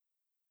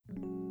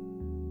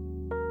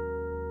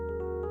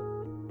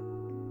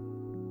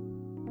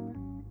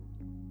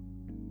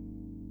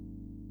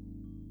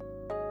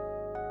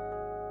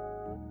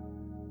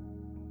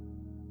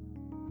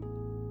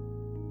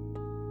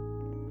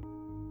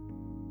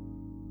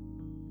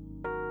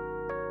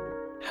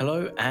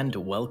Hello and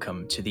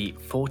welcome to the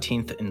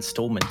 14th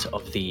installment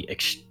of the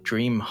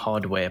Extreme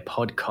Hardware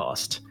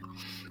podcast.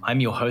 I'm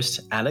your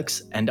host,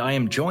 Alex, and I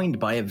am joined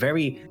by a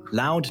very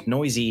loud,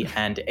 noisy,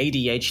 and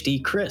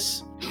ADHD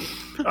Chris.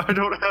 I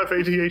don't have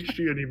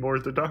ADHD anymore.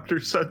 The doctor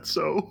said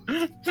so.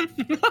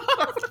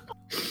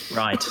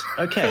 Right.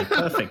 Okay,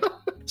 perfect.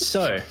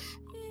 So,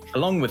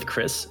 along with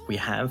Chris, we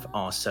have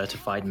our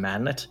certified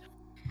manlet,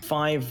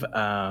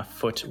 5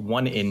 foot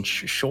 1 inch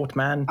short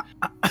man,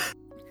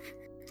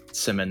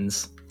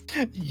 Simmons.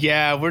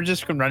 Yeah, we're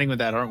just running with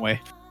that, aren't we?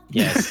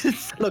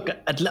 Yes. Look,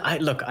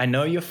 I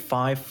know you're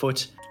 5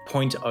 foot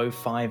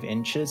 0.05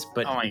 inches,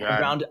 but Oh my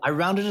God. I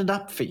rounded it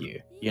up for you,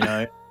 you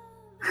know?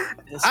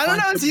 I don't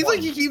know. It seems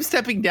like you keep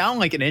stepping down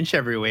like an inch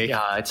every week.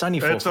 Yeah, it's only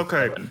 4 It's foot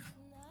okay. 7.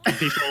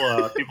 People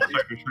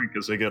start to shrink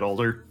as they get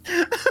older.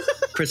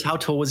 Chris, how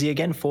tall was he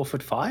again?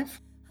 4'5"?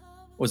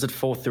 Was it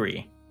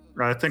 4'3"?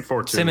 I think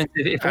 4'2". Simmons,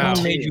 if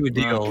someone made you a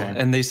deal Okay.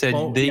 and they said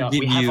Well, they yeah, give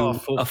we have you our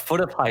full- a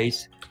foot of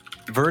height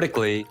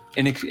vertically,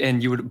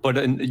 and you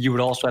would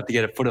also have to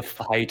get a foot of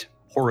height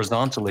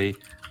horizontally,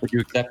 would you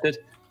accept it?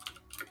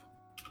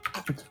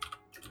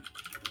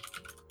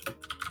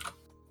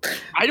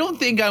 I don't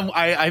think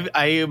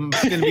I am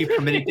going to be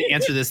permitted to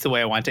answer this the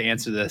way I want to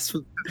answer this.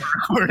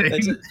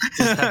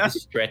 Just have the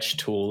stretch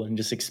tool and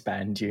just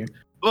expand you.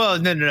 Well,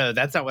 no.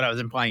 That's not what I was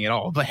implying at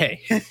all. But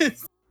hey.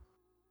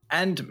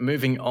 And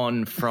moving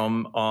on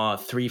from our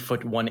 3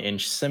 foot 1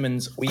 inch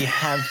Simmons, we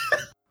have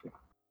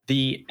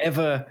the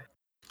ever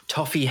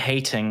toffee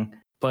hating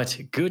but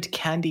good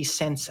candy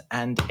sense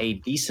and a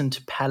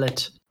decent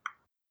palate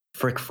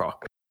Frick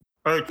Frock.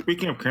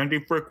 Speaking of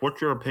candy, Frick,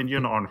 what's your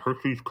opinion on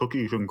Hershey's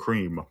cookies and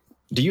cream?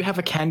 Do you have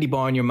a candy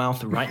bar in your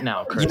mouth right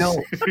now, Chris? You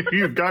know,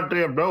 You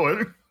goddamn know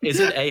it. Is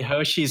it a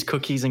Hershey's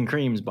cookies and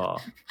creams bar?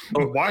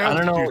 Why I else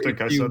don't do know you think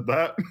if I you- said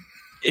that?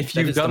 if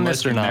That you've is the done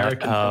this most or not,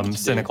 American thing to do.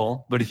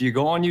 cynical, but if you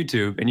go on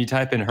YouTube and you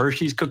type in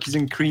Hershey's Cookies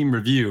and Cream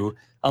review,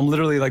 I'm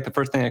literally like the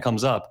first thing that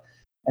comes up.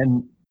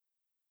 And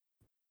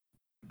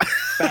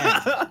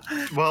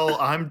Well,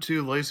 I'm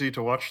too lazy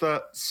to watch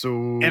that,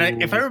 so...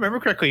 If I remember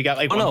correctly, you got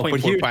like Oh, no, but 1.4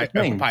 here's the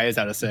thing. papayas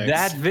out of 6.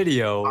 that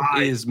video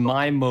is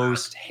my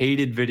most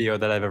hated video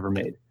that I've ever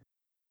made.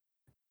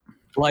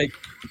 Like,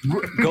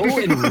 go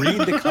and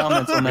read the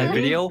comments on that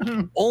video.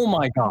 Oh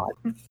my God.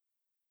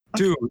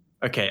 Dude,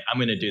 Okay, I'm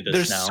gonna do this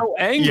they're now. so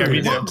angry.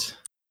 Yeah, me too.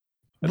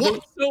 What?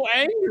 They're so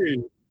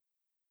angry.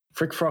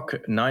 Frick Frock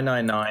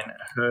 999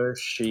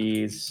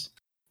 Hershey's.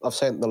 I've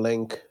sent the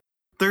link.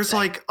 There's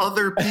like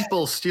other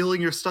people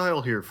stealing your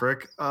style here,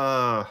 Frick.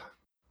 Oh,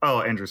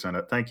 Andrew sent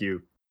it. Thank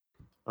you.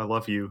 I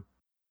love you.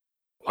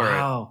 All right.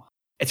 Wow.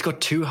 It's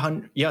got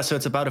 200. Yeah, so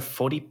it's about a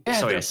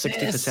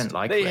 60%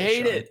 like They ratio.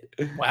 hate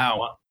it.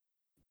 Wow.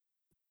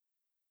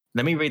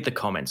 Let me read the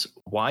comments.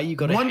 Why you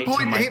gotta hate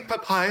on my... 1.8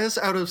 papayas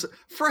out of...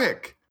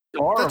 Frick!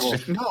 Horrible.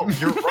 No,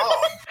 you're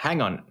wrong.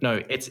 Hang on.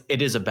 No, it's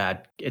a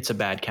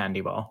bad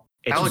candy bar.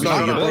 It's Alex, No,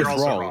 really you're bad. both you're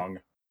also wrong. wrong.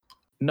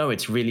 No,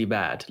 it's really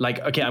bad. Like,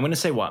 okay, I'm going to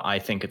say why I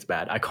think it's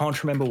bad. I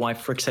can't remember why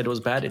Frick said it was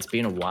bad. It's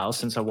been a while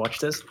since I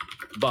watched this.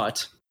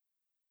 But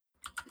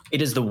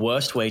it is the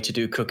worst way to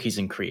do cookies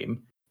and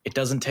cream. It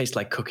doesn't taste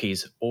like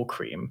cookies or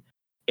cream.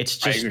 It's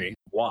just agree.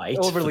 white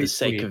for Overly the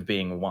sake sweet. of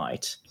being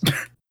white.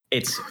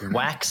 It's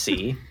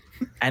waxy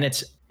and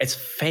it's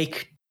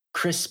fake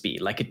crispy.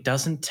 Like, it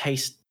doesn't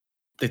taste...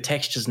 The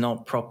texture's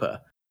not proper.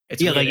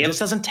 It's Yeah, weird. like It if- just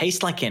doesn't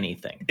taste like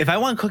anything. If I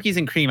want cookies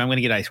and cream, I'm going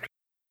to get ice cream.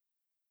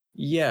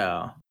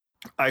 Yeah.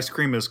 Ice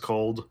cream is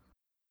cold.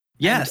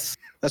 Yes.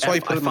 That's why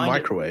you I put it in the find it-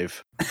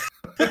 microwave.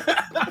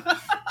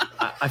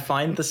 I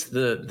find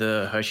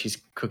the Hershey's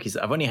cookies.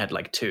 I've only had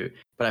like 2,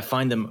 but I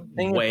find them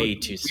Thing way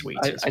with- too sweet.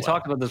 I as well.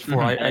 talked about this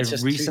before. Mhm. I It's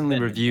just too recently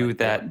thin, reviewed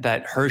like,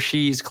 that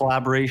Hershey's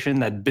collaboration,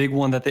 that big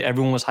one that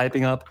everyone was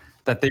hyping up,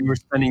 that they were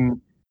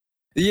spending.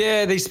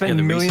 Yeah, they spent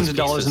the millions Reese's of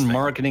dollars Pieces in thing.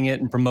 marketing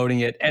it and promoting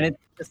it, and it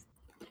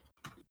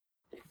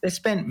They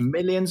spent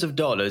millions of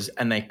dollars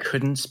and they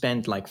couldn't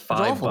spend like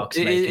 $5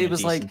 It, making it a was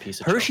decent like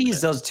piece of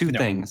Hershey's chocolate. does two No.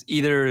 things: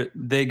 either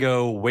they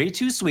go way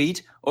too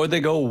sweet or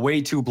they go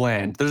way too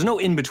bland. There's no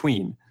in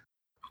between.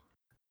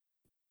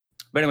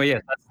 But anyway,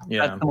 yes,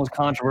 that's the most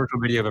controversial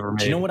video I've ever made.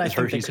 Do you know what I is think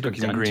they Hershey's could have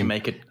Cookies and done to Cream.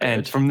 make it good?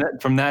 And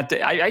from that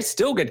day, I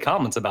still get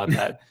comments about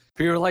that.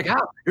 People are like,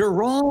 "How? You're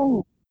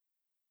wrong.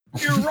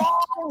 You're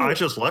wrong." I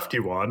just left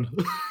you on.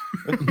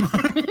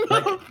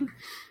 like,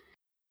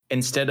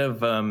 instead of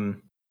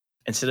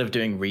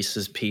doing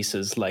Reese's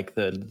Pieces like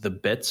the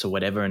bits or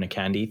whatever in a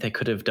candy, they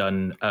could have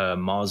done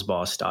Mars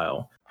bar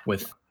style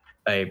with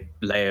a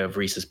layer of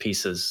Reese's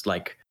Pieces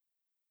like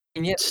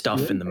And yet,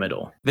 stuff in the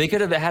middle. they could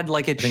have had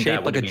like it think that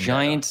shaped like would a have been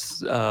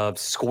giant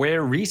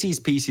square Reese's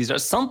Pieces or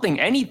something,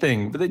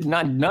 anything. But they,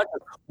 not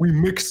we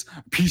mix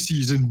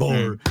pieces in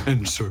bar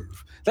and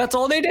serve. That's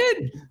all they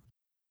did.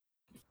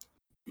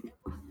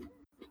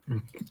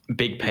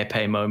 Big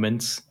Pepe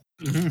moments.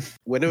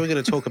 When are we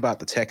going to talk about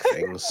the tech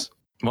things?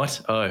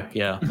 What? Oh,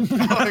 yeah.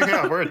 Oh,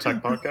 yeah, we're a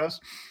tech podcast.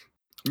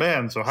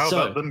 Man, so how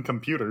So- about them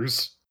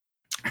computers?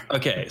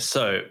 Okay,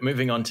 so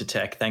moving on to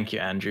tech. Thank you,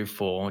 Andrew,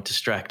 for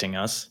distracting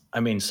us.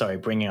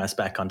 Bringing us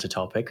back onto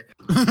topic.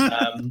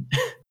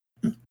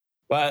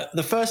 Well,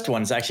 the first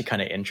one's actually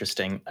kind of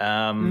interesting.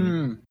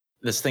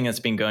 This thing that's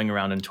been going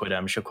around on Twitter,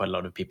 I'm sure quite a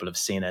lot of people have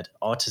seen it.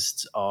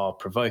 Artists are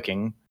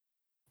provoking,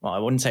 well, I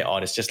wouldn't say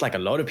artists, just like a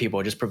lot of people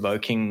are just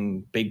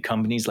provoking big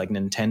companies like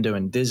Nintendo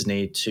and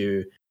Disney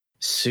to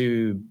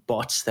sue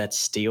bots that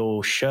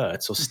steal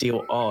shirts or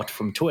steal art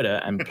from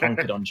Twitter and plonk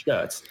it on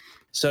shirts.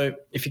 So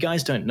if you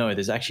guys don't know,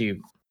 there's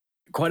actually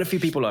quite a few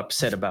people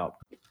upset about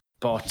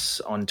bots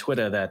on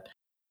Twitter that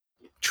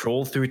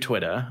troll through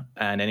Twitter.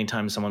 And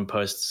anytime someone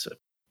posts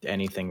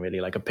anything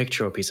really, like a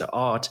picture or a piece of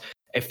art,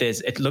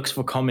 it looks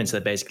for comments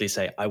that basically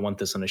say, I want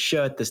this on a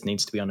shirt, this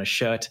needs to be on a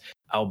shirt,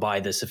 I'll buy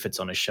this if it's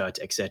on a shirt,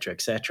 etc.,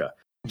 etc.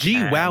 Gee,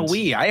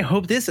 wowee, I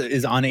hope this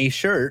is on a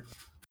shirt.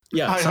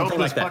 Yeah, I something hope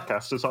like this that.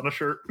 podcast is on a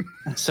shirt.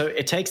 So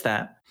it takes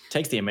the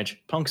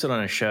image, plonks it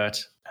on a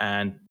shirt,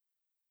 and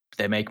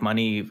they make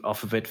money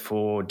off of it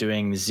for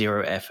doing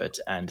zero effort.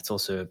 And it's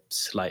also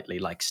slightly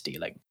like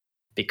stealing,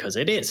 because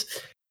it is.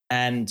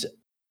 And,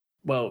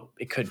 well,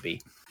 it could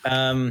be.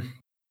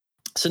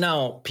 So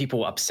now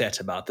people upset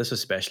about this,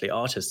 especially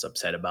artists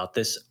upset about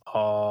this,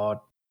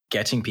 are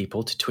getting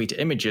people to tweet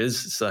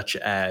images such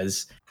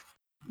as,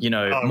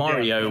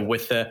 Mario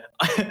with the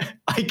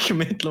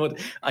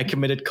I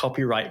committed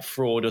copyright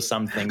fraud or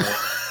something, or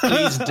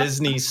please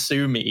Disney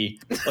sue me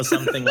or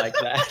something like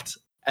that.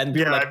 And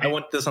people I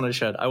want this on a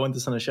shirt. I want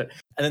this on a shirt.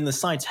 And then the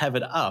sites have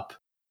it up.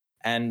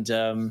 And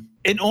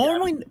it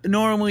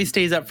normally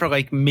stays up for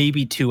like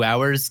maybe 2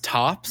 hours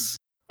tops.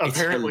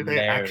 Apparently they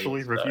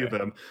actually review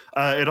them.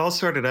 It all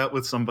started out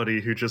with somebody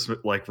who just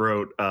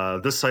wrote,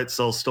 this site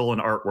sells stolen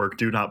artwork,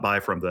 do not buy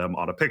from them,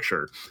 on a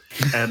picture.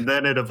 And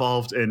then it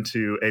evolved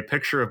into a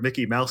picture of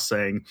Mickey Mouse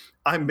saying,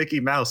 I'm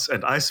Mickey Mouse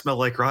and I smell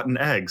like rotten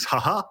eggs.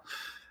 Haha.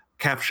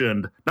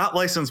 Captioned, not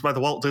licensed by the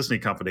Walt Disney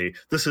Company.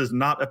 This is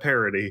not a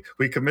parody.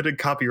 We committed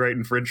copyright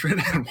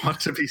infringement and want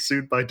to be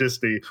sued by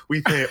Disney.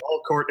 We pay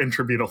all court and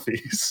tribunal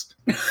fees.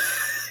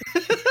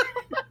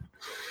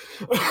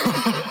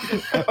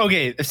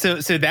 Okay, so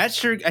that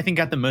shirt I think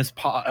got the most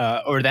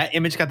that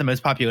image got the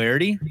most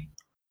popularity,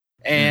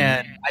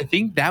 and I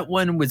think that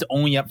one was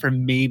only up for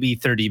maybe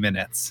 30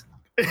 minutes.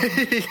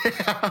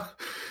 Yeah,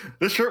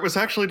 this shirt was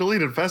actually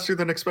deleted faster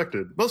than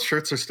expected. Most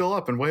shirts are still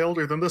up and way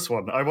older than this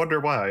one. I wonder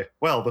why.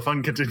 Well, the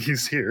fun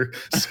continues here.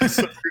 Says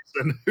the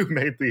person who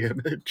made the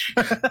image.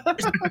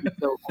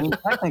 So,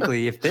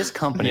 technically, if this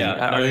company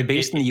are they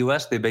based in the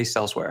U.S? They're based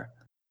elsewhere.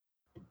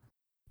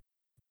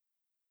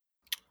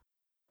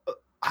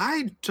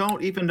 I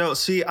don't even know.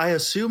 See, I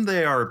assume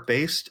they are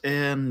based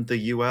in the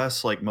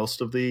US, like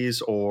most of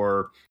these,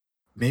 or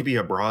maybe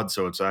abroad,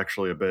 so it's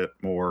actually a bit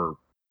more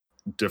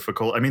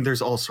difficult. I mean,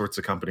 there's all sorts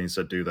of companies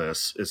that do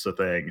this, is the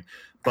thing.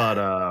 But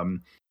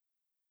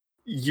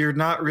you're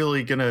not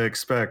really going to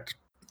expect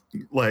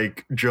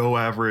like Joe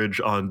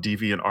Average on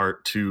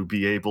DeviantArt to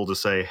be able to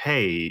say,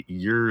 hey,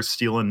 you're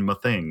stealing my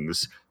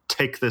things.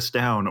 Take this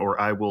down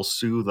or I will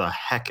sue the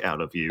heck out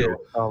of you.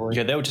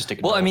 Yeah, they would just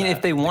ignore Well, I mean,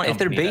 that. if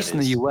they're based in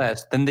the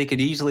US, then they could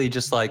easily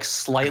just like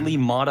slightly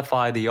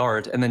modify the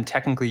art, and then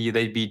technically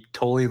they'd be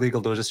totally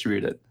legal to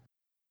distribute it.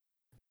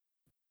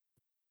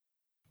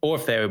 Or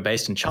if they were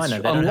based in China,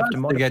 they don't have to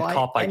modify they get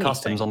caught by anything.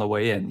 customs on the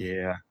way in.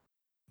 Yeah.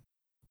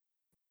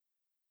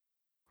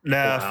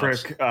 Nah,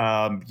 Frick,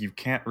 you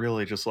can't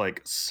really just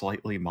like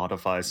slightly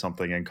modify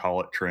something and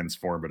call it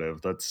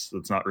transformative. That's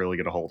not really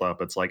going to hold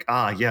up. It's like,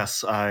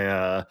 yes,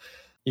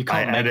 you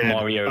can't make added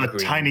Mario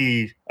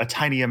green. a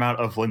tiny amount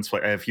of lens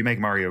flare. If you make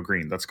Mario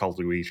green, that's called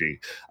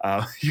Luigi.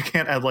 You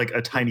can't add like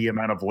a tiny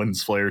amount of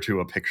lens flare to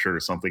a picture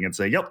or something and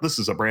say, "Yep, this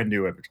is a brand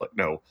new image." Like,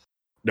 no,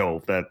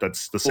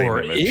 that's the same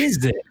or image.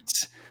 Is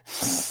it?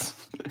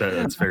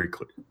 That's very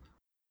clear.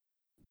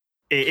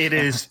 It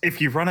is. If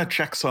you run a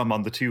checksum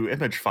on the two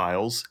image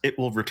files, it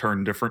will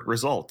return different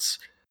results.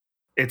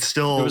 It's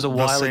still It was a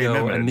while the same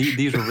ago, image. and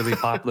these were really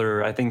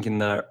popular. I think in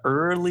the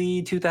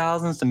early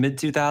 2000s to mid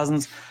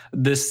 2000s.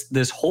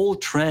 This whole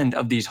trend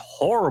of these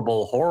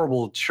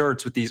horrible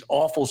shirts with these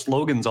awful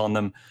slogans on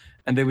them,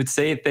 and they would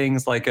say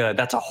things like,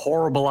 "That's a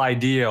horrible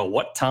idea.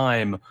 What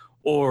time?"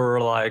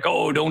 Or like,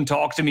 "Oh, don't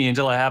talk to me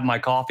until I have my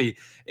coffee."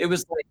 It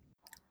was like.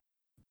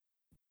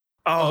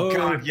 Oh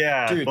god,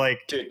 yeah. Dude,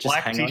 just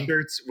black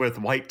t-shirts with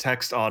white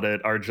text on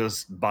it are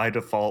just by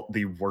default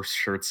the worst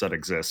shirts that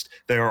exist.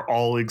 They are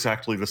all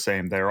exactly the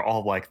same. They are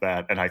all like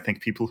that, and I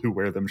think people who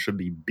wear them should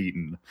be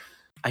beaten.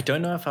 I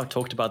don't know if I've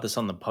talked about this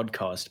on the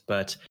podcast,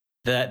 but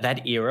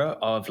that era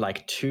of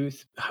like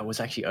I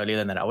was actually earlier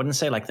than that. I wouldn't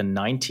say like the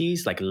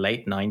 90s, like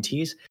late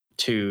 90s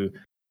to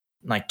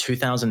like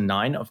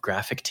 2009 of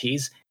graphic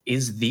tees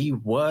is the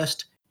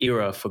worst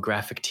era for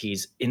graphic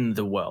tees in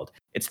the world.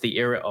 It's the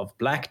era of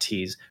black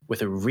tees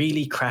with a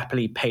really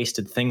crappily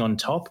pasted thing on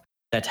top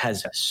that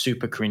has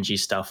super cringy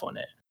stuff on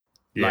it.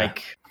 Yeah.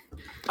 Like,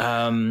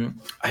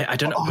 I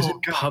don't know, was it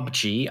God.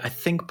 PUBG? I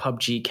think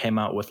PUBG came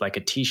out with like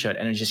a t-shirt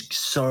and it's just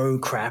so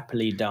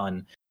crappily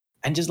done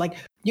And just like,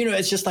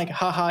 it's just like,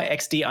 haha,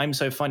 XD, I'm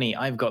so funny.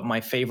 I've got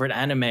my favorite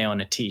anime on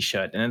a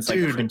t-shirt. And it's like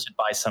printed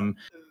by some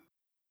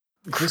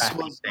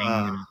crappy thing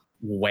and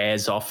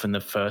wears off in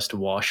the first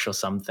wash or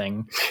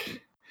something.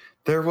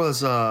 There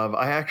was,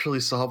 I actually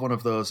saw one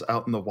of those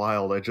out in the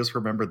wild. I just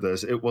remembered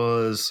this.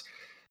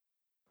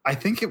 I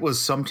think it was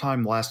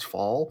sometime last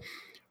fall.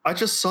 I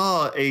just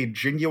saw a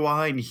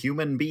genuine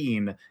human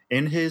being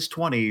in his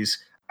 20s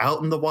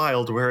out in the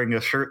wild wearing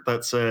a shirt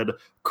that said,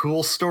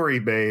 "Cool story,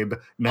 babe.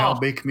 Now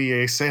make me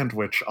a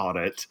sandwich" on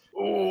it.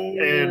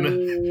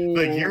 In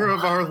the year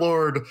of our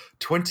Lord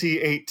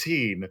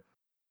 2018.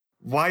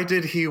 Why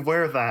did he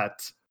wear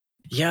that?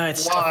 Yeah,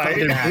 it's Why? stuff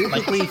like that.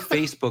 Like, Basically,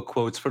 Facebook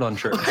quotes put on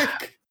shirts.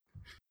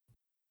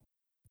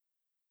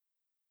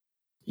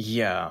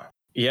 yeah.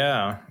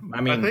 I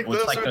mean, I think it's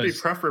those like would be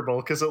preferable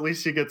because at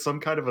least you get some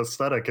kind of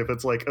aesthetic if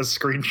it's like a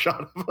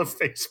screenshot of a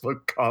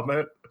Facebook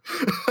comment.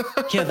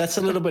 Yeah, that's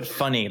a little bit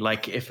funny.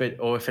 Like if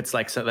it's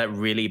like that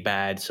really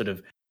bad sort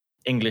of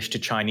English to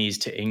Chinese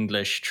to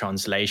English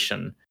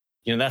translation.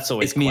 That's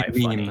always Make quite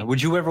me a funny. meme.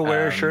 Would you ever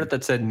wear a shirt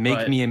that said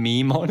 "Make me a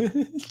meme" on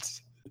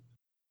it?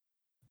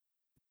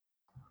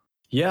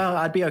 Yeah,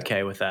 I'd be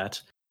okay with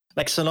that.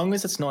 Like, so long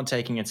as it's not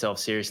taking itself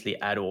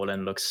seriously at all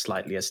and looks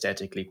slightly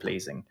aesthetically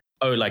pleasing.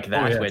 Oh, like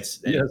that? Where it's,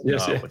 Yes, no,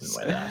 yes. I wouldn't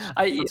wear that.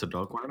 That's a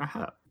dog wearing a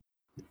hat.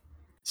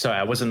 Sorry,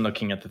 I wasn't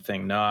looking at the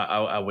thing. No,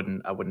 I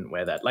wouldn't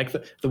wear that. Like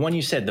the one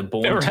you said, the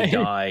Born to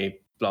Die,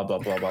 blah, blah,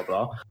 blah, blah,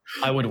 blah.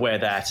 I would wear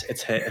that.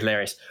 It's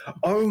hilarious.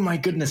 Oh my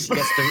goodness.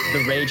 Yes,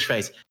 the rage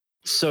face.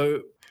 So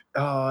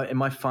in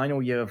my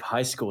final year of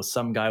high school,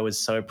 some guy was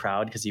so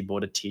proud because he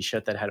bought a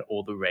t-shirt that had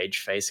all the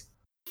rage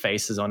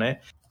faces on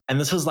it. And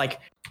this was like,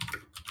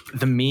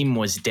 the meme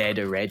was dead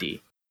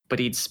already, but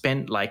he'd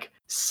spent like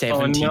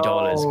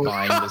 $70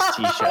 buying this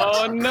t-shirt.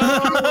 Oh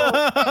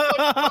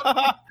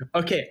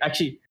no! Okay,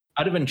 actually,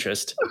 out of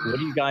interest, what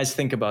do you guys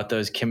think about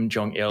those Kim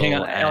Jong-il? Hang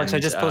on, Alex, I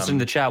just posted in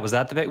the chat. Was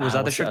that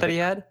the shirt that he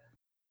had?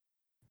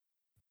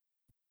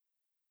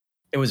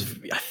 It was,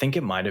 I think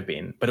it might have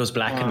been, but it was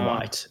black and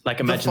white. Like,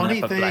 imagine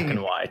that, but black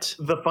and white.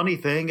 The funny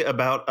thing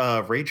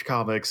about Rage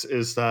Comics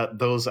is that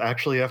those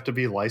actually have to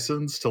be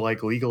licensed to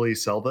like legally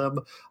sell them.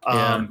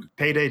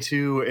 Payday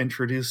 2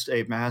 introduced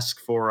a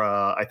mask for,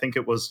 I think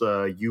it was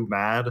the You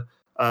Mad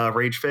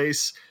Rage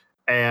Face,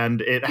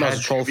 and it had a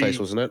troll face,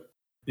 wasn't it?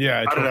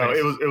 Yeah, I don't know.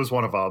 It was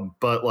one of them,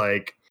 but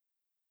like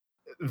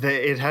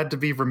it had to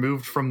be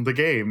removed from the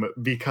game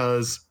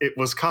because it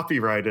was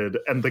copyrighted,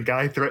 and the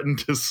guy threatened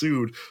to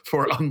sue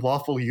for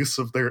unlawful use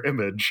of their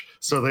image.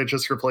 So they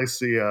just replaced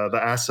the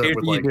asset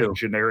with like a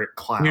generic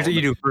clown. Here's what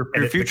you do for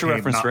future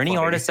reference for any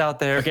artists out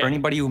there, for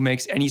anybody who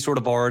makes any sort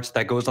of art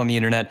that goes on the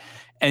internet,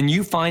 and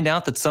you find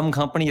out that some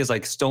company has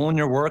like stolen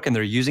your work and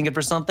they're using it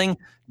for something,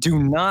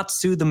 do not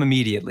sue them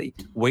immediately.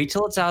 Wait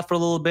till it's out for a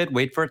little bit.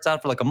 Wait for it's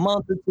out for like a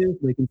month or two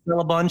so they can sell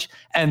a bunch,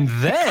 and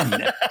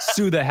then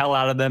sue the hell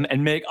out of them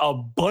and make a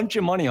bunch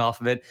of money off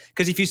of it.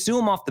 Because if you sue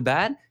them off the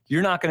bat,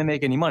 you're not going to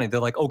make any money. They're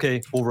like,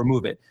 okay, we'll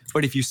remove it.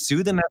 But if you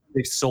sue them after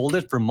they've sold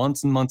it for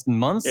months and months and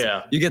months,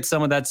 you get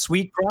some of that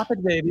sweet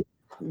profit, baby.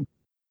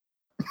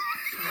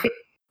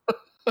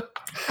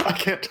 I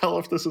can't tell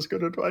if this is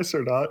good advice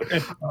or not.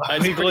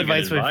 Legal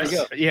advice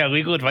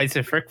legal advice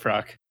to Frick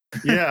Frock.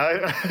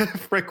 Yeah,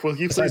 Frick, will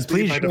you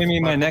please show me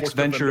my next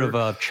venture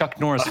of Chuck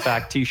Norris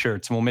fact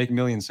t-shirts, and we'll make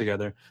millions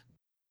together.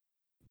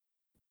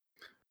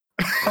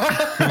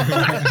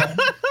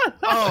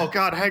 Oh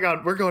God, hang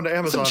on. We're going to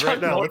Amazon right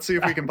now. Let's see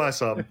if we can buy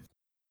some.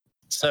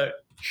 So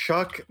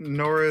Chuck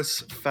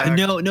Norris fact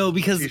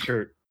because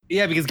t-shirt.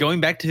 Yeah, because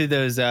going back to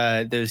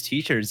those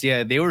t-shirts,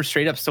 they were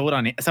straight up sold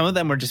on. Some of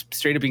them were just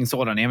straight up being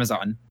sold on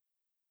Amazon.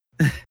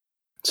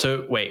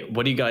 So wait,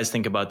 what do you guys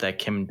think about that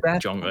Kim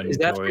Jong-un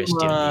glorious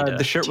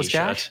the shirt was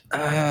cash?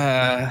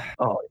 The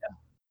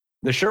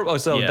shirt. Oh,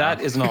 so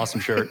that is an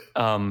awesome shirt.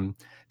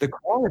 The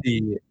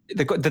quality,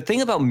 the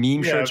thing about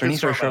meme shirts or any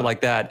sort of shirt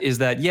like that is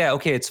that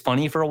it's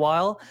funny for a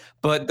while,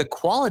 but the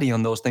quality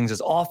on those things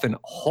is often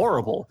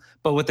horrible.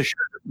 But with the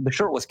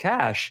shirt was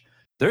cash.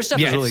 Their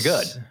stuff is really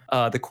good.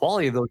 The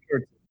quality of those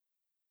shirts,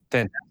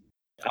 fantastic.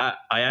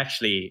 I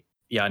actually,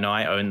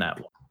 I own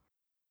that one.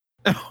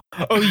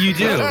 Oh, you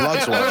do?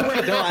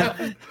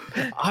 I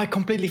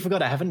completely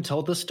forgot. I haven't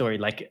told this story.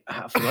 Like,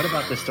 I forgot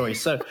about this story.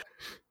 So,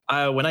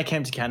 when I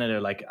came to Canada,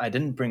 like, I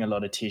didn't bring a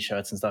lot of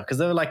t-shirts and stuff because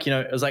they were like,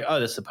 it was like, oh,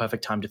 this is the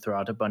perfect time to throw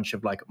out a bunch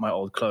of like my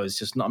old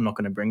clothes. I'm not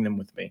going to bring them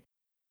with me.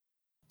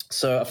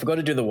 So I forgot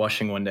to do the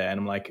washing one day, and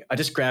I'm like, I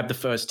just grabbed the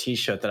first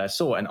t-shirt that I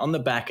saw, and on the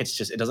back, it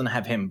doesn't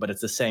have him, but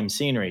it's the same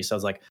scenery. So I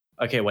was like,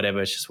 okay,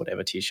 whatever, it's just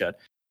whatever t-shirt.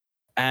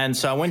 And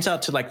so I went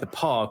out to like the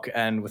park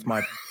and with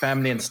my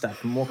family and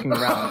stuff, and walking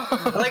around,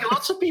 like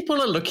lots of people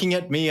are looking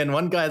at me, and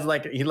one guy's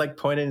like, he like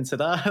pointed and said,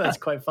 that's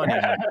quite funny.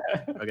 I'm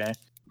like, okay,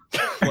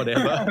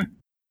 whatever.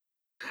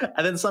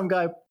 And then some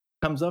guy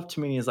comes up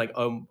to me and he's like,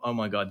 oh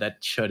my God,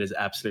 that shirt is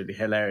absolutely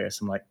hilarious.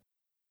 I'm like,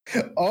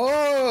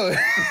 oh,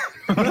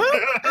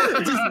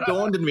 it just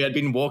dawned on me. I'd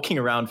been walking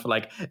around for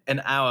like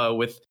an hour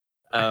with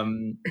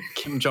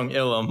Kim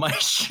Jong-il on my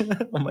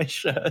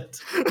shirt.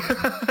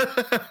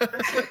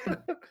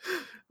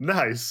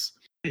 Nice.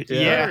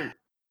 Yeah.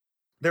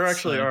 There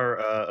actually So- are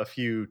a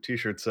few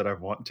t-shirts that I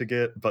want to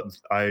get, but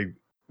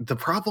the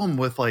problem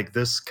with like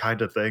this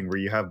kind of thing where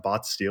you have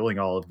bots stealing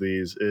all of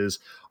these is,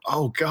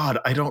 oh god,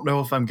 I don't know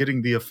if I'm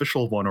getting the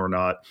official one or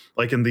not.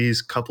 Like in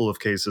these couple of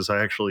cases,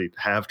 I actually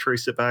have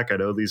traced it back. I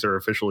know these are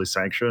officially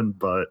sanctioned,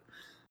 but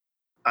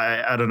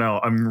I don't know.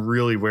 I'm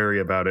really wary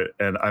about it,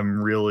 and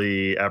I'm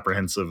really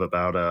apprehensive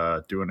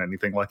about doing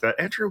anything like that.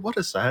 Andrew, what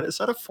is that? Is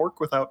that a fork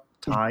without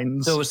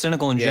tines? So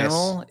cynical in Yes.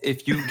 general,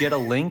 if you get a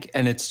link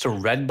and it's to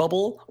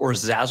Redbubble or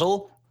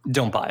Zazzle,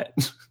 don't buy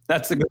it.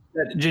 That's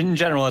in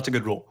general, that's a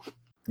good rule.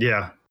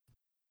 Yeah.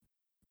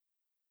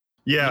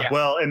 Yeah, Yeah.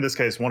 well, in this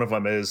case, one of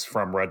them is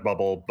from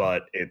Redbubble,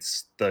 but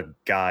it's the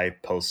guy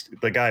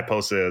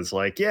posted is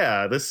like,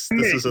 yeah, this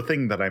is a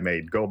thing that I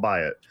made. Go buy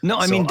it. No,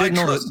 I So mean, dude,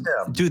 trust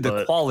him, dude, the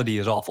but- quality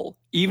is awful.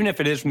 Even if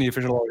it is from the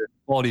official order,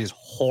 the quality is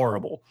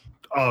horrible.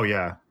 Oh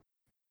yeah.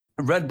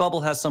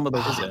 Redbubble has some of the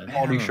Oh, worst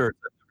quality man. shirts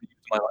I've ever used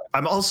in my life.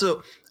 I'm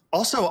also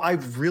I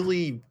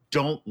really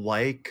don't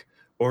like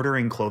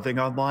ordering clothing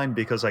online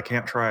because I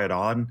can't try it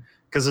on.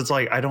 Because it's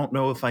like I don't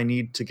know if I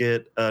need to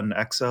get an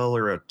XL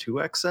or a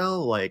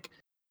 2XL. Like,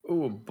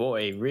 Oh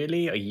boy,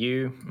 really? Are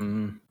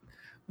you?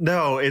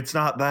 no, it's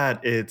not that.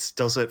 It's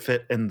does it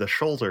fit in the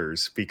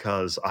shoulders?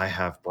 Because I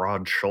have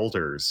broad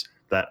shoulders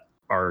that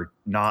are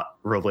not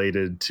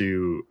related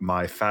to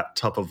my fat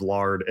tub of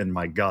lard in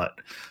my gut.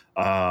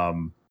 I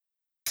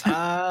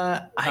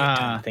Uh.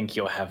 don't think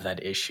you'll have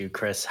that issue,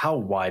 Chris. How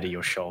wide are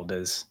your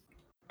shoulders?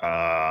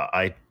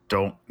 I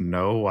don't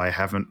know. I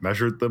haven't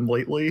measured them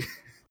lately.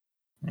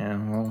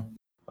 Yeah, well,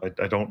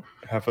 I don't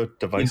have a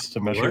device to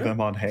measure What? them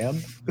on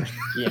hand.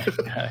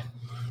 yeah.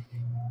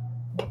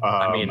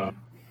 I mean, do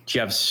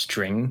you have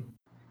string?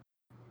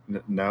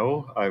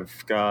 No, I've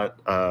got.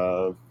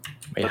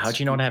 Wait, how That's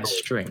do you not have cool.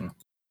 string?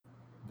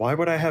 Why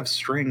would I have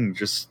string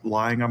just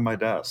lying on my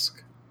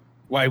desk?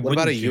 Why What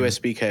about a wouldn't you?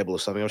 USB cable or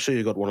something? I'm sure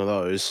you got one of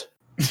those.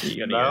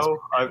 You got a No,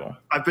 USB cable.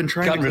 I've been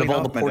trying Gotten to rid of clean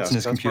all out the my ports in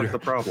desk. his That's part of computer. the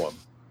problem.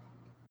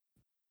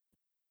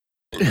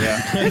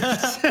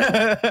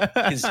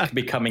 Yeah. He's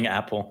becoming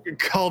Apple.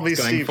 Call me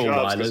It's going Steve full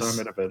Jobs because wireless.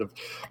 I'm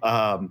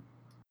innovative.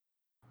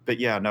 But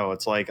yeah, no,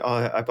 it's like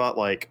I bought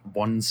like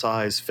one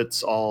size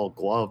fits all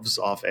gloves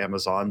off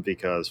Amazon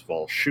because,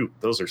 well, shoot,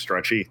 those are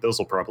stretchy. Those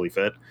will probably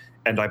fit.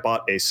 And I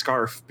bought a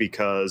scarf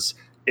because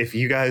if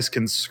you guys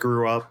can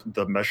screw up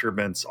the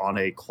measurements on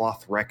a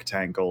cloth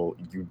rectangle,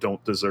 you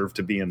don't deserve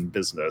to be in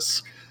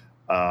business.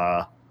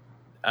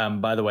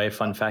 By the way,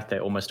 fun fact: they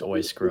almost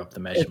always screw up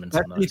the measurements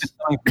on Especially if those. it's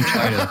coming from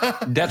China.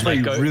 That's why Like,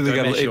 you go really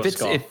got measure to. your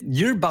scarf. If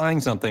you're buying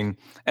something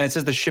and it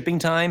says the shipping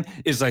time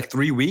is like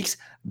 3 weeks,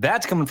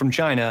 that's coming from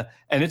China,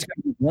 and it's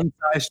going to be one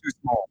size too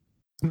small.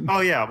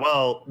 Oh yeah,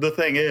 well, the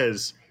thing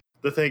is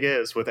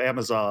with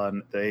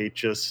Amazon, they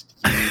just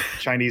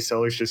Chinese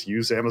sellers just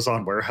use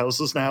Amazon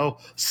warehouses now,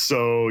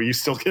 so you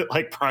still get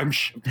like prime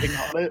shipping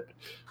on it.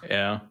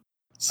 Yeah,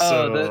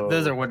 So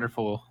Those are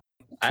wonderful.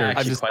 I Sure. I've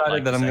actually quite decided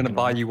like that the I'm going to second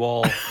buy one. you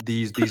all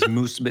these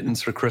moose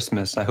mittens for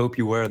Christmas. I hope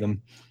you wear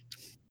them.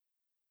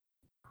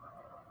 Dude,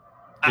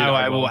 Oh,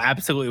 I I will will.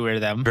 absolutely wear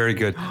them. Very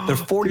good. They're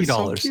 $40,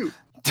 so cute.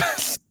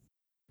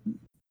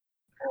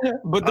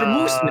 but they're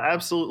moose mittens.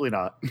 Absolutely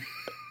not.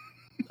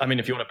 I mean,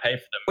 if you want to pay for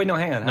them, Wait, no,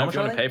 hang on. No, How if much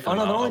you are wanna they? pay for Oh them,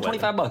 no, they're I'll only wear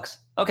them. $25.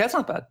 Okay, that's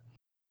not bad.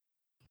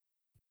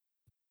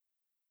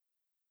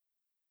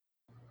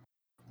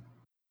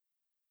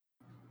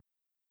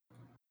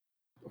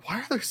 Why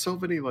are there so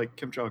many like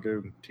Kim Jong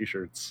Un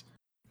t-shirts?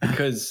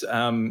 because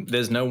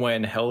there's no way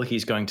in hell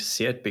he's going to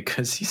see it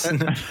because he's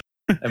in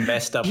a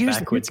messed up Here's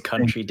the backwards thing.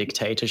 country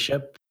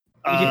dictatorship.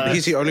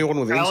 He's the only one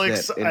with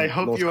Alex, internet in I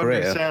hope North you Korea.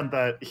 understand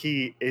that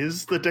he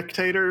is the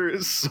dictator.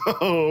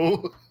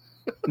 So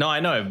No, I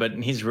know, but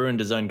he's ruined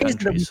his own He's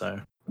country. the- So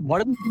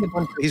Why do we think a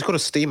bunch of He's got a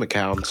Steam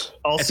account.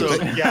 also,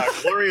 yeah,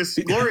 glorious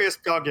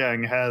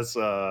Pyongyang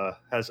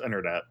has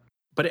internet.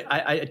 but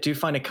I do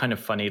find it kind of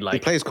funny. He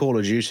Like plays Call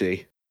of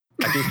Duty.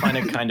 I do find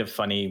it kind of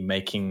funny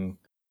making.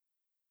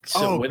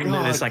 So when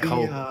there's like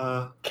whole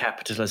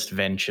capitalist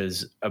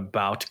ventures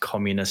about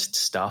communist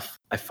stuff,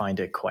 I find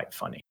it quite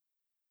funny.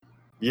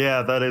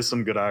 yeah, that is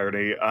some good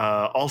irony.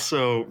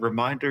 Also,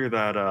 reminder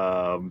that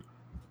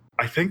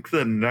I think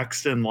the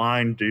next in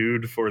line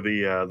dude for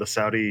the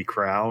Saudi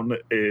crown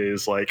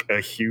is like a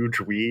huge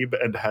weeb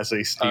and has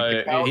a Steam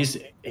account.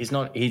 He's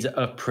not. He's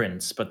a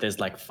prince, but there's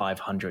like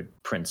 500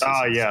 princes.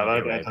 in Yeah, Saudi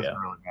that Arabia. doesn't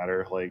really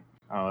matter. Like,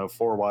 I don't know,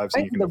 4 wives I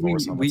and you think can that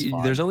divorce them. It's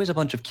fine. there's always a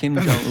bunch of Kim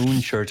Jong Un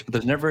shirts, but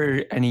there's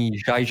never any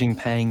Xi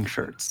Jinping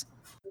shirts.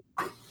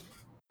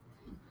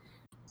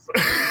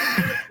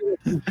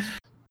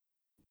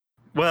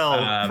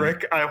 Well,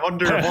 Rick, I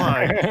wonder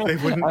why they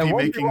wouldn't I be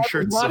wonder making why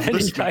shirts there's of not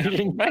this any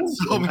Xi man. Jinping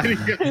So many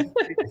shirts.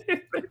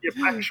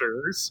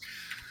 manufacturers.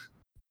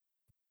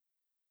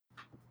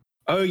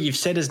 Oh, you've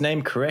said his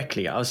name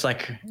correctly. I was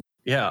like,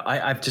 yeah,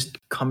 I've just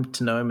come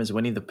to know him as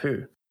Winnie the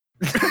Pooh.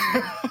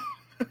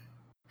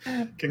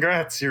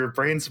 Congrats, your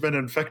brain's been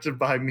infected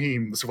by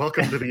memes.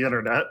 Welcome to the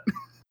internet.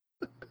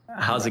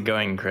 How's it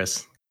going,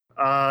 Chris?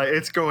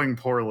 It's going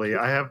poorly.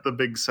 I have the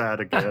big sad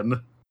again.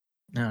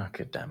 Oh,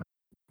 good damn it.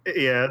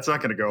 Yeah, it's not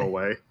going to go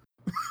away.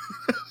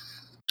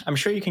 I'm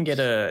sure you can get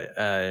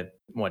a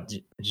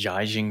Xi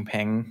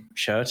Jinping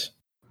shirt.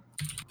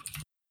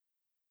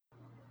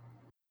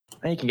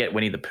 And you can get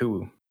Winnie the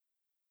Pooh.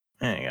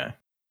 There you go.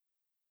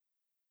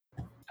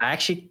 I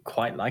actually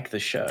quite like the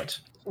shirt.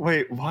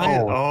 Wait, why?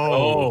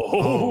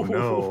 Oh.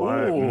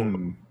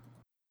 No.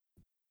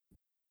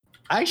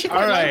 I actually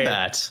quite like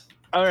that.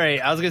 All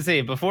right, I was gonna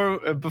say before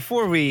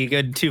we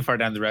go too far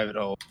down the rabbit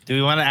hole, do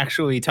we want to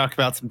actually talk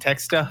about some tech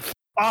stuff?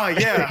 Oh,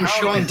 yeah. You're how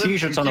showing about them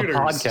t-shirts on a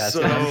computers? podcast.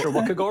 So- And I'm sure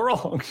what could go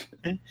wrong.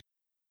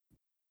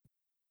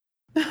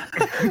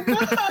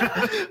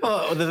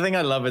 Well, the thing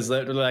I love is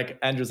that like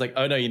Andrew's like,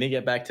 oh no, you need to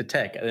get back to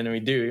tech, and then we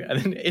do, and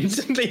then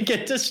instantly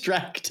get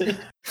distracted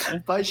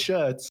by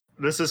shirts.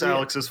 This is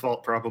Alex's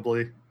fault,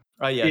 probably.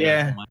 Oh yeah,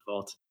 Yeah. that's my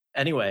fault.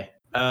 Anyway,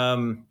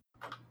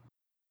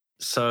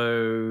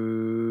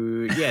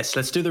 so yes,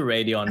 let's do the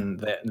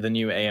Radeon, the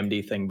new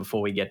AMD thing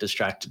before we get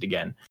distracted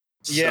again.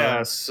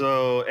 Yeah,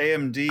 so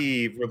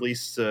AMD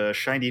released a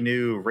shiny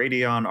new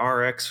Radeon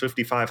RX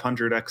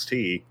 5500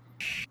 XT.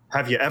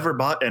 Have you ever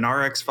bought an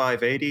RX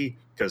 580?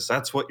 Because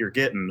that's what you're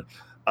getting.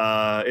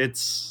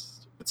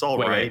 It's all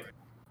right.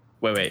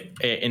 Wait.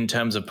 In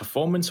terms of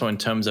performance or in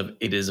terms of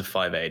it is a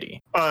 580?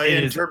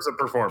 In terms of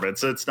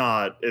performance, it's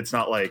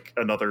not like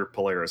another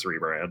Polaris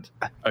rebrand.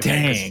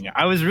 Dang,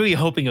 I was really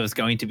hoping it was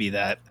going to be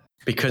that.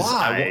 Because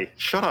Why?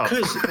 Shut up.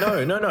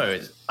 no.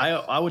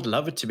 I would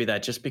love it to be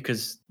that just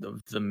because of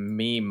the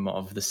meme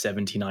of the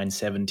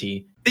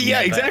 7970. Yeah,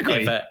 never,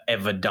 exactly.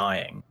 Ever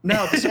dying.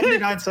 No, the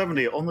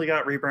 7970 only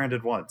got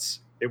rebranded once.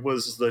 It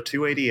was the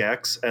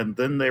 280X, and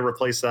then they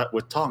replaced that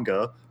with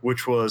Tonga,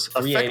 which was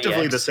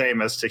effectively 380X. the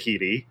same as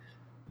Tahiti,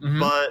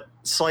 Mhm. but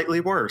slightly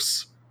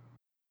worse.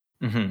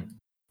 Mm-hmm.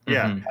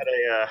 Yeah,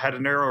 had a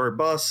narrower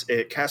bus.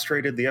 It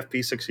castrated the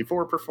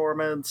FP64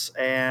 performance,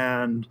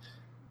 and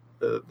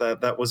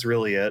that was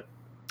really it.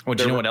 Well,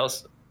 do you know what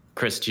else,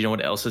 Chris? Do you know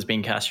what else is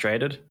being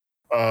castrated?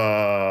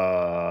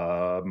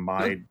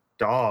 My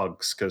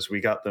dogs, because we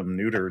got them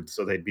neutered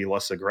so they'd be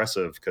less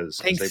aggressive because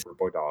they Thanks. were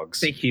boy dogs.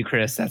 Thank you,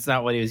 Chris. That's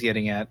not what he was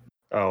getting at.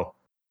 Oh,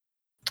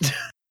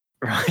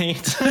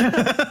 Right.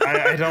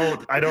 I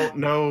don't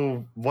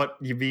know what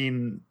you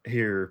mean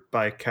here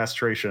by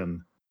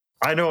castration.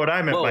 I know what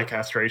I meant by Well-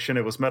 castration.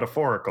 It was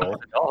metaphorical.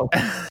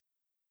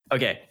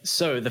 Okay,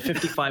 so the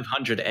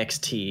 5500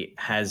 XT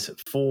has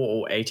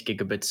 4 or 8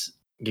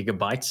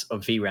 gigabytes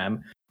of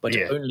VRAM, but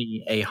Yeah.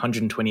 only a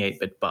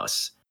 128-bit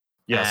bus.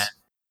 Yes.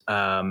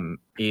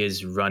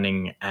 Is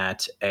running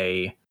at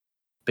a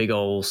big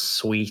old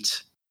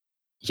sweet.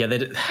 Yeah,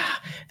 they've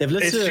It's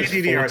listed it as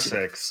 40.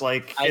 GDDR6.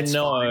 Like, I it's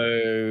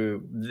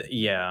know.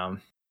 Yeah,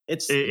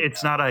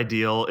 It's not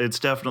ideal. It's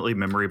definitely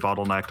memory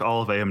bottlenecked.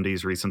 All of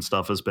AMD's recent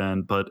stuff has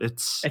been, but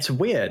it's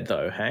weird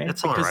though, hey?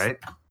 it's all Because right.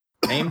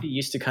 AMD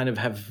used to kind of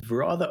have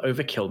rather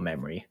overkill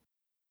memory.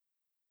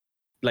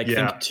 Like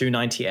Yeah. think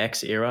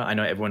 290X era. I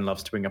know everyone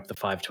loves to bring up the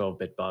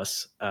 512-bit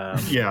bus.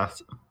 Yeah.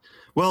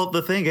 Well,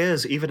 the thing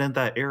is, even in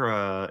that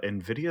era,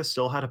 NVIDIA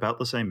still had about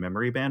the same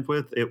memory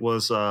bandwidth. It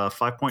was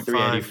 5.5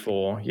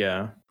 384,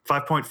 yeah.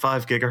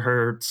 5.5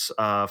 gigahertz,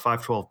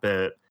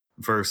 512-bit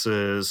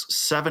versus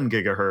 7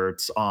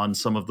 gigahertz on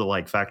some of the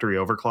like factory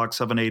overclock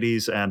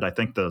 780s, and I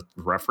think the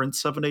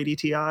reference 780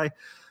 Ti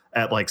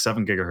at like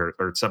 7 gigahertz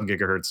or 7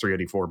 gigahertz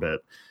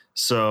 384-bit.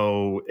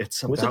 So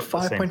it's Was about it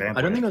 5. the same bandwidth.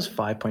 I don't think it was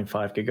 5.5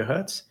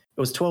 gigahertz. It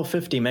was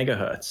 1250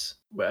 megahertz.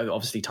 Well,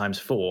 obviously times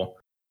 4.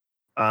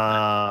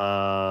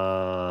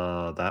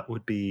 That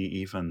would be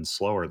even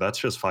slower. That's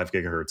just 5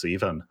 gigahertz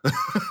even.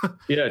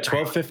 Yeah,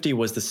 1250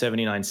 was the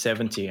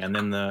 7970, and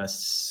then the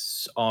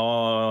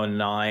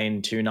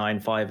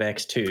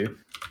 9295X2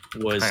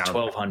 was Hang on.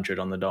 1200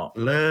 on the dot.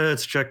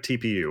 Let's check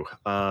TPU.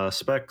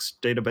 Specs,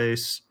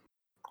 database.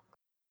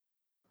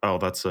 Oh,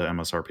 that's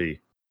MSRP.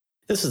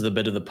 This is the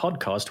bit of the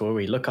podcast where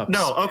we look up.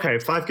 No, okay,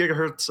 5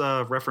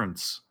 gigahertz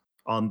reference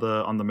on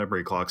the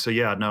memory clock. So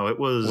yeah, no, it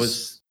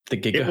was the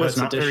gigahertz it was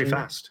not edition very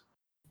fast.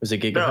 Was a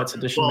gigahertz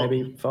edition well-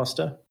 maybe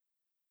faster?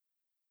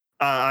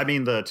 I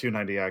mean the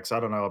 290X.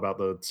 I don't know about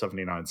the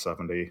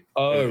 7970.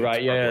 Oh It's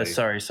right, yeah.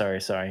 probably-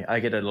 Sorry.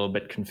 I get a little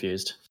bit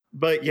confused.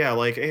 But yeah,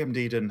 like AMD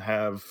didn't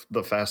have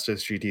the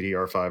fastest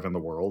GDDR5 in the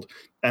world.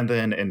 And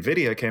then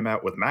NVIDIA came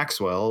out with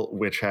Maxwell,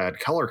 which had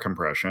color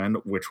compression,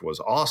 which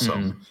was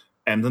awesome. Mm-hmm.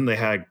 And then they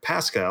had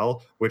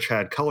Pascal, which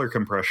had color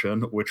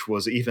compression, which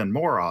was even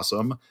more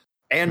awesome,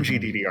 and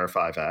Mhm.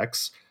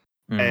 GDDR5X.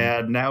 Mm.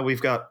 And now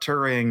we've got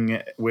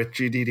Turing with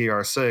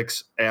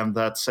GDDR6 and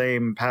that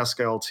same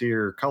Pascal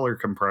tier color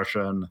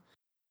compression.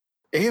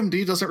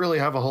 AMD doesn't really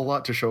have a whole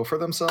lot to show for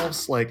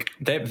themselves. Like,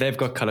 They've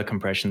got color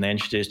compression. They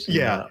introduced in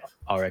Yeah.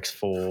 the RX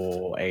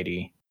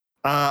 480.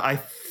 I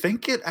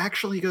think it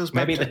actually goes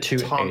back Maybe to the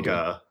 280.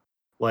 Tonga.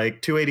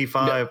 Like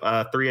 285,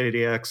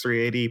 380X,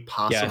 380,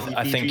 possibly. Yeah,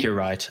 I think PG. you're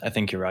right.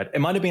 It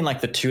might have been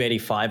like the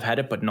 285 had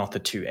it, but not the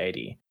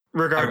 280. I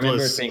remember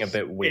Regardless, it being a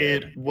bit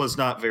weird. it was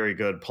not very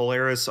good.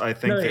 Polaris, I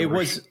think No, they it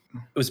were-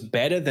 was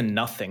better than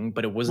nothing,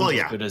 but it wasn't Well, as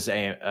yeah. good as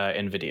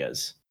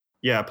Nvidia's.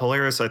 Yeah,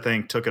 Polaris, I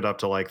think, took it up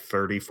to like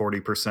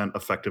 30-40%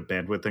 effective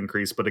bandwidth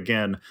increase. But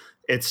again,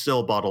 it's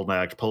still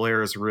bottlenecked.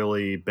 Polaris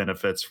really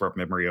benefits from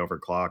memory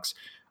overclocks.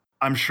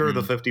 I'm sure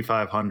the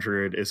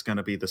 5500 is going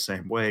to be the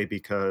same way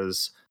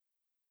because,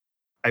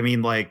 I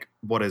mean, like,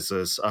 what is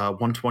this?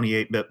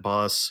 128-bit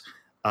bus,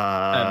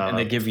 And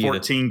they give you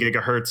 14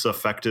 gigahertz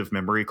effective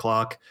memory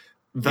clock.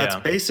 That's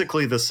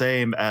basically the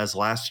same as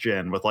last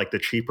gen with like the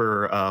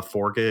cheaper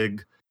 4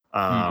 gig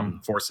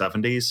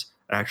 470s,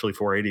 actually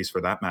 480s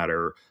for that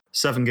matter.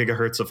 7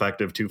 gigahertz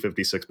effective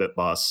 256-bit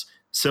bus,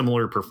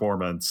 similar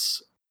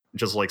performance,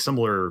 just like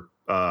similar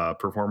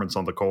performance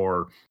on the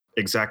core,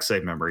 exact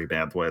same memory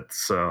bandwidth.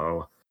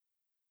 So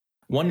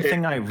one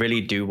thing I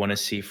really do want to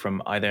see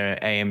from either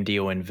AMD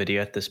or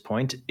Nvidia at this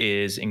point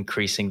is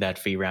increasing that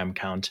VRAM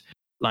count.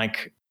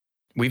 Like,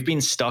 we've been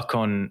stuck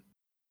on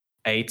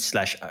 8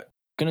 /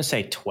 I'm gonna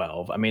say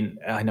 12. I mean,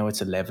 I know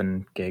it's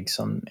 11 gigs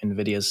on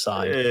Nvidia's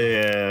side.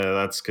 yeah,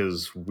 that's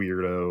because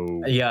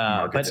weirdo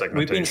market but segmentation.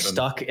 we've been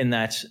stuck in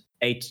that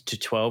 8 to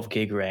 12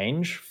 gig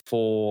range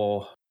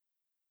for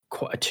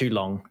too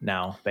long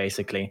now,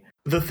 basically.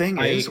 The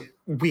thing is,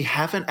 we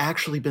haven't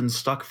actually been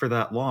stuck for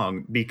that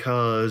long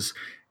because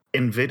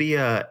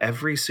NVIDIA,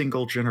 every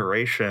single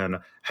generation,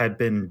 had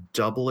been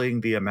doubling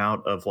the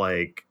amount of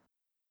like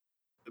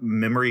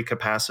memory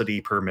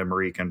capacity per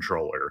memory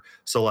controller.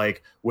 So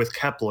like with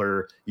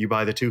Kepler, you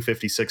buy the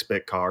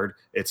 256-bit card,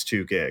 it's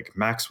 2 gig.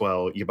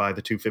 Maxwell, you buy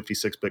the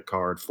 256-bit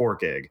card, 4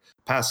 gig.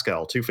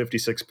 Pascal,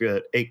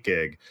 256-bit, 8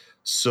 gig.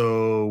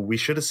 So we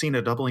should have seen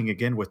a doubling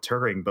again with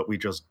Turing, but we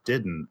just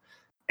didn't.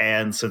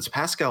 And since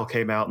Pascal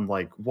came out in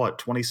like what,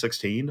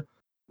 2016?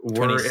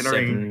 We're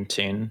entering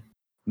 2017.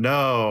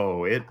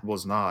 No, it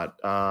was not.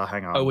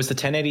 Hang on. Oh, it was the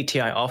 1080 Ti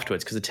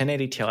afterwards, because the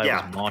 1080 Ti was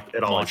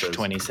it always March is.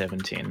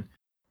 2017.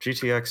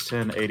 GTX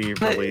 1080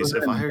 release.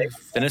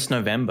 Then it's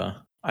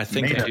November. I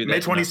think May, they do May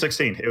that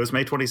 2016. It was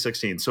May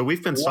 2016. So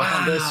we've been stuck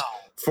on this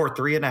for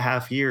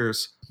 3.5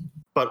 years,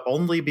 but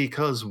only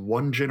because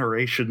one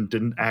generation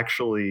didn't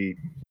actually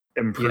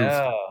improve.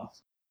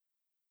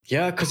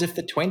 Yeah, because if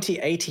the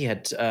 2080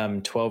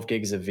 had 12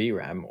 gigs of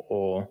VRAM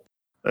or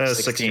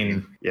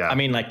 16, yeah. I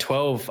mean, like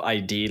 12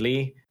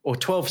 ideally, or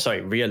 12,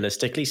 sorry,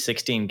 realistically,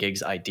 16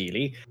 gigs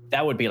ideally,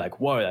 that would be like,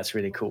 whoa, that's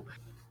really cool.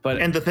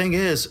 And the thing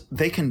is,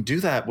 they can do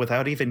that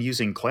without even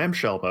using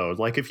clamshell mode.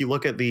 Like if you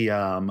look at the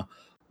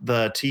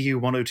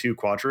TU-102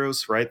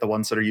 Quadros, right, the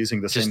ones that are using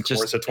the same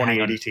core as a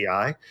 2080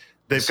 Ti,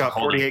 they've got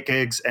 48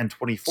 gigs and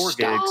 24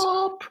 gigs,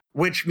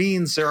 which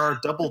means there are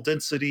double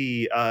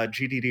density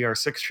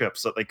GDDR6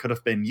 chips that they could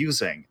have been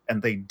using,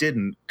 and they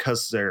didn't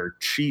because they're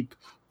cheap.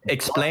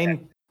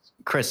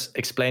 Chris,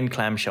 explain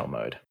clamshell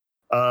mode.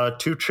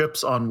 2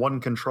 chips on one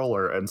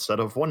controller instead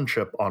of 1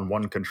 chip on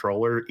one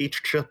controller.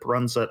 Each chip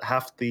runs at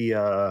half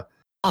the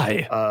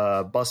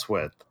bus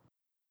width.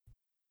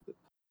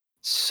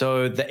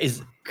 So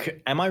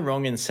am I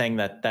wrong in saying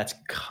that that's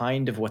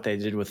kind of what they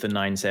did with the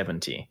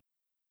 970?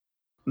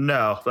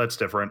 No, that's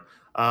different.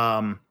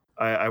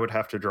 I would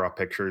have to draw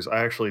pictures.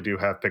 I actually do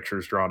have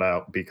pictures drawn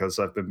out because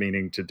I've been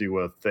meaning to do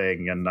a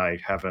thing and I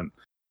haven't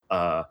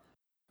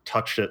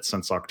touched it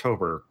since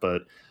October.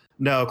 But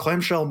no,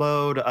 clamshell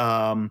mode,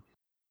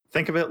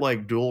 think of it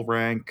like dual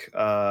rank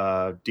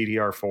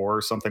DDR4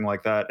 or something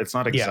like that. It's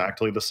not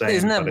exactly the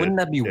same. Wouldn't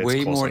that be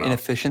way more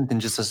inefficient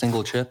than just a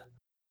single chip?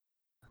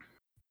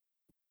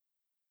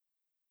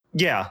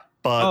 Yeah,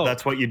 but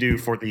that's what you do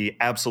for the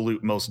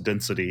absolute most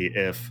density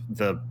if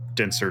the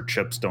denser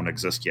chips don't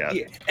exist yet.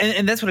 Yeah,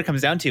 and that's what it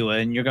comes down to.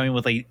 And you're going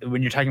with like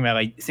when you're talking about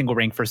like single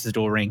rank versus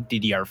dual rank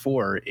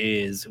DDR4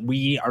 is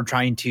we are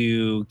trying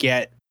to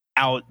get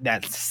out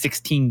that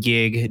 16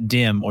 gig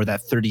DIMM or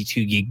that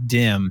 32 gig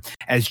DIMM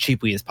as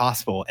cheaply as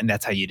possible, and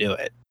that's how you do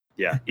it.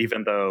 Yeah,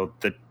 even though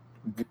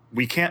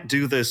we can't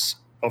do this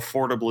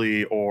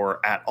affordably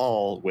or at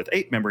all with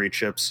 8 memory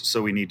chips,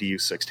 so we need to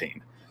use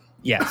 16.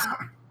 Yes.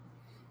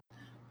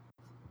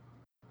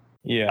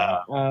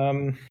 Yeah.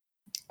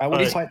 I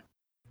would quite.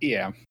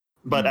 Yeah.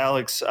 But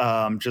Alex,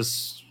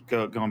 just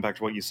going back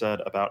to what you said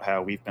about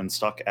how we've been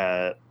stuck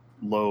at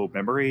low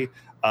memory,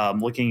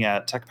 looking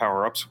at Tech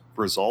Power Up's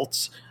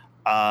results.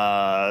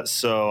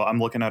 So I'm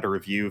looking at a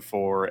review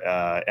for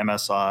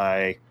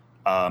MSI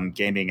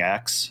Gaming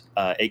X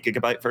 8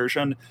 gigabyte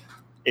version.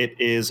 It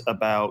is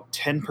about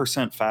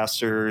 10%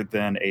 faster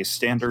than a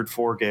standard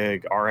 4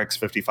 gig RX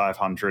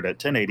 5500 at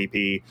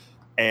 1080p.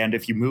 And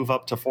if you move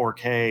up to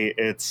 4K,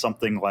 it's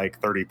something like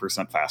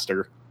 30%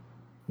 faster.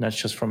 That's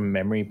just from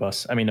memory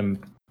bus. I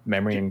mean,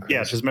 memory increase.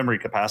 Yeah, just memory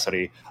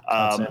capacity.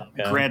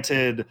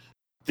 Granted,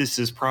 this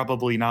is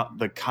probably not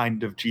the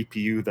kind of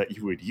GPU that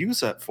you would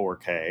use at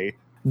 4K.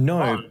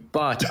 No,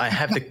 but I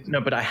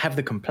have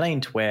the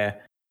complaint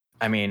where,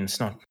 I mean, it's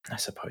not, I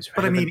suppose.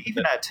 But I mean,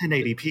 even at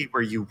 1080p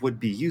where you would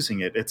be using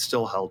it, it's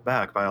still held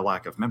back by a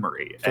lack of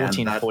memory.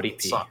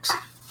 1440p sucks.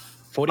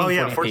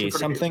 1440p,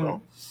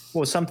 something.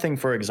 Well, something,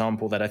 for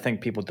example, that I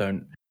think people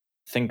don't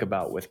think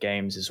about with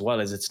games as well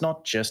is it's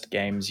not just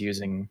games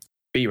using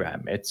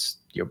VRAM. It's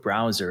your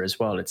browser as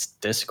well. It's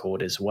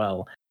Discord as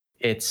well.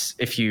 it's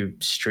if you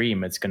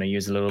stream, it's going to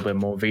use a little bit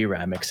more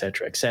VRAM,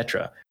 etc.,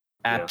 etc.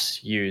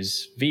 Apps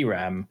use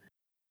VRAM,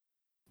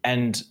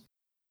 and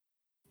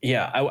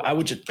I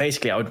would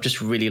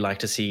just really like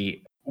to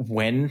see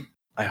when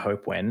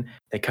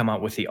they come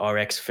out with the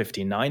RX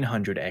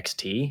 5900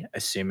 XT,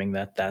 assuming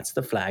that that's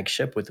the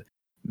flagship with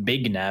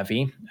big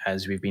Navi,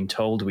 as we've been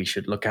told we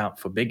should look out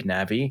for big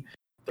Navi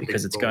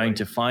because it's going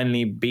to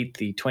finally beat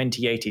the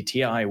 2080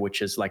 Ti,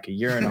 which is like a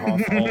year and a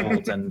half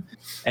old, and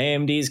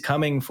AMD's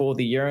coming for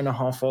the year and a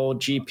half old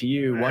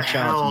GPU. Watch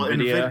out,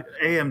 NVIDIA.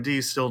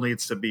 AMD still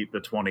needs to beat the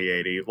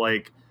 2080.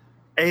 Like,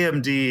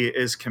 AMD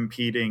is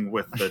competing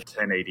with the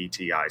 1080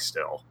 Ti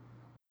still.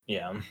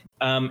 Yeah.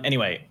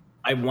 Anyway,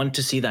 I want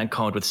to see that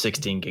card with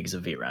 16 gigs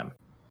of VRAM.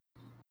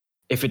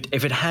 If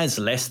it has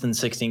less than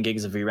 16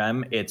 gigs of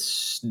VRAM,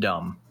 it's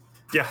dumb.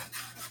 Yeah.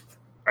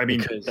 I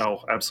mean,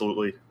 no,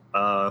 absolutely.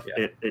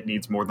 It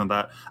needs more than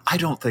that. I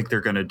don't think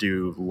they're going to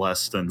do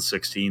less than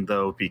 16,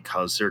 though,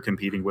 because they're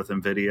competing with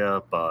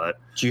NVIDIA,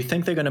 but... Do you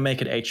think they're going to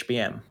make it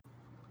HBM?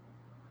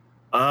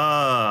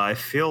 I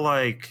feel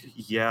like,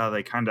 yeah,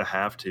 they kind of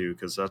have to,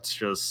 because that's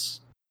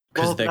just...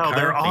 Because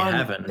they're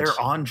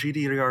on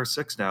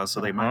GDDR6 now, so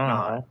they might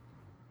not.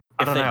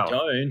 If they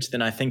don't,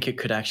 then I think it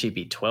could actually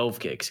be 12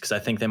 gigs, because I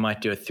think they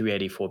might do a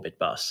 384-bit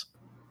bus.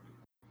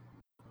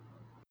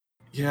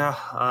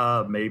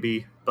 Yeah,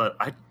 maybe. But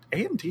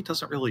AMD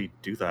doesn't really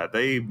do that.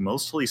 They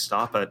mostly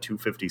stop at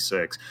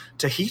 256.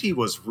 Tahiti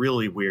was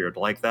really weird.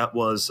 Like, that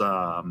was...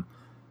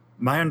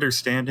 my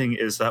understanding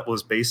is that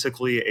was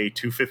basically a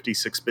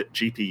 256-bit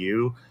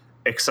GPU,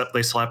 except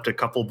they slapped a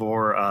couple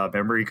more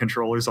memory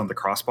controllers on the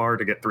crossbar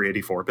to get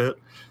 384-bit.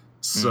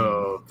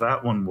 So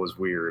that one was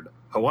weird.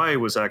 Hawaii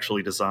was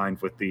actually designed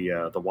with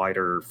the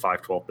wider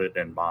 512-bit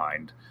in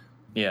mind.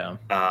 Yeah.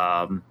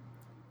 I'm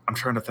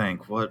trying to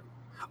think what.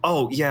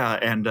 Oh yeah,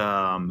 and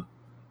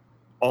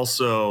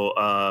also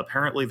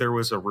apparently there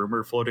was a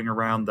rumor floating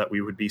around that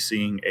we would be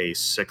seeing a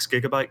 6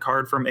 gigabyte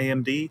card from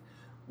AMD,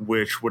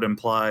 which would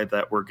imply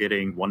that we're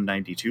getting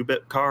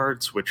 192-bit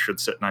cards, which should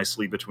sit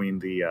nicely between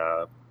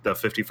the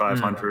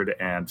 5500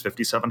 and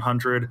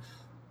 5700.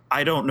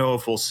 I don't know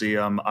if we'll see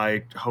them.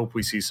 I hope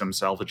we see some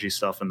salvagey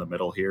stuff in the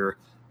middle here.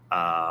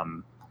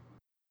 I'm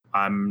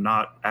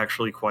not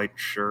actually quite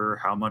sure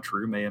how much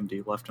room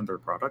AMD left in their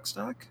product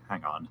stack.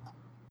 Hang on.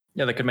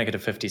 Yeah, they could make it a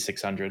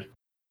 5600.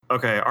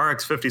 Okay,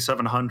 RX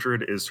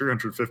 5700 is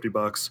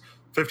 $350.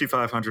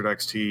 5500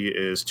 XT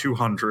is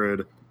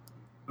 $200.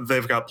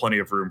 They've got plenty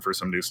of room for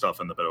some new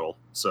stuff in the middle.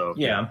 So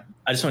yeah.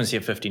 I just want to see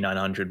a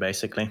 5900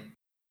 basically.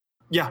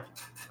 Yeah.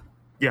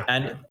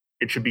 And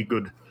it should be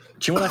good.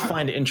 Do you know what I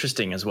find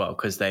interesting as well?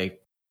 Because they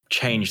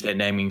changed their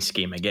naming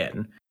scheme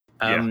again.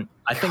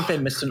 I think they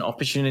missed an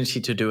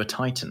opportunity to do a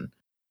Titan.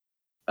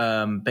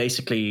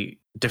 Basically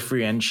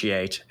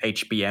differentiate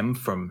HBM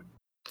from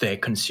their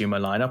consumer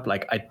lineup.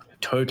 Like, I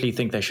totally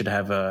think they should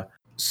have a...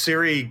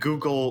 Siri,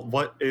 Google,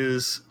 what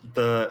is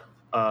the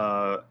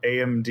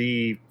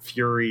AMD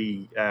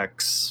Fury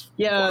X?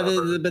 Yeah,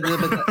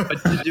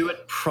 but to do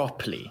it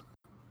properly.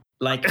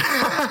 Like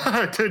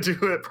to do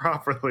it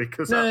properly,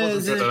 because that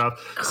wasn't good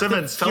enough.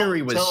 Simmons,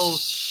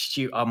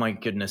 oh my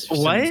goodness!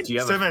 What?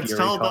 Simmons,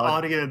 tell the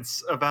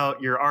audience about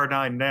your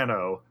R9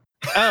 Nano.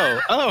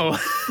 Oh!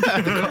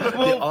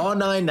 The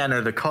R9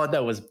 Nano, the card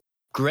that was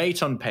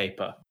great on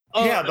paper.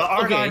 Oh, yeah, the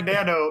R9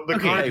 Nano, the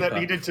card paper. that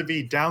needed to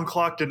be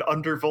downclocked and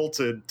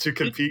undervolted to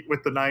compete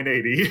with the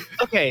 980.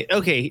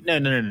 Okay.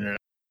 No.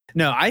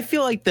 No, I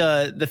feel like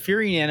the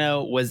Fury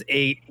Nano was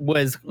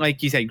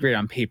like you said, great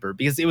on paper,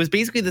 because it was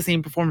basically the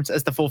same performance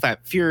as the full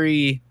fat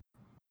Fury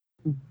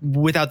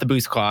without the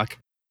boost clock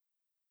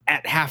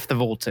at half the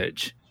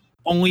voltage.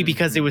 Only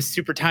because it was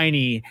super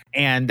tiny,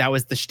 and that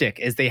was the shtick,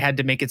 is they had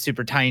to make it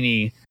super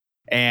tiny,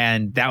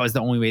 and that was the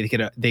only way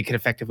they could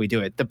effectively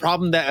do it. The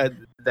problem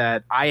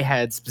that I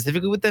had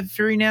specifically with the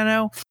Fury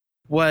Nano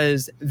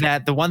was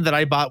that the one that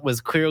I bought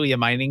was clearly a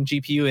mining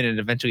GPU and it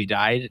eventually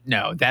died.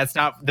 No, that's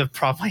not the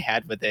problem I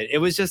had with it. It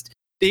was just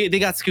they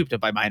got scooped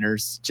up by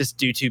miners just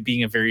due to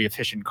being a very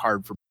efficient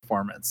card for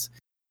performance.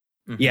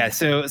 Mm-hmm. Yeah,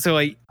 so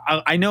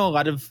I know a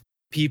lot of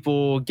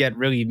people get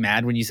really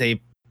mad when you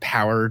say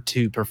power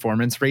to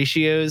performance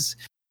ratios,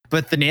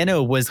 but the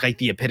Nano was like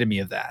the epitome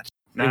of that.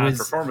 Nah,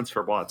 performance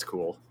for watt's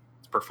cool.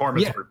 It's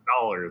performance per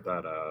dollar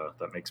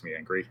that makes me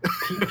angry.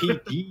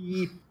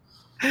 PPP.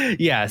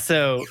 Yeah,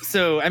 so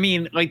I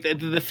mean, like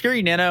the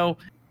Fury Nano,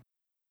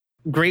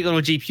 great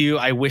little GPU.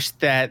 I wish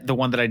that the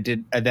one that I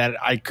did that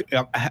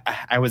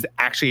I was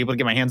actually able to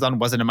get my hands on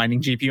wasn't a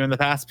mining GPU in the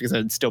past, because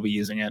I'd still be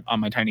using it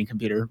on my tiny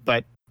computer.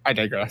 But I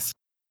digress.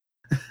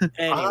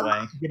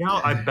 Anyway,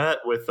 I bet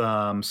with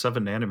 7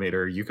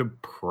 nanometer, you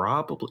could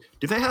probably.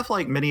 Do they have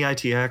like mini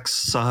ITX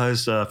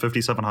sized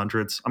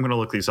 5700s? I'm gonna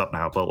look these up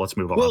now, but let's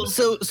move on. Well,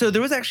 so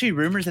there was actually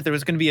rumors that there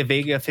was going to be a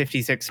Vega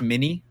 56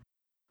 Mini.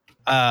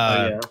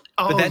 But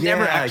that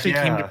never actually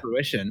came to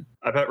fruition.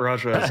 I bet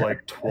Raja has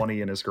like 20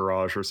 in his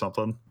garage or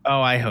something.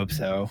 Oh, I hope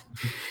so.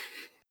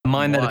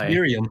 Mine that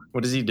Ethereum.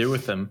 What does he do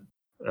with them?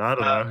 I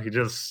don't know. He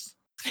just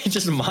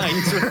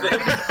mines with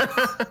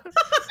them.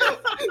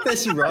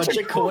 This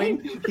Roger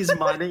coin. He's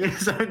mining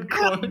his own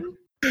coin.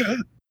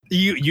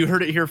 You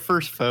heard it here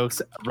first,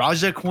 folks.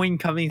 Raja coin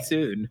coming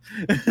soon.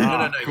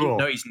 No. Cool.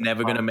 No, he's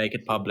never gonna make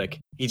it public.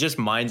 He just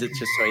mines it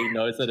just so he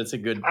knows that it's a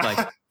good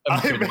a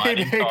I good made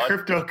mining a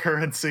card.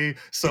 cryptocurrency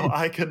so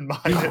I can mine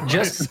it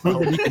Just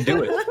myself. so that you can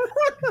do it.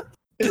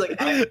 He's like,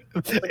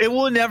 It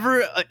will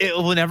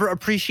never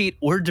appreciate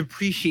or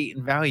depreciate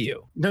in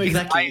value. no, Because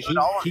exactly. I own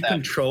all of He them.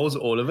 controls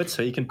all of it,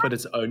 so he can put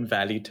its own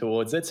value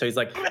towards it. So he's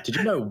like, "Did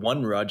you know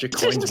one Roger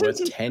coin's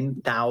worth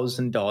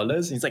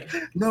 $10,000?" He's like,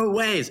 "No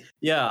ways."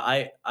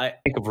 Yeah,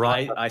 Think of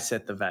Roger. I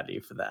set the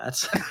value for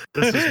that.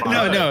 This is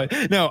mine.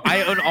 No.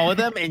 I own all of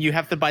them, and you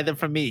have to buy them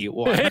from me.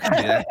 Well, I'm not gonna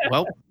do that.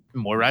 Well,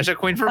 more Raja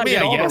coin for me,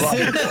 get all I the guess.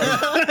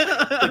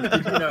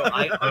 Did you know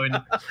I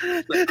own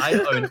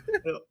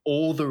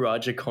all the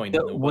Roger coins.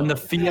 in the When the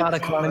world. fiat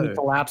economy Whoa.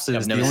 collapses,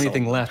 I've the never only sold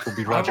thing one. left will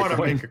be I Roger want to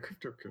coin. make a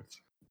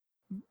cryptocurrency.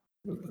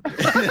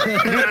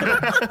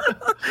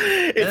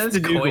 It's the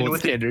new coin gold with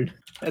standard.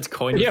 That's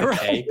coin Yeah, with a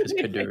K right. because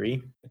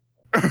Kaduri.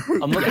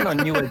 I'm looking on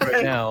Newegg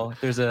right now.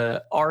 There's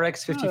a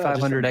RX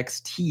 5500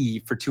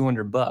 XT for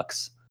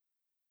 $200.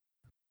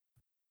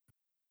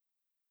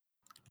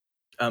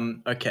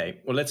 Okay,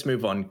 well let's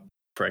move on,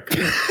 Frick.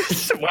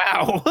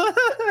 Wow.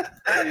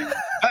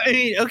 I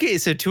mean, okay,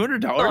 so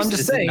 $200. I'm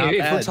just saying, if we're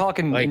bad.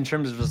 talking Like- in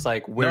terms of just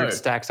like where No. it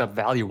stacks up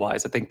value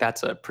wise, I think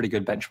that's a pretty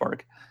good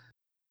benchmark.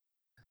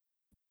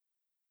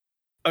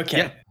 Okay,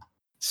 Yeah.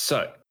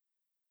 so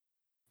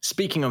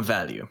speaking of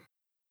value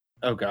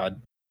Oh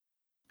God.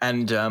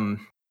 and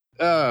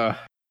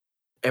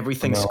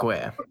everything No.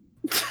 square.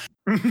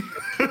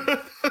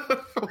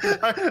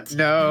 What?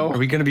 No. Are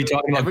we going to be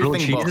talking about grilled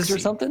Everything cheeses or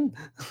boxy. something?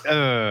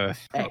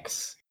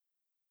 X.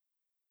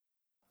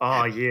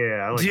 Oh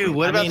yeah, I like Dude, that.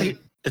 what I about mean,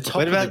 the top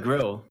what of about- the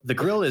grill? The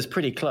grill is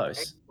pretty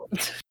close.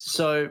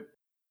 So,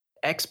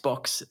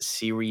 Xbox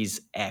Series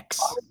X,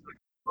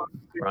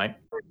 right?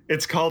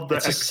 It's called the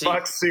It's a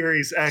Xbox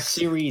Series X.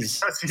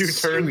 Series. As you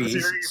turn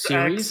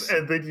Series X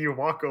and then you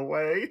walk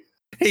away.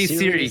 Hey Siri,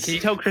 Series- can you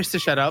tell Chris to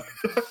shut up?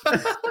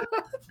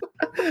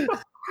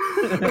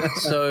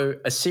 So,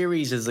 a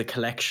series is a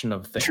collection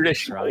of things,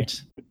 Traditional.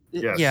 right?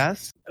 Yes.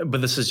 Yes.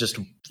 But this is just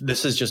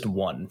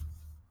one.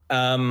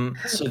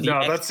 So the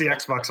No, that's the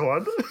Xbox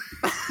One.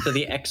 So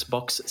the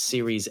Xbox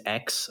Series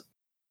X,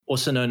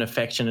 also known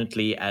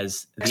affectionately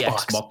as the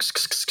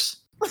Xbox.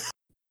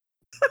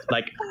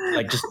 like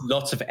just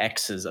lots of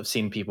X's. I've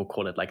seen people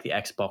call it like the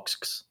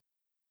Xbox.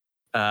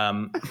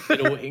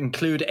 It'll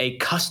include a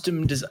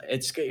custom design.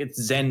 It's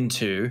Zen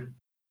 2.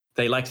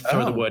 They like to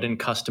throw the word in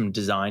custom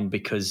design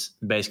because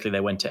basically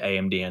they went to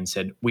AMD and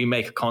said, "We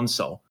make a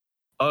console.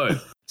 Oh,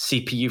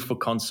 CPU for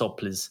console,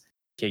 please.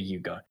 Here you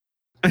go."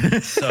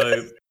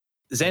 So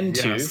Zen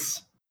 2,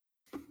 Yes.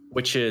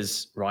 which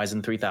is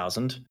Ryzen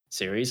 3000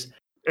 series,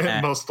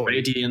 and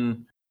Mostly.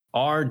 Radeon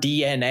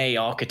RDNA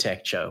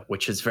architecture,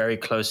 which is very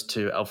close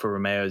to Alfa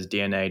Romeo's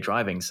DNA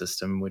driving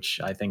system, which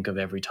I think of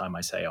every time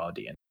I say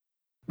RDNA.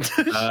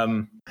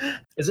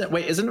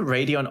 Isn't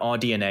Radeon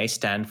RDNA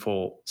stand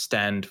for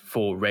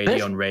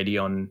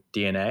Radeon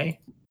DNA?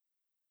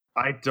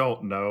 I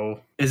don't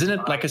know. Isn't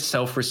it like a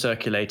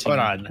self-recirculating? Hold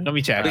on. Let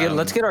me check.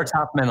 Let's get our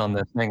top men on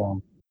this. Hang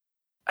on.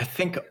 I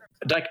think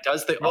like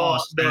does the Oh, R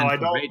stand no, I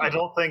for don't. I Radeon?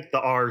 don't think the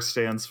R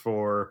stands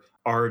for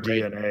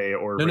RDNA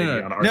or No, no,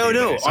 Radeon no. RDNA. No,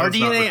 so it's not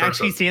RDNA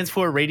actually recursive. stands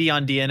for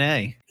Radeon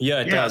DNA.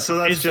 Yeah, it Yeah, does. so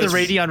that's It's just the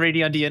Radeon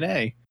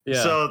DNA.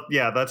 Yeah. So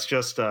yeah, that's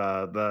just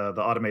the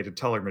automated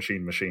teller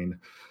machine.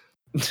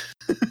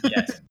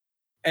 Yes.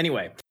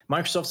 Anyway,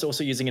 Microsoft's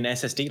also using an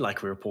SSD,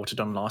 like we reported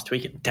on last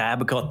week.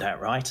 Dab got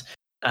that right.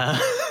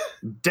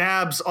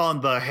 Dabs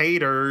on the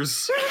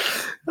haters.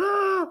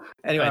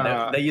 Anyway,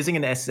 they're using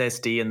an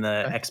SSD in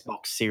the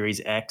Xbox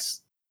Series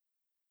X,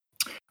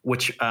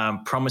 which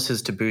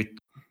promises to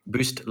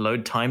boost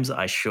load times.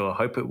 I sure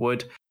hope it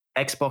would.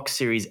 Xbox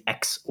Series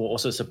X will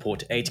also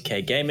support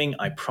 8K gaming.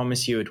 I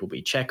promise you it will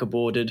be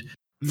checkerboarded.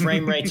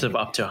 Frame rates of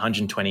up to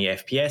 120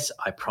 FPS.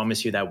 I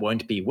promise you that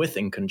won't be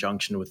in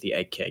conjunction with the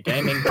 8K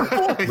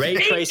gaming. Ray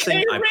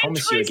tracing. I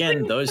promise you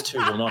again, those two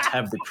will not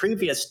have the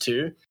previous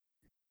two.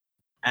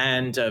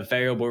 And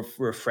variable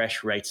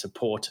refresh rate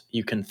support.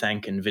 You can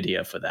thank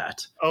NVIDIA for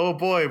that. Oh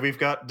boy, we've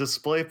got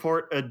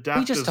DisplayPort adaptive. Can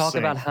we just talk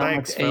sync. about how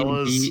Thanks, much AMD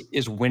fellas.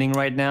 is winning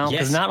right now?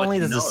 Because Yes, not but only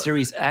does no. the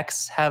Series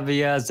X have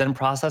a Zen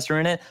processor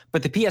in it,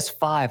 but the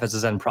PS5 has a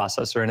Zen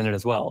processor in it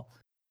as well.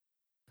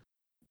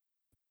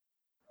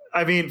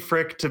 I mean,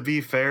 Frick, to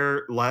be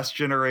fair, last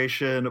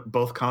generation,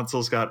 both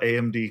consoles got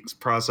AMD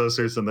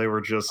processors and they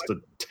were just a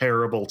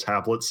terrible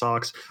tablet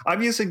socks.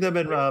 I'm using them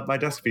in my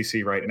desk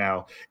PC right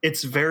now.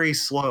 It's very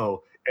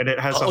slow and it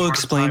has a hard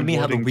Explain to time me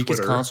how the loading weakest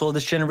Twitter. console of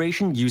this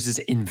generation uses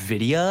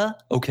NVIDIA.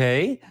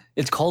 Okay.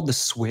 It's called the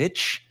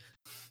Switch.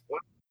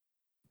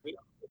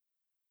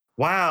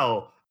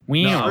 Wow.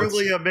 Wow.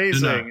 Truly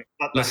amazing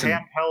that the Listen.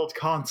 handheld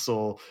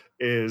console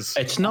is.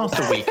 It's not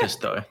the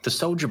weakest though. The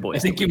Soldier Boy. I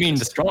think you mean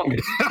the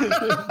strongest.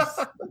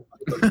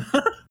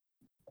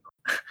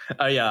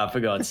 Oh yeah, I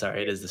forgot.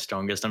 Sorry, it is the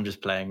strongest. I'm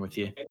just playing with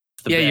you.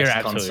 It's the Yeah, you're best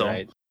absolutely console.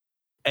 right.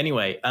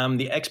 Anyway,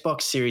 the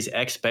Xbox Series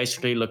X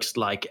basically looks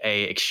like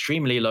a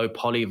extremely low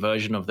poly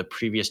version of the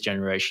previous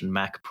generation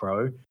Mac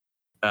Pro.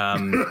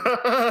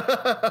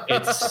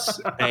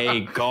 It's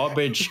a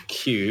garbage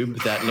cube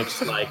that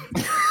looks like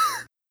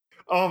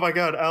Oh my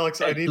god, Alex!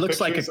 I it need looks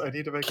like pictures. a I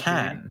need to make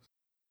can.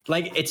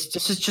 Like it's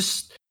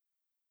just.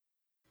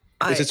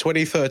 It's a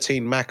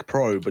 2013 Mac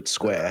Pro, but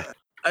square.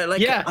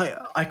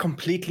 I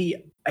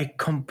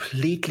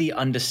completely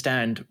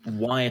understand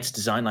why it's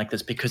designed like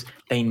this, because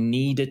they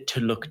need it to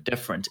look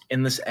different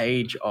in this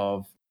age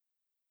of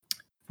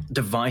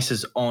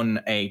devices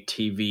on a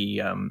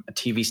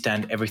TV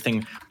stand,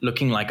 everything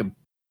looking like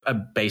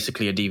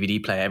basically a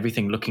DVD player,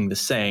 everything looking the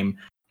same.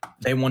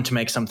 They want to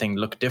make something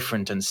look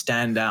different and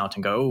stand out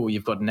and go, oh,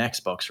 you've got an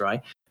Xbox,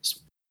 right?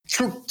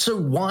 So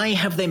why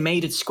have they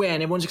made it square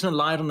and everyone's just going to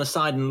lie it on the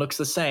side and it looks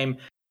the same?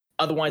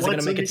 Otherwise, they're going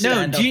to make it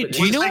stand up. Do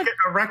you know what? Make it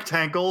a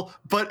rectangle,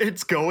 but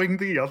it's going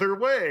the other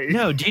way.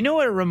 No, do you know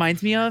what it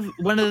reminds me of?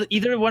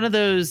 Either one of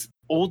those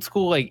old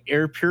school like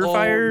air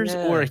purifiers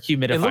or a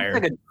humidifier. It looks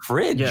like a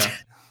fridge. Yeah.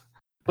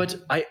 But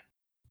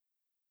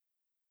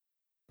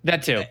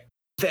that too.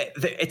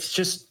 It's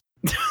just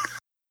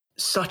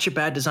such a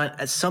bad design.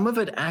 Some of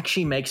it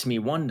actually makes me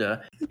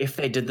wonder if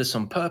they did this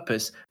on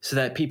purpose so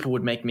that people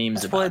would make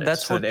memes about it.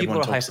 That's so what that people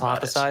everyone are talks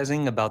about it.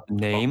 hypothesizing about the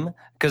name,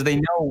 because they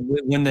know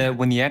when the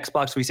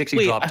Xbox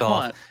 360 dropped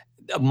off,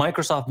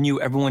 Microsoft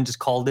knew everyone just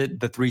called it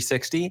the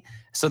 360,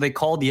 so they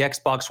called the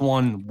Xbox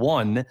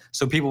One,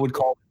 so people would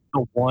call it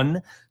the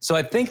One. So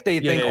I think they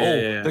think,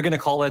 they're going to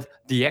call it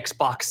the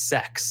Xbox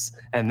Sex,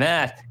 and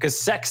that because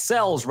sex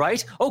sells,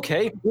 right?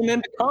 Okay, and then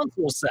the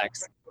console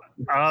sex.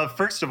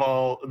 First of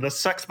all, the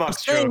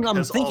Sexbox I'm joke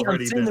has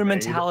already seeing been their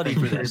made. mentality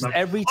for this.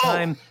 Every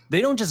time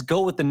they don't just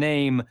go with the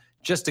name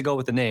just to go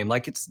with the name.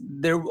 Like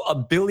they're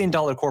 $1 billion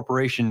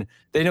corporation.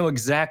 They know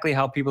exactly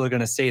how people are going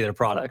to say their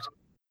product.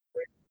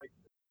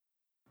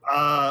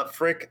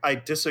 Frick, I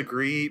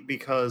disagree,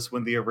 because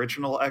when the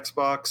original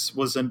Xbox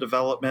was in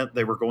development,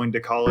 they were going to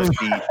call it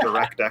the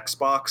Direct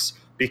Xbox,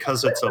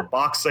 because it's a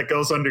box that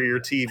goes under your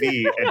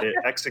TV and it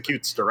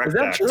executes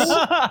DirectX.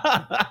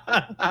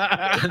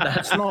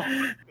 That's not.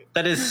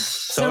 That is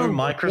so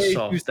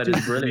Microsoft. That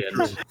is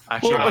brilliant.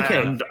 Actually,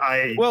 And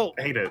I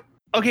hate it.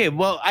 Okay,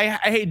 well,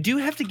 I do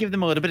have to give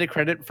them a little bit of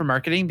credit for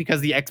marketing,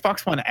 because the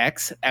Xbox One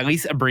X, at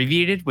least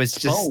abbreviated, was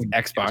just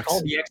Xbox. It's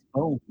called the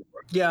X-Phone.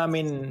 Yeah, I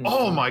mean.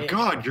 Oh my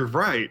god, you're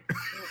right.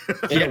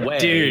 In a way,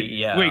 dude.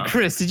 Yeah. Wait,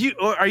 Chris,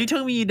 are you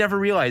telling me you never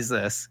realized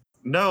this?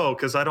 No,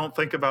 because I don't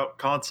think about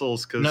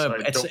consoles. Because No, I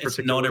it's don't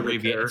not particularly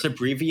abbreviated. care. It's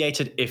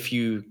abbreviated if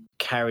you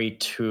carry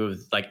two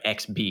of like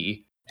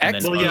XB.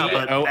 X- Well, yeah,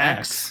 but OX.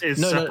 X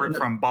is separate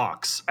from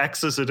box.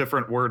 X is a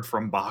different word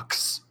from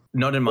box.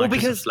 Not in Well,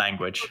 Microsoft's because-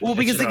 language. Well,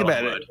 because It's think just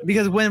about one it. word.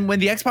 Because when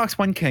the Xbox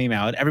One came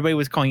out, everybody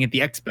was calling it the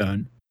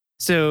Xbone.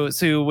 So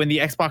when the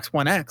Xbox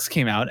One X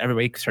came out,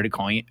 everybody started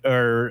calling it,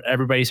 or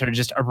everybody started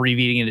just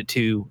abbreviating it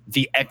to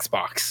the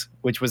Xbox,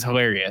 which was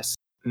hilarious.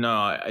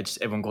 No,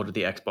 everyone called it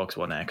the Xbox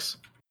One X.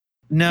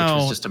 No, which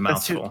was just a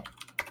that's too- mouthful.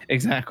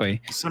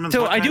 Exactly. Simmons,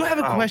 So what I do kind- have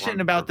a oh, question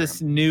wrong about program.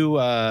 this new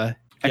Yeah,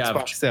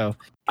 Xbox. So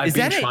I've Is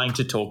been that trying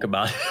to talk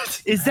about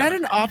it. is that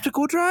an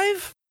optical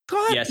drive?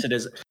 God? Yes, it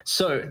is.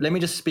 So let me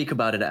just speak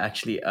about it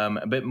actually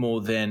a bit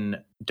more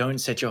than don't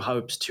set your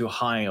hopes too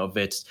high of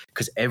it,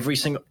 because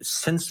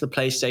since the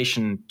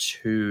PlayStation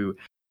 2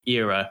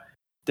 era,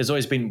 there's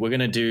always been, we're going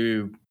to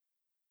do,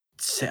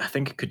 I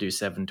think it could do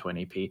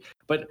 720p,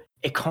 but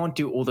it can't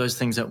do all those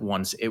things at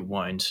once. It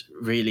won't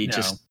really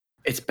just,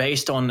 it's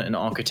based on an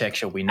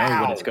architecture. We know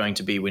what it's going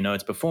to be. We know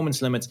its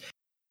performance limits.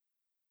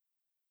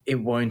 It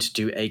won't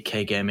do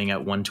 8K gaming at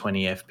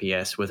 120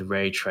 FPS with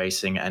ray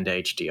tracing and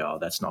HDR.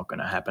 That's not going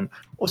to happen.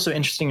 Also,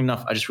 interesting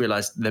enough, I just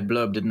realized the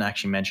blurb didn't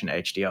actually mention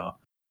HDR.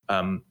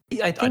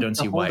 I think don't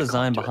see the why whole it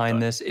design can't do it,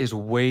 behind though. this is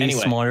way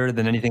Anyway. smarter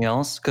than anything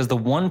else. Because the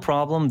one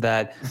problem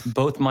that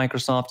both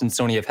Microsoft and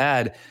Sony have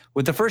had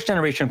with the first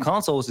generation of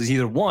consoles is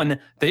either one,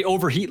 they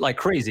overheat like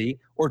crazy,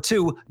 or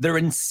two, they're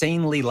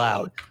insanely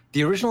loud.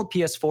 The original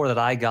PS4 that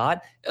I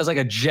got is like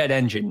a jet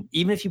engine.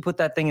 Even if you put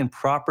that thing in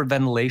proper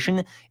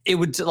ventilation, it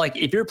would, like,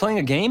 if you're playing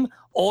a game,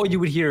 all you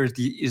would hear is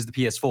the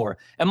PS4.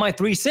 And my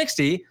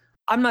 360,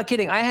 I'm not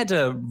kidding, I had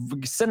to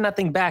send that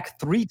thing back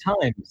 3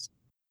 times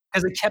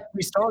because it kept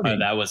restarting. Oh,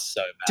 that was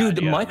so bad.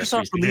 Dude, yeah,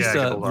 Microsoft the 360. released,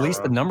 Yeah, I get a lot released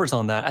of the that. numbers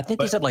on that. I think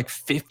they said like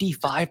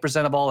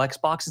 55% of all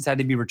Xboxes had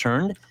to be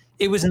returned.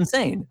 It was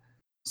insane.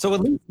 So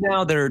at least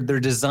now they're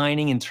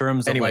designing in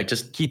terms of Anyway, like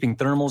just- keeping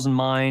thermals in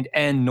mind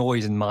and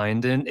noise in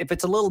mind. And if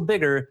it's a little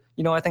bigger,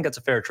 I think that's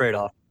a fair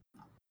trade-off.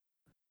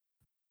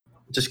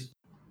 Just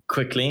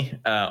quickly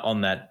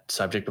on that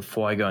subject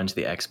before I go into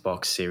the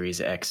Xbox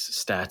Series X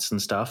stats and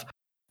stuff.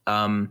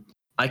 I'm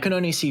I can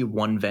only see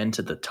one vent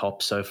at the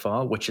top so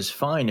far, which is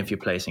fine if you're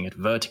placing it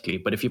vertically.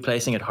 But if you're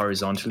placing it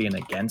horizontally and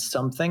against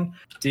something,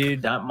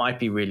 dude, that might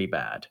be really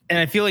bad. And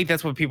I feel like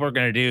that's what people are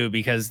going to do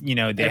because they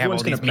Everyone's have all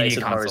these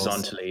media consoles.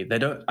 horizontally. They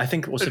don't. I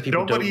think also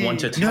people don't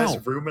want it.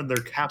 Has room in their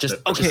cabinet.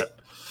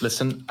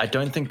 Listen, I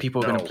don't think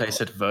people are going to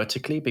place it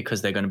vertically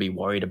because they're going to be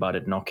worried about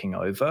it knocking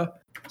over.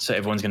 So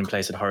everyone's going to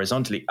place it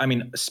horizontally. I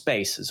mean,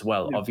 space as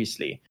well,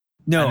 obviously.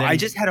 No, I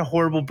just had a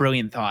horrible,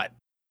 brilliant thought.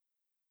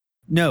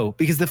 No,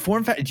 because the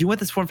form factor. Do you know what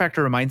this form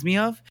factor reminds me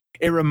of?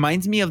 It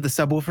reminds me of the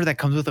subwoofer that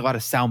comes with a lot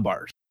of sound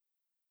bars.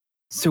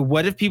 So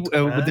what if people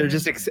they're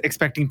just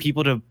expecting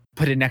people to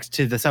put it next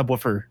to the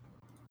subwoofer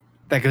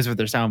that goes with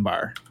their sound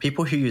bar?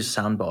 People who use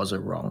sound bars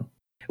are wrong.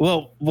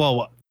 Well,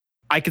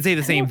 I could say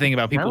the same thing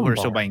about people who are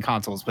still buying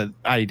consoles, but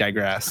I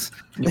digress.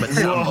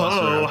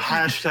 Whoa!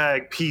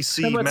 Hashtag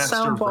PC but master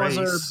sound bars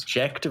are race.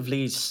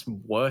 objectively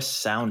worse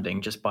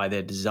sounding just by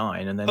their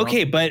design, and then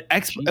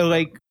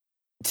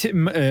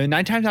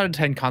 9 times out of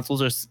 10 consoles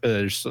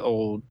are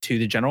sold to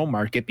the general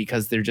market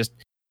because they're just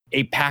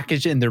a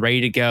package and they're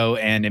ready to go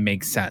and it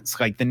makes sense.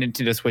 Like the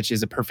Nintendo Switch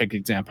is a perfect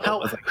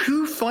example.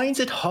 Who finds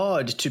it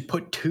hard to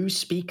put 2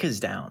 speakers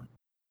down?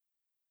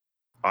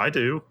 I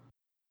do.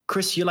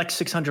 Chris, you're like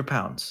 600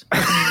 pounds. Oh,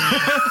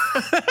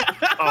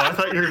 I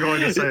thought you were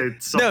going to say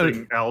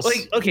something else.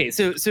 Deadass,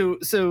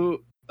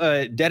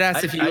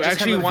 if you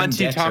actually want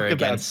to talk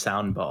about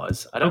sound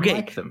bars, I don't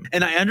like them.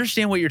 And I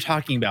understand what you're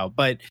talking about,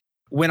 but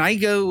when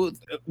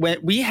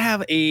we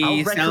have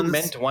I'll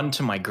recommend one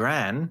to my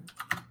gran,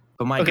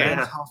 but my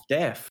gran's half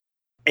deaf.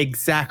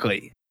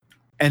 Exactly.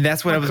 And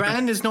that's what I was.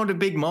 Gran is not a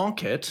big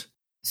market.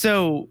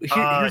 So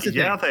here's the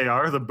thing. They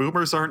are. The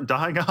boomers aren't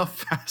dying off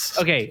fast.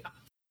 Okay.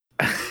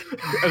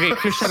 Okay,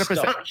 Chris, shut up a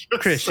second.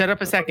 Chris, shut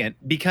up a second.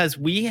 Because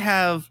we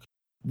have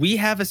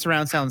a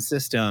surround sound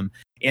system,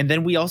 and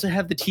then we also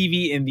have the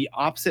TV in the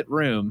opposite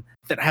room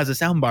that has a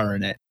sound bar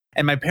in it.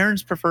 And my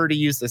parents prefer to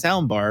use the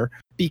sound bar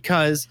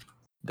because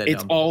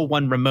it's all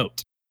one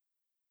remote.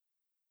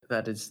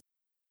 That's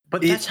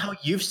how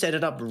you've set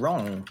it up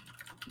wrong.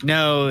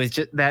 No, it's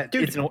just that.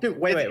 Wait.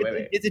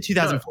 It's a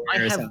 2004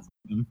 era sound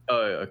system. Oh,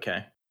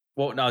 okay.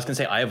 Well, no, I was gonna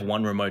say I have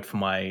one remote for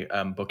my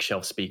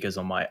bookshelf speakers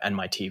on my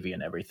TV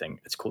and everything.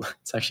 It's cool.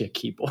 It's actually a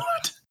keyboard.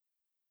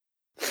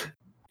 I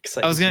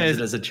was gonna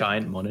as a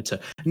giant monitor.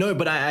 No,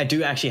 but I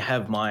do actually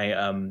have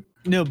my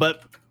No,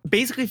 but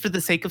basically for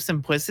the sake of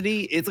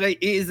simplicity,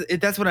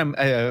 that's what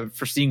I'm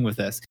foreseeing with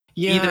this.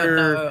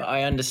 Yeah,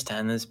 I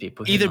understand there's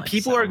people. Either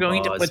people are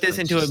going to put this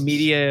into a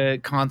media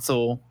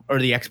console or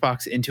the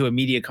Xbox into a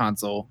media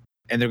console,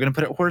 and they're going to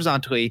put it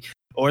horizontally,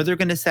 or they're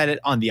going to set it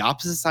on the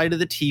opposite side of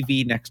the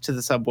TV next to the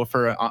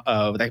subwoofer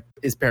that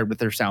is paired with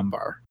their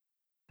soundbar.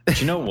 Do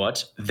you know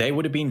what? They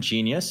would have been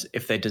genius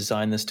if they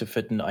designed this to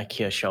fit in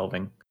IKEA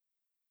shelving.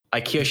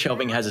 IKEA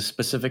shelving has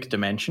specific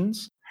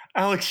dimensions.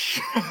 Alex,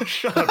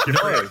 shut up.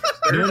 No.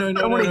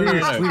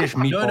 Swedish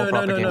meatball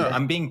propaganda.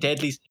 I'm being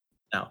deadly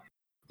now.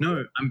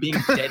 No, I'm being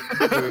deadly.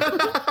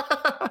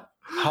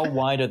 How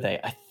wide are they?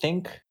 I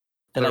think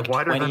they're like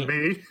wider 20... than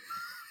me.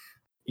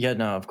 Yeah,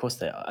 no, of course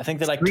they are. I think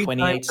they're like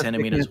 28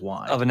 centimeters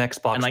wide. Of an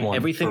Xbox and like One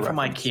everything from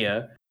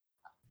IKEA.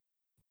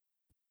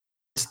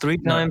 It's 3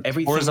 times,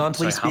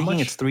 horizontally speaking,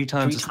 it's 3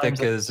 times as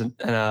thick as the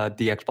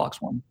Xbox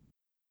One.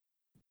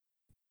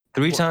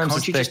 3 times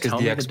as thick as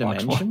the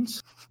Xbox One.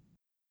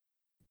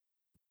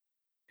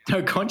 No,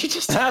 can't you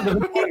just have it?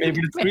 Maybe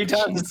it's 3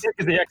 times as thick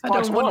as the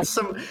Xbox One.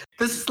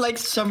 This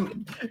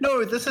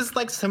is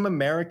like some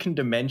American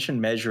dimension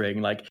measuring.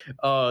 Like,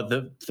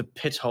 the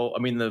pit hole. I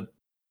mean, the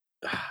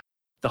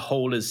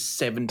hole is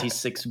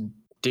 76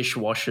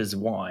 dishwashers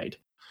wide.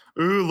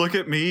 Ooh, look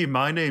at me.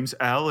 My name's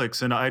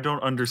Alex, and I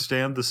don't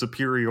understand the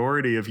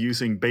superiority of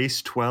using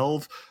base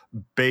 12,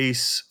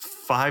 base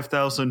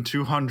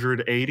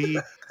 5,280,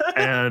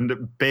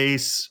 and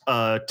base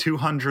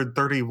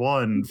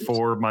 231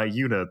 for my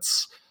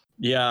units.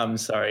 Yeah, I'm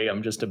sorry.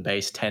 I'm just a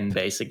base 10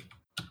 basic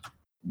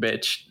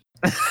bitch.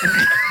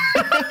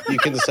 You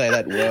can say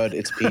that word.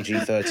 It's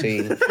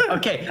PG-13.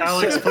 Okay,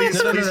 Alex, please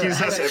use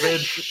this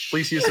image.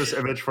 Please use this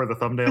image for the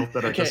thumbnail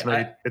that I just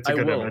made. It's a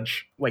good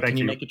image. Wait, Thank can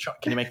you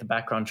make the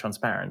background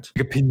transparent?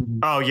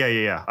 Oh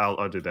yeah.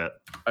 I'll do that.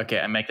 Okay,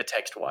 and make the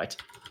text white.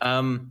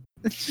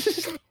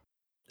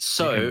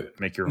 So you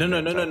make your own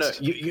no.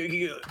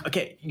 You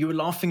okay? You were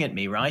laughing at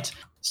me, right?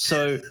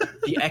 So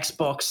the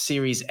Xbox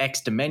Series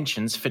X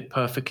dimensions fit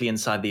perfectly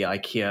inside the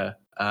IKEA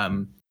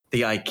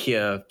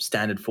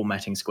standard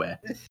formatting square.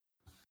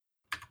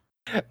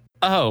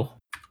 Oh.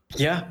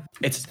 Yeah,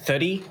 it's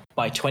 30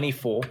 by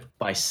 24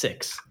 by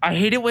 6. I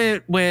hate it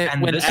when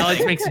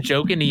Alex makes a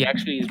joke and he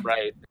actually is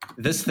right.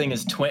 This thing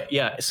is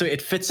so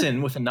it fits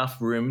in with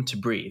enough room to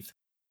breathe.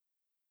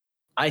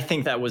 I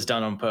think that was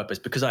done on purpose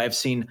because I have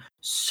seen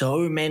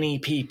so many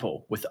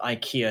people with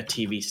IKEA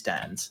TV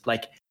stands.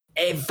 Like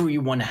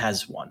everyone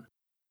has one.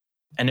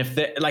 And if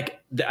they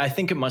I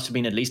think it must have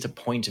been at least a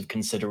point of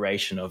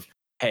consideration of,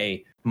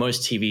 hey,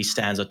 most TV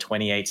stands are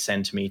 28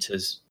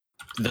 centimeters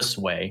this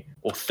way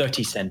or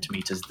 30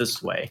 centimeters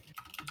this way.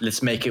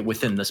 Let's make it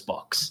within this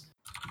box.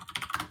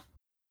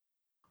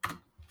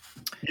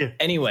 Yeah.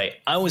 Anyway,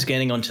 I was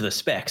getting onto the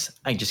specs.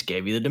 I just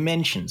gave you the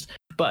dimensions.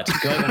 But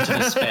going onto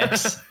the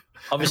specs,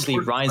 obviously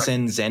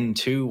Ryzen Zen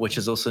 2, which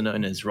is also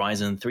known as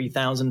Ryzen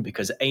 3000,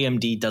 because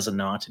AMD doesn't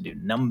know how to do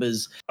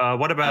numbers.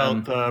 What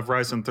about the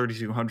Ryzen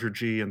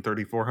 3200G and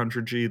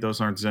 3400G?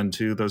 Those aren't Zen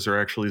 2. Those are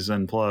actually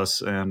Zen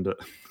Plus. And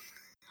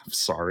I'm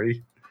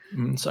sorry.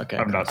 It's okay.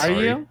 I'm not Are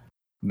sorry. you?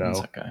 No. It's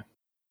okay.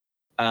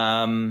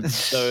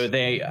 So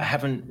they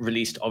haven't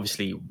released,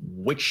 obviously,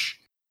 which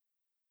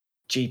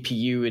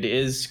GPU it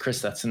is.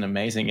 Chris, that's an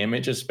amazing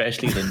image,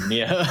 especially the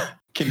near.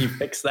 Can you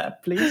fix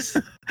that, please?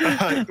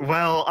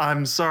 Well,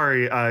 I'm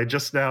sorry. I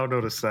just now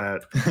noticed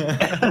that.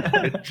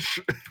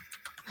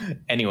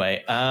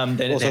 Anyway, they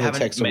Also, the haven't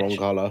text the wrong mentioned,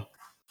 color.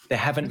 they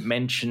haven't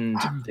mentioned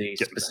the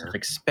Getting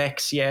specific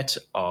specs yet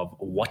of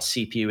what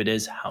CPU it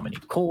is, how many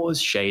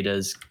cores,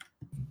 shaders,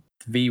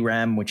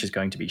 VRAM, which is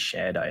going to be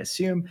shared, I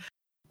assume,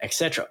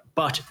 etc.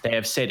 But they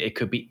have said it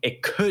could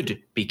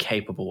be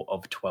capable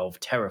of 12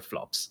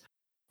 teraflops.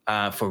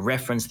 For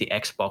reference, the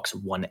Xbox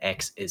One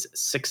X is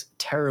 6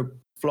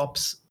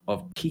 teraflops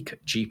of peak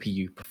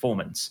GPU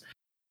performance.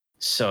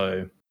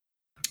 So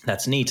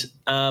that's neat.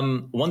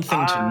 One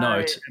thing to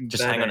note,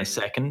 just hang on a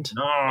second.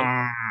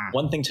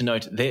 One thing to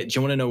note, do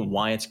you want to know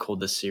why it's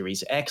called the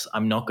Series X?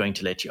 I'm not going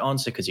to let you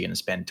answer because you're going to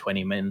spend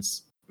 20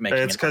 minutes making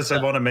It's because they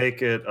answer. want to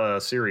make it a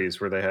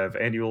series where they have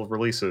annual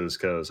releases,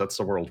 because that's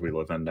the world we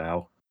live in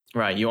now.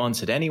 Right, you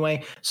answered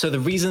anyway. So the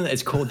reason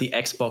it's called the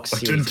Xbox It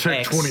didn't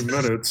Series take X, 20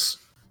 minutes.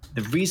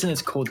 the reason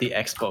it's called the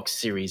Xbox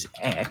Series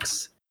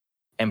X,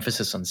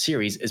 emphasis on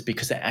series, is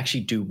because they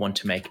actually do want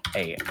to make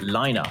a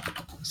lineup.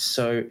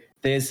 So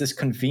there's this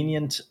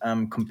convenient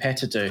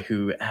competitor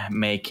who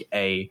make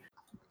a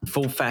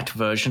full fat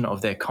version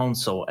of their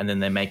console, and then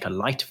they make a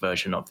light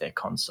version of their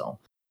console.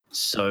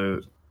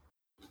 So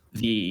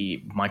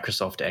the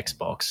Microsoft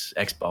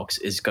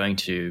Xbox is going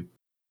to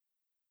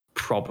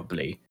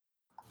probably,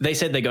 they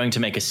said they're going to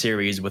make a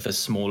series with a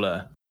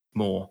smaller,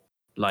 more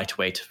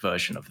lightweight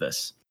version of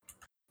this.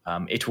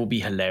 It will be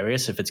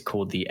hilarious if it's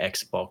called the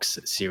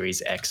Xbox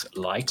Series X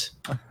Lite.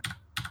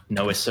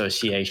 No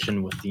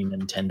association with the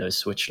Nintendo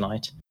Switch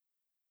Lite.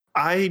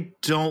 I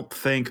don't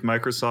think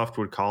Microsoft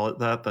would call it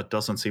that. That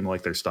doesn't seem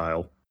like their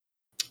style.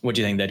 What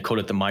do you think? They'd call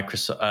it the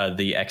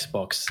the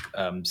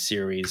Xbox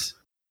Series.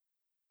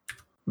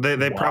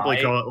 They probably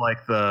Why? call it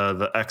like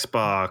the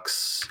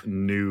Xbox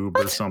noob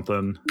or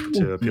something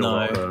to appeal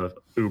No. to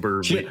the Uber.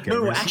 No,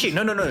 gamers. actually,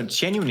 no.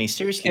 Genuinely,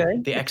 seriously,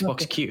 Okay. the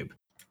Xbox Cube.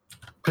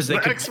 Because The they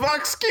could,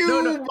 Xbox Cube.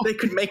 no, they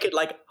could make it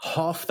like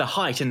half the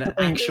height in an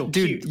actual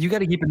Dude, cube. you got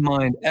to keep in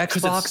mind, it's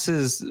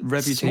Xbox's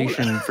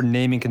reputation smaller. for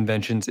naming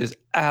conventions is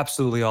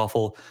absolutely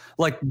awful.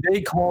 Like,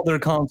 they call their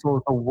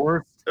consoles the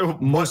worst,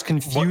 most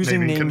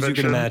confusing naming names you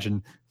can convention?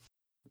 imagine.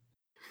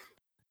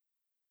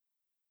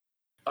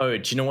 Oh,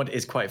 do you know what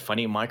is quite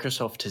funny?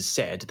 Microsoft has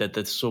said that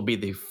this will be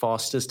the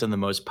fastest and the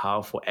most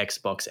powerful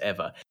Xbox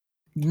ever.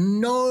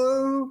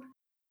 No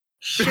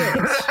shit.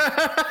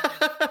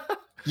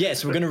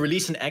 Yes, we're going to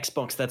release an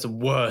Xbox that's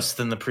worse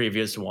than the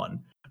previous one.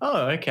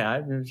 Oh,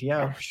 okay.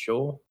 Yeah,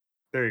 sure.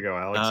 There you go,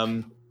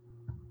 Alex.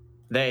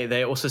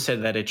 They also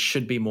said that it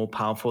should be more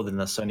powerful than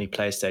the Sony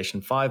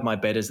PlayStation 5. My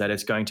bet is that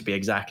it's going to be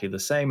exactly the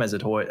same as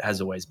it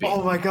has always been.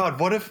 Oh my god,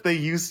 what if they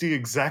use the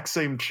exact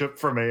same chip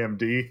from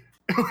AMD?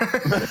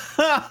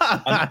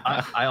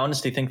 I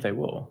honestly think they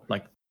will.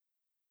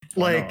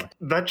 Why Like not?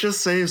 that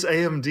just saves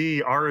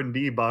AMD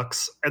R&D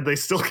bucks, and they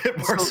still get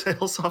more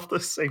sales off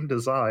the same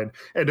design.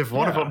 And if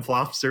one of Yeah. them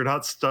flops, they're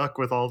not stuck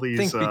with all I these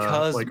think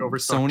because like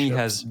overstocked Sony chips.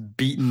 has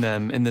beaten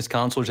them in this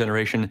console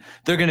generation,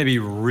 they're going to be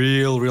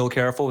real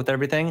careful with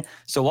everything.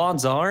 So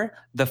odds are,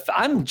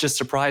 I'm just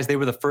surprised they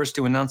were the first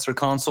to announce their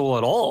console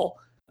at all.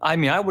 I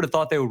mean, I would have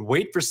thought they would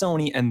wait for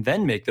Sony and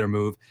then make their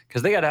move,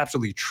 because they got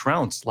absolutely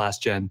trounced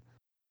last gen.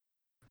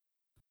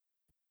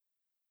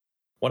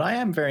 What I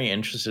am very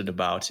interested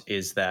about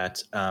is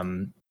that,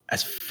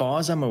 as far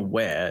as I'm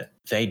aware,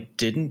 they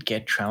didn't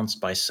get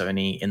trounced by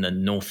Sony in the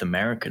North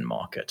American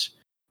market.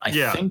 I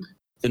Yeah. think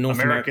the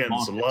North American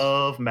Americans market,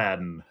 love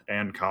Madden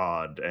and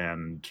COD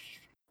and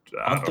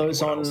I aren't don't know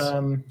those what else.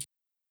 on?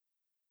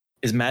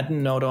 Is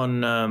Madden not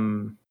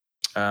on?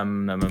 It's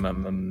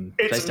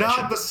PlayStation?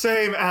 not the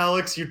same,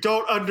 Alex. You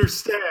don't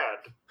understand.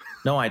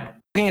 No, I.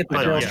 Looking at the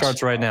I sales yes.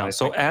 charts right now. I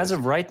So think it as is.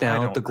 of right I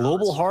now, don't the know.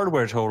 global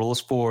hardware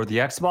totals for the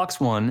Xbox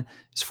One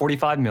is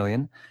 45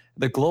 million.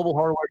 The global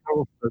hardware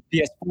total for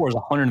PS4 is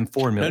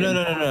 104 No, million.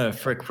 no.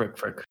 Frick.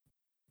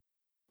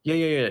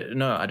 Yeah.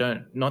 No, I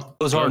don't. Not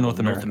Those are global,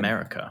 North North American.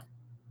 America.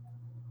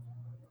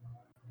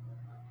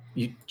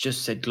 You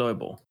just said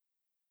global.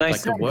 I Like the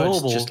said words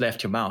global. just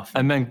left your mouth.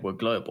 I meant. We're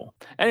global.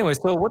 Anyway,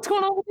 so what's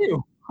going on with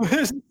you?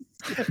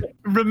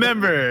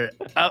 Remember,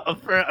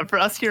 for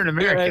us here in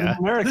America, In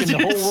America, the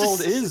whole world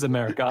is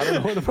America. I don't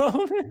know what the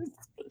problem is.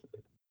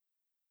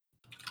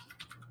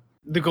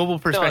 the global No,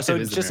 perspective so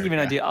is just to give you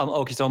an America. idea,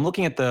 okay, so I'm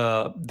looking at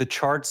the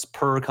charts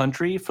per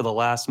country for the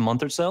last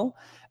month or so,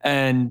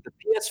 and the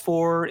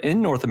PS4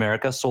 in North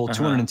America sold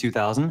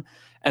 202,000,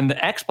 and the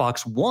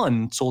Xbox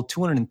One sold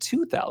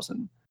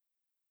 202,000.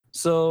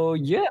 So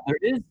yeah, there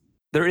is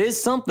there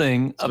is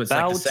something So about. it's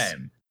like the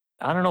same.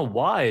 I don't know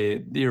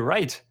why. You're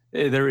right.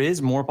 There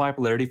is more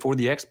popularity for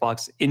the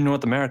Xbox in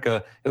North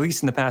America, at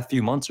least in the past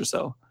few months or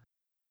so.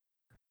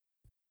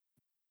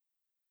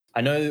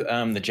 I know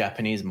the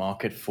Japanese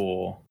market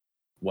for,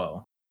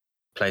 well,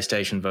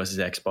 PlayStation versus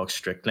Xbox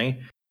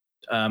strictly.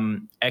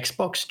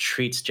 Xbox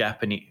treats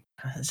Japanese.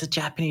 Is it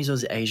Japanese or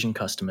is it Asian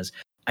customers?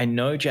 I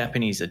know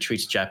Japanese. It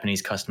treats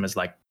Japanese customers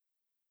like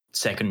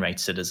second-rate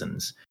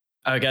citizens.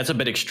 Okay, that's a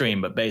bit extreme,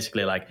 but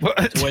basically, like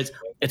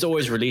it's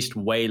always released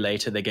way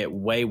later. They get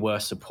way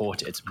worse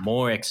support. It's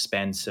more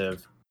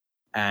expensive,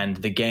 and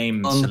the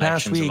game On the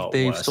past selection's a week, lot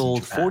they've worse sold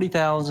in Japan.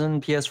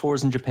 40,000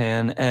 PS4s in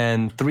Japan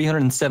and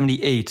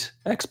 378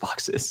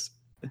 Xboxes.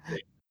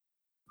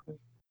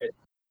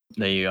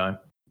 There you go.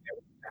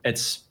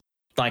 It's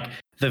like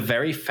the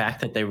very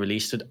fact that they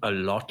released it a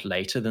lot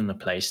later than the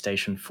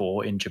PlayStation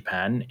 4 in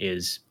Japan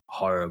is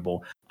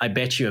horrible. I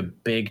bet you a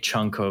big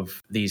chunk of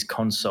these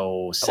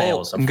console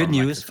sales are and from good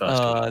news, like, the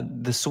first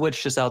week. the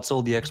Switch just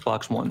outsold the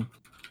Xbox One.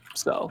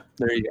 So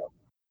there you go.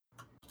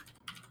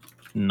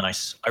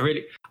 Nice.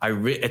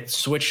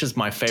 Switch is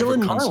my Still favorite in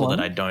my console one.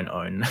 that I don't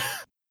own.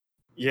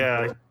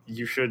 Yeah,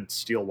 you should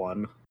steal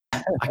one.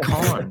 I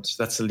can't.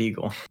 That's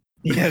illegal.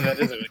 Yeah, that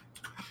is.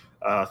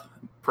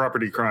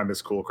 Property crime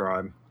is cool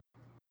crime.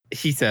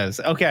 He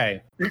says,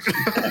 "Okay."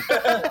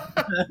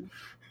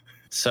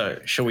 So,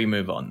 shall we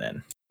move on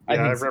then? I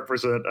Yeah, I think so.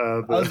 represent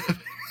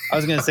I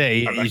was gonna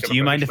say, I'm not do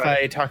you gonna mind if finish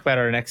I talk about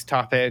our next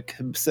topic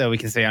so we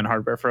can stay on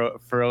hardware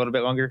for a little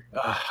bit longer?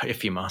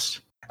 If you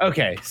must.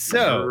 Okay,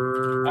 so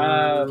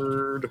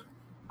Nerd.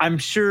 I'm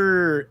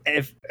sure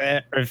if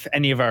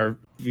any of our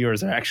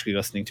viewers are actually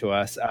listening to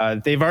us,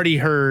 they've already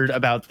heard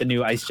about the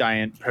new Ice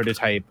Giant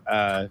prototype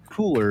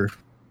cooler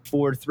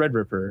for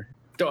Threadripper.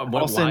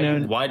 Also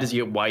known- Why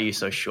are you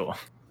so sure?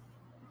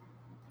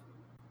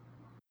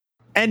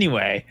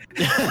 Anyway,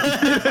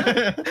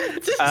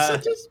 This is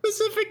such a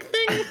specific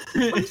thing.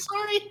 I'm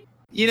sorry.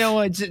 you know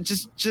what?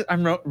 Just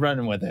I'm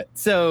running with it.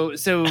 So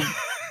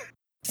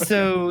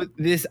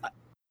this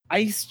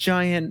Ice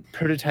Giant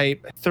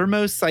prototype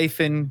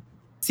thermosiphon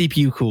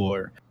CPU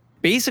cooler.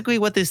 Basically,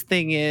 what this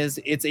thing is,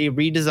 it's a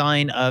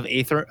redesign of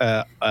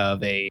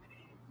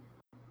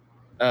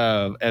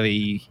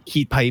a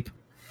heat pipe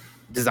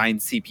designed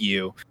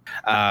CPU,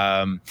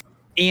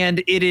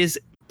 and it is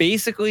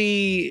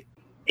basically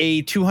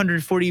a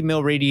 240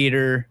 mil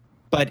radiator,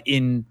 but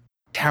in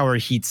tower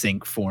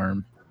heatsink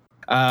form.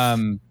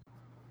 The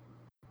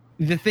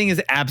thing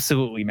is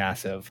absolutely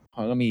massive.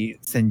 Let me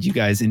send you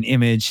guys an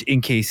image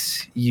in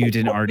case you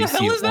didn't already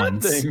see it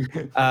once.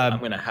 I'm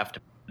gonna have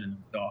to put it in the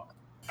dock.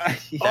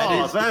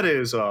 That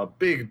is a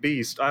big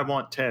beast. I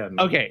want 10.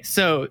 Okay,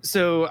 so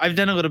I've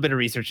done a little bit of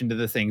research into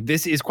this thing.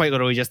 This is quite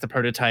literally just the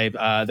prototype.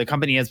 The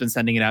company has been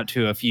sending it out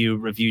to a few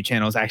review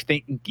channels. I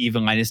think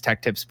even Linus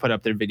Tech Tips put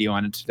up their video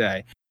on it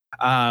today.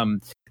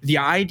 The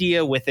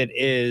idea with it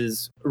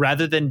is,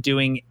 rather than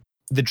doing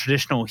the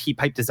traditional heat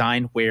pipe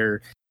design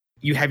where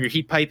you have your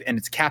heat pipe and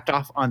it's capped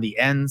off on the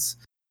ends,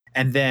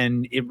 and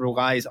then it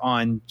relies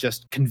on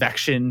just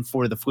convection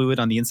for the fluid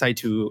on the inside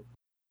to,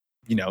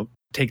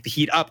 take the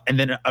heat up and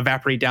then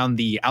evaporate down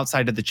the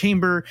outside of the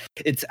chamber.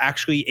 It's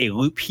actually a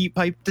loop heat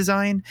pipe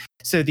design.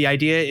 So the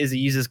idea is it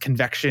uses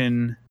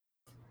convection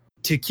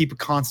to keep a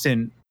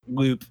constant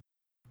loop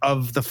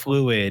of the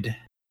fluid,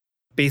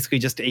 basically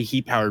just a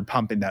heat powered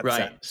pump in that Right.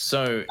 sense.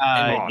 So,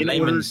 in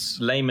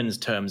layman's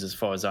terms, as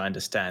far as I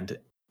understand,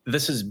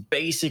 this is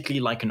basically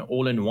like an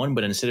all-in-one,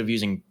 but instead of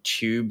using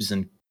tubes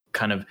and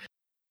kind of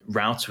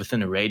routes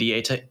within a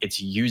radiator, it's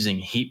using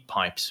heat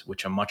pipes,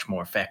 which are much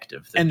more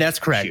effective. And that's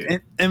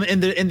correct. And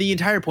the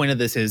entire point of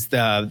this is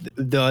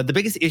the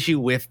biggest issue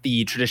with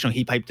the traditional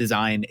heat pipe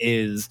design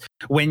is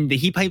when the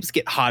heat pipes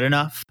get hot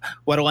enough,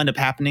 what'll end up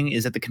happening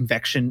is that the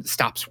convection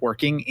stops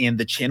working, and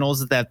the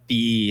channels that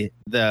the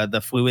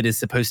fluid is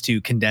supposed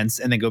to condense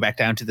and then go back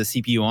down to the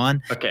CPU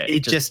on,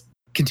 it just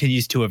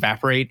continues to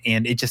evaporate,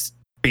 and it just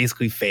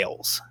basically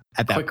fails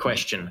at that Quick point.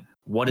 question.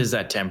 What is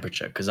that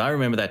temperature? Because I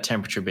remember that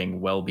temperature being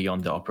well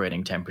beyond the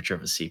operating temperature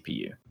of a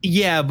CPU.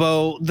 Yeah,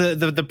 but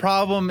the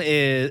problem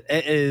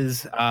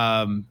is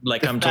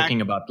like I'm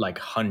talking about like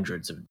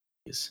hundreds of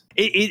degrees.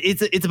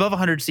 It's above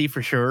 100 C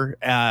for sure.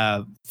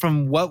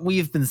 From what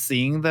we've been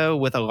seeing though,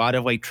 with a lot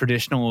of like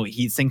traditional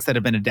heat sinks that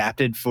have been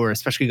adapted for,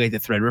 especially like the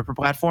Threadripper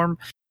platform,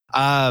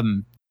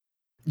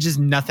 just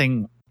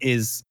nothing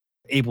is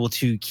able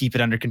to keep it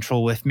under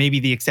control, with maybe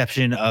the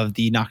exception of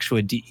the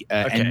Noxua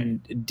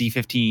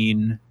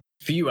D15.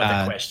 Few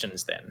other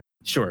questions then.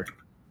 Sure.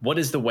 What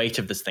is the weight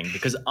of this thing?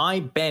 Because I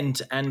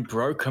bent and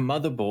broke a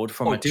motherboard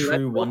from a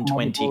true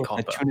 120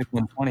 copper.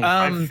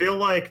 I feel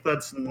like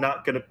that's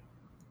not going to...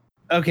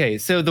 Okay,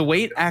 so the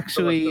weight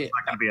actually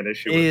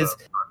is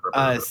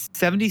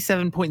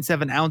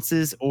 77.7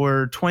 ounces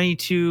or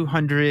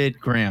 2,200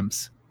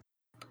 grams.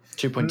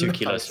 2.2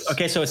 kilos.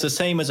 Okay, so it's the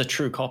same as a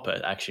true copper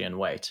actually in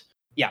weight.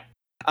 Yeah.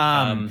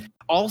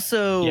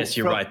 Also, yes,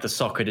 you're right. The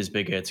socket is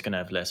bigger. It's going to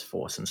have less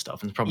force and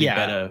stuff. And it's probably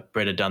better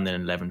done than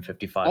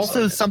 1155.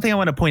 Also, something I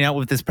want to point out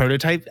with this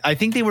prototype, I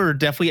think they were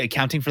definitely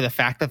accounting for the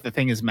fact that the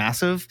thing is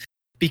massive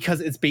because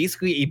it's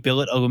basically a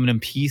billet aluminum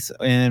piece.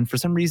 And for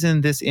some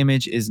reason, this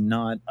image is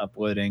not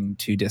uploading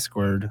to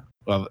Discord.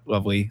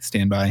 Lovely.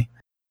 Stand by.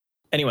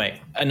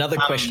 Anyway, another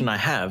question I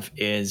have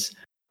is,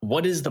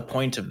 what is the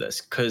point of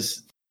this?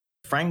 Because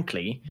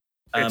frankly,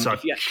 it's a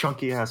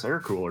chunky ass air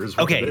cooler is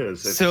what it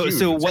is. It's so huge.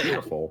 so it's what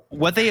beautiful.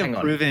 what they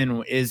have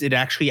proven is it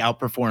actually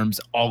outperforms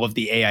all of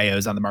the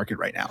AIOs on the market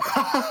right now.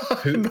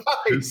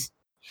 Nice.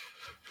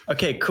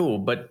 Okay, cool,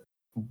 but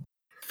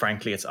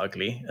frankly, it's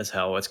ugly as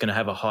hell. It's going to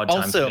have a hard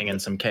time fitting in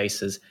some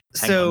cases.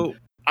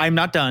 I'm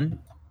not done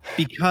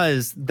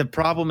because the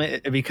problem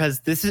because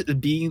this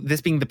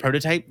being the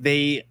prototype,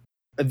 the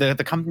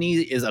company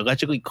is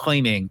allegedly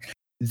claiming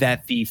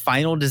that the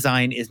final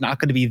design is not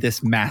going to be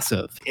this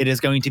massive. It is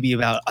going to be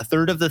about a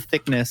third of the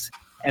thickness,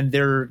 and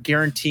they're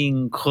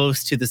guaranteeing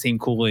close to the same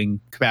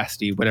cooling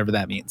capacity, whatever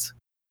that means.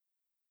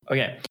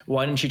 Okay,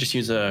 why didn't you just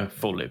use a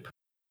full loop?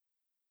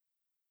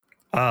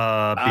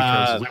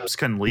 Because loops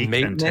can leak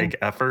and take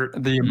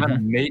effort. The amount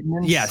of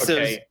maintenance. Yeah,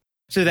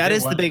 so that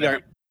is the big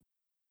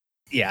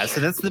so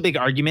that's the big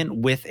argument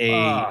with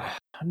a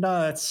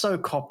no, it's so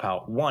cop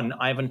out. One,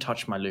 I haven't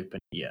touched my loop in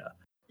a year.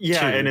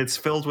 Yeah, Two, and it's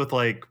filled with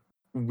like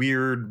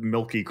weird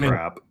milky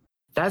crap.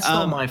 That's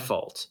not my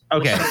fault.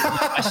 Okay.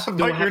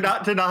 But you're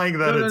not denying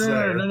that it's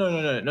there.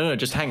 No,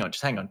 just hang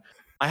on.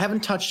 I haven't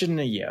touched it in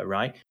a year,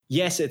 right?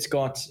 Yes, it's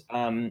got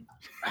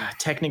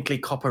technically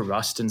copper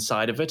rust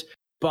inside of it,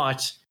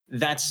 but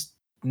that's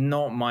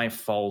not my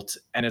fault,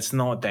 and it's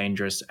not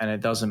dangerous, and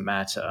it doesn't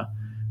matter.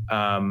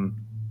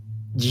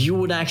 You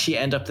would actually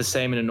end up the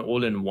same in an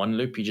all-in-one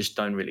loop. You just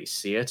don't really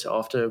see it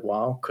after a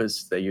while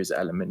because they use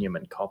aluminium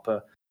and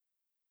copper.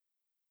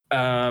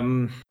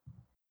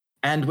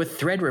 And with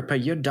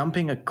Threadripper, you're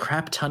dumping a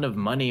crap ton of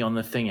money on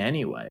the thing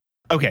anyway.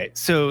 Okay,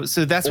 so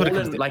that's what it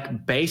comes to.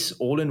 Like base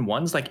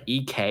all-in-ones, like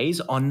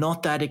EKs, are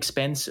not that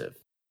expensive.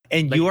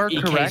 And like you are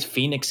EK's correct.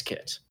 Phoenix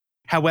kit.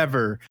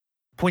 However,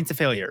 points of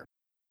failure.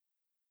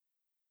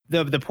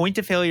 The point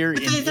of failure.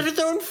 They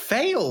don't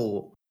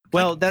fail.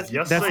 Well, that's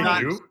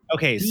not do.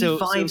 Okay.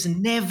 D5s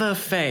never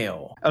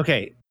fail.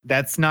 Okay,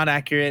 that's not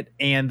accurate.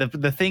 And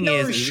the thing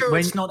is, sure,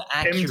 it's not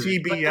accurate.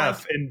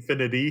 MTBF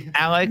Infinity.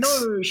 Alex.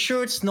 No,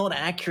 sure, it's not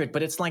accurate,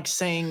 but it's like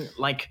saying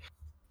I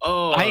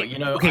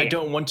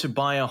don't want to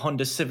buy a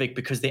Honda Civic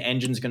because the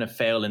engine's going to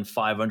fail in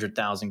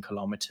 500,000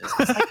 kilometers.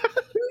 It's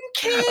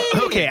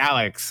like, okay,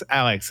 Alex.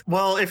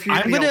 Well, if you,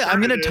 I'm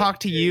gonna talk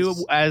to you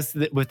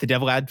with the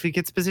devil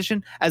advocate's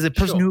position as a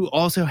person who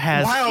also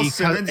has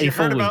Simmons, you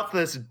heard about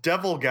this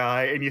devil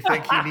guy and you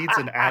think he needs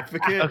an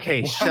advocate?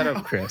 Okay, shut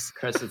up, Chris.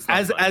 It's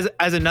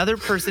as another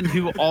person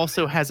who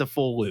also has a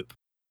full loop.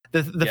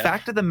 The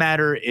fact of the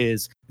matter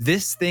is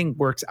this thing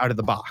works out of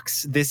the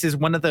box. This is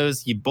one of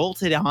those you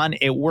bolt it on,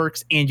 it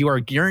works, and you are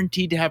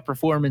guaranteed to have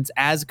performance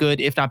as good,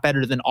 if not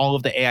better, than all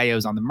of the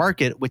AIOs on the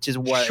market, which is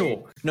what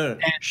sure.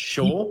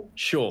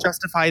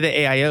 Justify the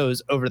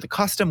AIOs over the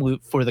custom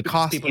loop for the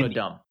cost. People are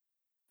dumb.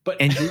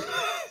 But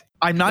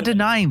I'm not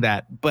denying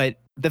that, but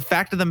the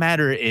fact of the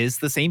matter is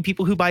the same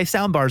people who buy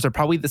soundbars are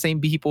probably the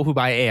same people who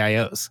buy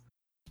AIOs.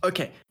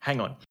 Okay,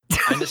 hang on.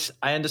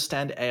 I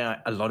understand AI.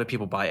 A lot of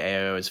people buy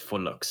AIOs for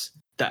looks.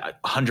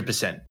 That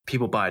 100%.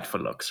 People buy it for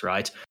looks,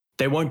 right?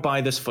 They won't buy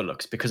this for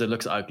looks because it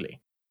looks ugly,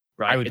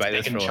 right? I would buy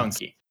this for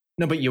chunky. Looks.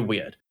 No, but you're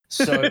weird.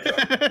 So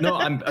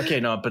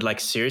but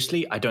like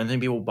seriously, I don't think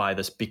people buy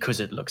this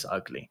because it looks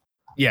ugly.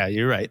 Yeah,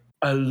 you're right.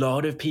 A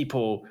lot of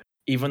people,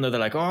 even though they're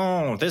like,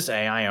 oh, this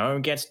AIO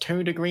gets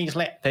 2 degrees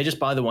less, they just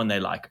buy the one they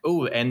like.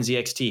 Oh,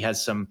 NZXT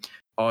has some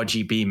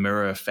RGB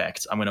mirror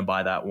effects. I'm going to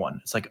buy that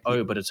one. It's like,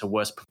 oh, but it's a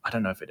worse. I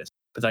don't know if it is.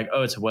 But it's like,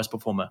 oh, it's a worse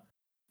performer.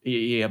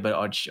 Yeah, but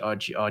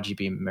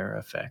RGB mirror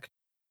effect.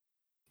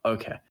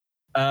 Okay.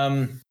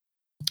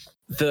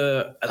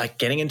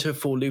 Getting into a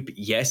full loop,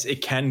 yes,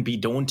 it can be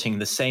daunting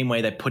the same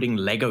way that putting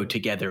Lego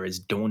together is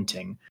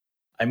daunting.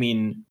 I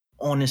mean,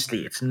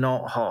 honestly, it's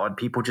not hard.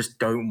 People just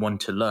don't want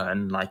to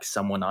learn, like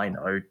someone I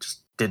know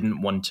just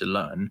didn't want to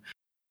learn.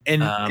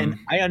 And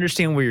I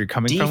understand where you're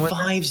coming from with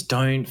D5s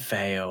don't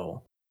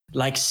fail.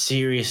 Like,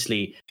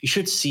 seriously, you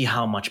should see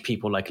how much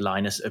people like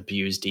Linus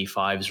abuse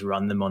D5s,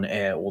 run them on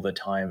air all the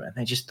time, and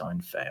they just don't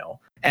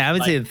fail. And I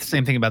would say the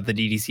same thing about the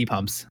DDC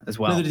pumps as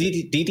well. No,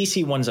 the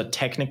DDC ones are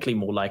technically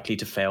more likely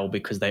to fail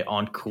because they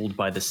aren't cooled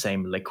by the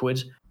same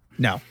liquid.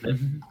 No.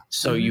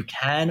 So you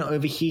can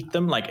overheat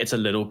them. Like, it's a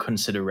little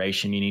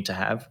consideration you need to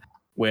have.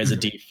 Whereas a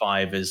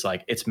D5 is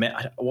like, it's meant,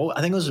 I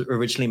think it was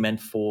originally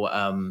meant for,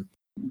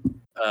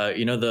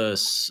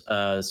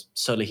 the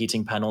solar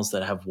heating panels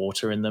that have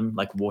water in them,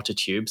 like water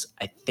tubes.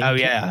 I think. Oh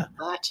yeah.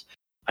 That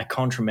I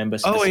can't remember.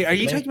 Oh, wait, are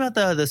you talking about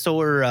the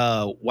solar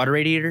water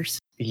radiators?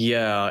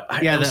 Yeah.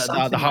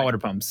 The hot water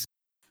pumps.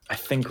 I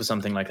think it was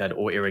something like that,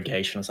 or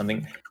irrigation or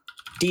something.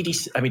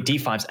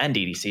 D5s and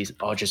DDCs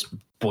are just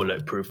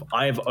bulletproof.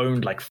 I've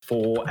owned like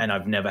 4, and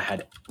I've never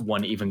had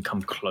one even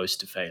come close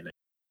to failing.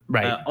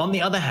 Right. On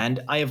the other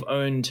hand, I have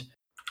owned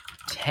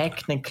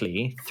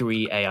technically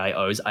 3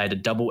 AIOs. I had a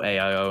double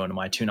AIO on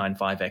my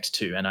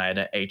 295X2 and I had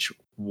an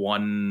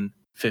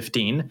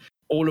H115.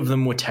 All of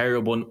them were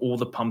terrible, and all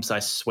the pumps, I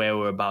swear,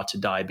 were about to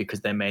die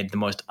because they made the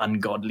most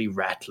ungodly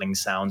rattling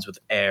sounds with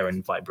air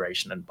and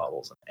vibration and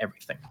bubbles and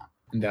everything.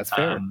 That's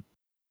fair.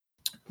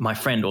 My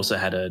friend also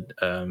had a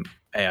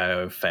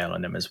AIO fail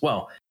on them as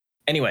well.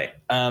 Anyway,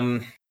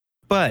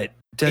 but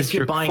does if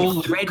you're your buying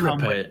full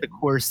Threadripper, with the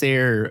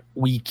Corsair,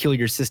 we kill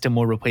your system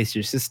or replace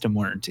your system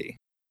warranty?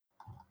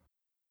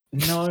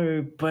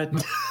 no, but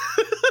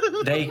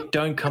they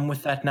don't come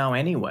with that now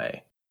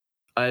anyway.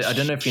 I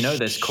don't know if you know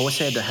this.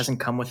 Corsair hasn't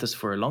come with us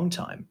for a long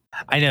time.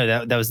 I know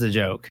that was the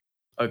joke.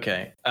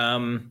 Okay.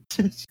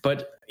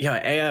 But yeah,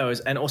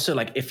 AIOs, and also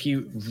like if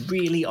you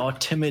really are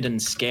timid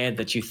and scared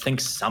that you think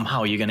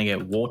somehow you're going to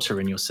get water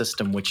in your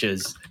system, which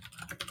is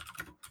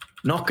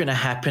not going to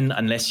happen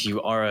unless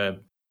you are a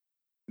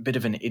bit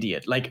of an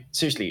idiot. Like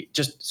seriously,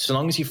 just so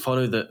long as you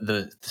follow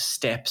the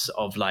steps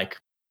of like,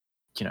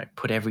 you know,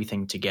 put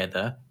everything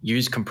together,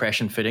 use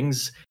compression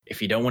fittings. If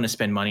you don't want to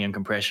spend money on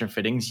compression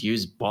fittings,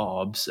 use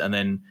bobs, and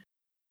then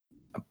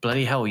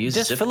bloody hell, use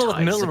Just zip fill it with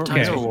ties. Zip mineral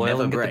ties will oil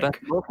never and get the break.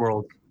 best of both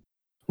worlds.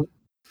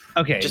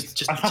 Okay.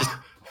 Just I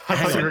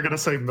thought you were going to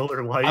say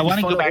Miller Lite. I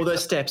wanna go follow back all to-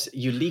 those steps.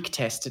 You leak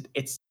test it.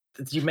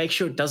 You make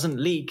sure it doesn't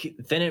leak,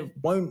 then it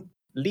won't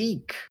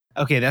leak.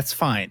 Okay, that's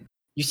fine.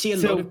 You see a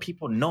So- lot of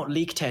people not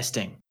leak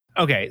testing.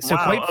 Okay, so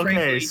Wow, quite okay,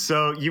 frankly,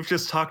 so you've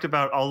just talked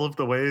about all of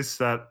the ways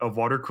that a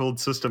water-cooled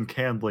system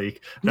can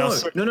leak. Now,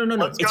 No.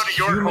 Let's go It's to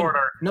your human-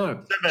 corner.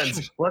 No,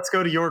 Simmons, let's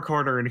go to your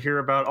corner and hear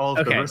about all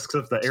of the Okay. risks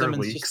of the air Simmons,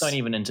 leaks. just don't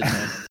even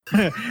entertain.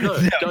 no,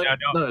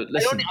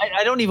 Listen.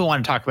 I don't even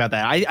want to talk about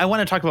that. I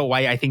want to talk about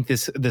why I think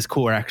this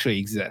core actually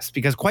exists,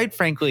 because quite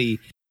frankly,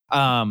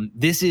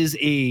 this is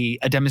a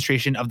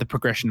demonstration of the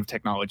progression of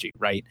technology,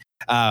 right?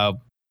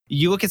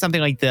 You look at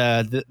something like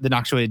the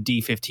Noctua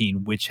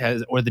D15, which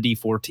has, or the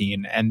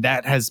D14, and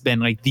that has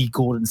been like the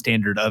golden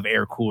standard of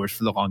air coolers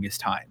for the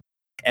longest time.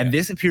 And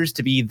this appears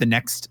to be the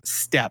next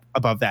step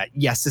above that.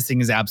 Yes, this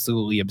thing is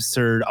absolutely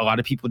absurd. A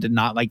lot of people did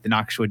not like the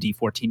Noctua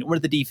D14 or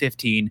the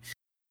D15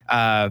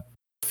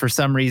 for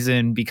some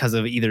reason, because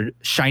of either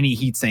shiny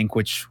heatsink,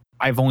 which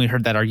I've only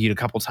heard that argued a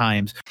couple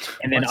times,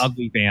 and then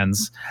ugly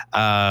fans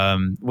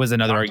was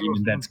another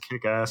argument that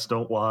kick ass,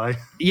 don't lie.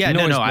 yeah,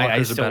 Noise I blockers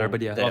are still better,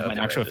 but yeah. love my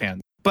They're Noctua overrated.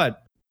 fans.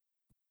 But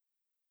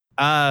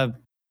No,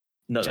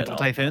 they're Gentle not.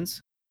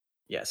 Typhoons.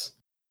 Yes.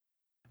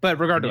 But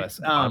regardless,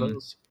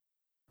 Autos?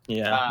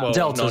 Yeah.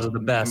 Deltas are the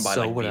best, by,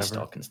 so like, whatever.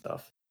 V-stock and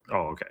stuff.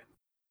 Oh, okay.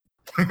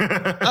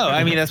 oh,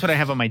 I mean that's what I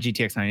have on my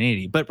GTX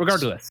 980. But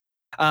regardless,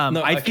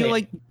 I feel okay.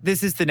 like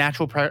this is the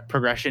natural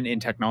progression in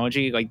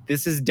technology. Like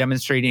this is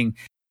demonstrating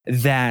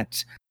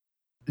that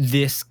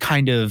this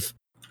kind of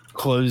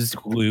closed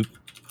loop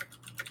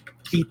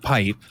heat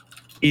pipe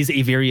is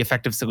a very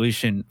effective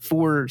solution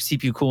for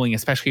CPU cooling,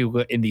 especially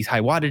in these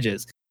high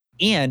wattages.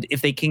 And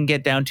if they can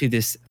get down to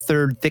this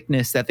third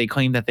thickness that they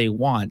claim that they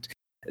want,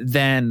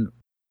 then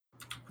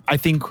I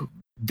think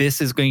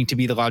this is going to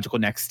be the logical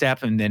next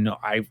step. And then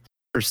I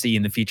foresee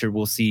in the future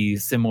we'll see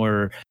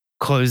similar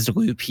closed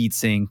loop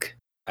heatsink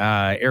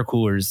air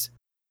coolers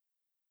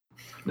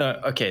No,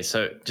 okay,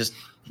 so just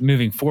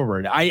moving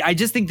forward. I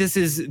just think this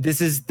is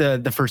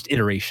the first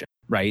iteration,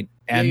 right?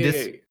 And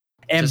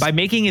Just- by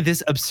making it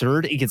this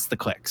absurd, it gets the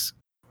clicks.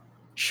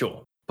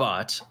 Sure.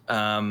 But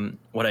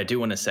what I do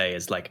want to say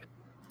is like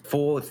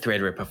for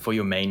Threadripper, for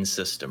your main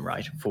system,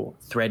 right? For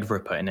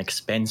Threadripper, an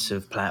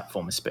expensive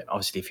platform,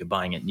 obviously if you're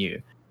buying it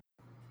new,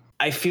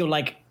 I feel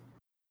like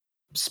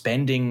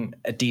spending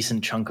a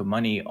decent chunk of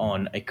money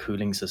on a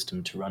cooling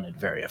system to run it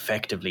very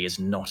effectively is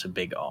not a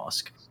big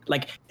ask.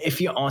 Like if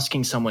you're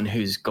asking someone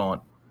who's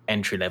got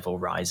entry-level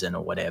Ryzen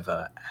or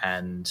whatever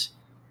and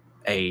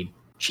a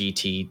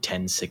GT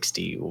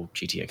 1060 or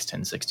GTX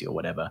 1060 or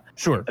whatever,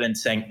 Sure. and then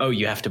saying, oh,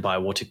 you have to buy a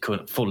water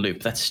full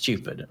loop, that's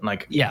stupid.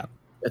 Like, Yeah.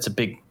 that's a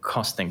big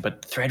cost thing.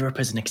 But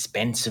Threadripper is an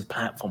expensive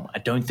platform. I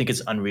don't think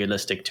it's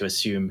unrealistic to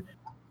assume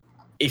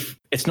if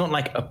it's not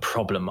like a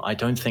problem. I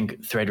don't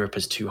think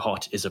Threadripper's too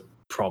hot is a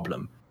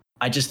problem.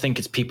 I just think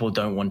it's people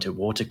don't want to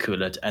water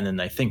cool it and then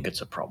they think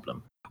it's a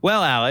problem.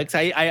 Well, Alex,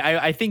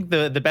 I think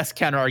the best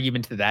counter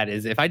argument to that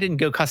is if I didn't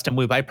go custom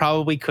loop, I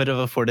probably could have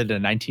afforded a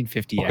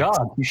 1950X. Oh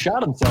God, he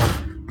shot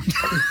himself.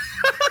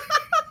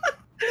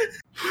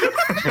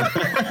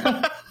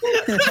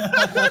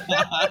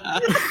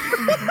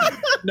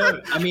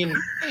 No, I mean,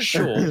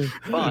 sure,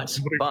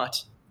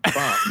 but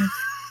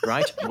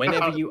right,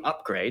 whenever you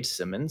upgrade,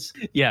 Simmons,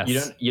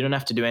 Yes. you don't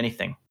have to do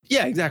anything.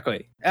 Yeah,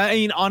 exactly. I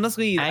mean,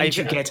 honestly, And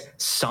you get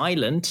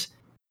silent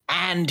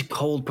and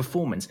cold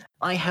performance.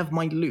 I have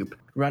my loop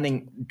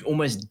running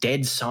almost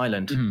dead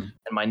silent, and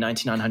my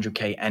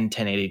 9900K and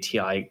 1080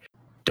 Ti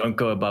don't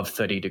go above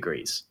 30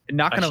 degrees.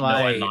 not gonna Actually,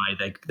 lie. no, I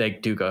lie. They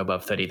do go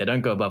above 30. They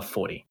don't go above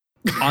 40.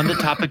 On the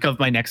topic of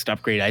my next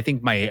upgrade, I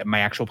think my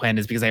actual plan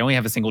is because I only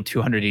have a single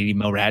 280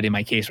 mil rad in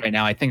my case right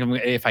now. I think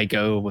if I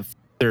go with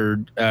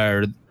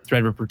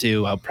Threadripper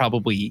 2, I'll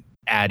probably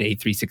add a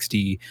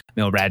 360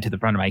 mil rad to the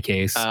front of my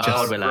case.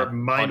 Hardware lab.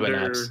 Reminder,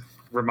 labs.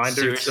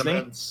 reminder, Seriously?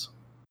 Simmons.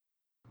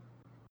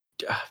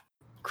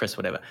 Chris,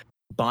 whatever,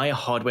 buy a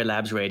Hardware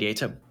Labs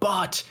radiator,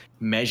 but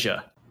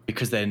measure,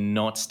 because they're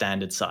not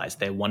standard size.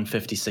 They're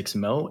 156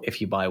 mil if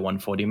you buy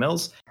 140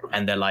 mils,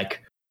 and they're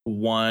like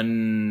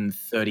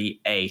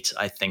 138,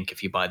 I think,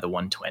 if you buy the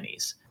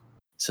 120s.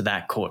 So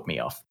that caught me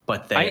off,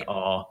 but they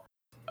are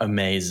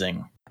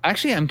amazing.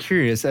 Actually, I'm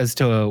curious as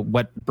to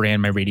what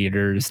brand my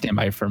radiators stand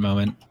by for a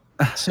moment.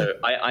 So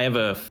I have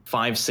a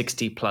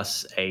 560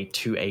 plus a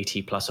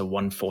 280 plus a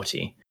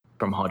 140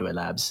 from Hardware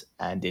Labs,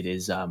 and it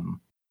is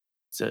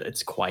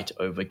it's quite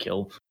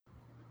overkill,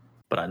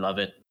 but I love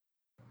it.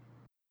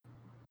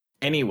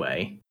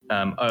 Anyway,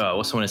 I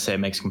also want to say it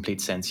makes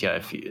complete sense. Yeah,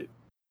 if you're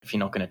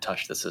not going to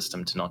touch the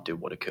system, to not do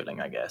water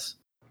cooling, I guess.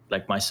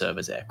 Like my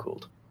server's air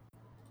cooled.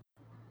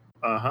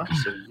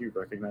 So you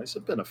recognize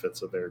the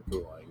benefits of air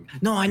cooling.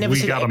 No, I never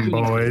said air cooling. We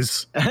got them,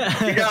 boys.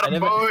 We got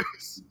them,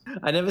 boys.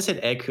 I never said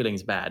air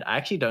cooling's bad. I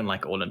actually don't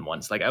like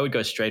all-in-ones. Like I would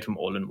go straight from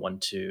all-in-one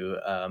to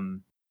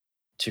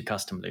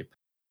custom loop.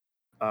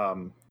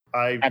 I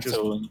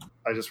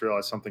just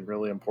realized something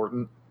really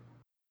important.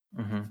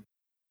 Mm-hmm.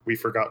 We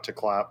forgot to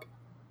clap.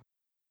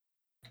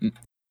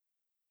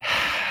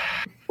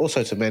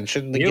 Also to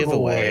mention the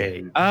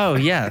giveaway. Oh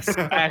yes,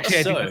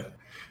 actually, So, I think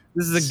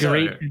this is a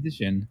great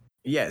transition.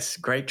 Yes,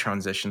 great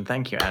transition.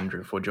 Thank you,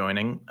 Andrew, for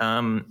joining.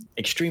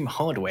 Extreme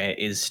Hardware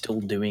is still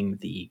doing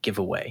the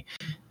giveaway.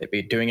 They've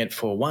been doing it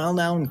for a while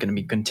now and going to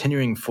be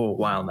continuing for a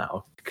while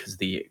now because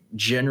the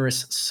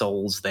generous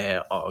souls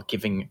there are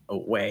giving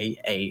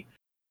away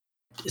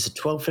is it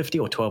 1250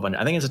 or 1200?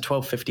 I think it's a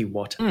 1250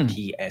 watt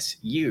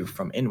PSU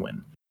from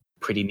Inwin.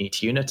 Pretty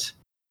neat unit.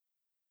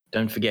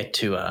 Don't forget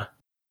to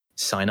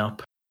sign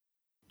up,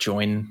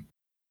 join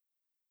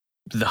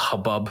the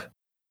hubbub.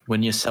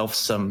 Win yourself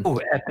some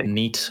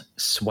neat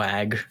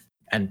swag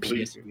and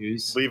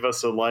PSUs. Leave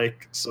us a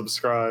like,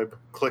 subscribe,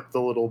 click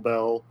the little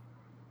bell.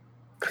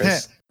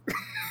 Chris?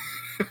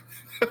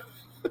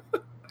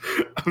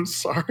 I'm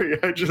sorry,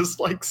 I just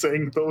like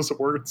saying those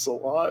words a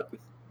lot.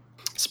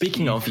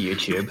 Speaking of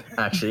YouTube,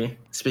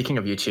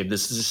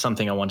 this is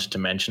something I wanted to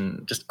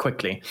mention just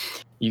quickly.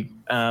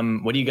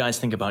 What do you guys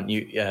think about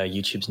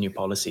YouTube's new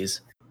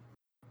policies?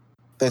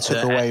 They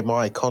took away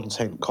my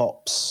content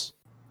cops.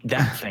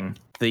 That thing.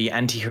 The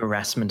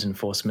anti-harassment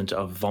enforcement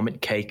of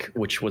Vomit Cake,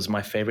 which was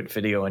my favorite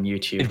video on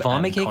YouTube. Did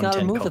Vomit Cake got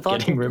removed? I thought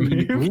getting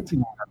removed.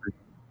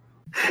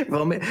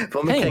 Vomit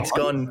Cake's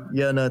gone.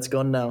 Yeah, no, it's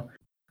gone now.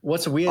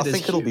 What's weird is I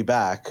think it'll be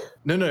back.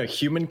 No,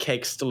 Human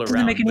Cake's still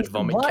around, but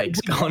Vomit Cake's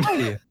gone.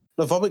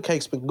 The Vomit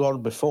Cake's been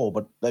gone before,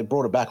 but they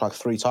brought it back like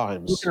 3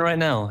 times. Look right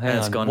now. Hang on.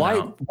 It's gone why?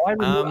 now. Why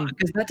remove?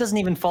 Because that doesn't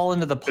even fall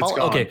into the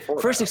policy. Okay,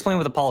 first explain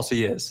what the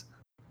policy is.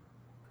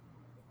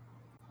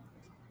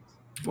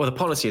 Well, the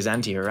policy is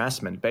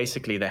anti-harassment.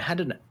 Basically, they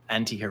had an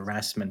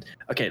anti-harassment.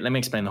 Okay, let me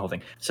explain the whole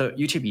thing. So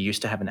YouTube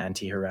used to have an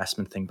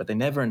anti-harassment thing, but they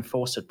never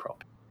enforced it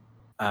properly.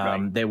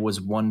 Right. There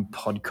was one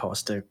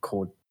podcaster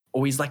called,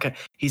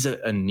 he's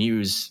a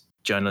news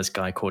journalist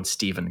guy called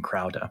Steven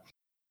Crowder.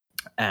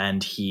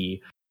 And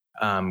he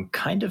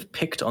kind of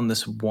picked on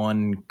this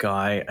one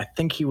guy. I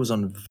think he was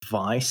on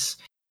Vice,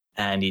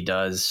 and he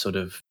does sort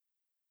of,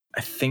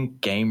 I think,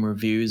 game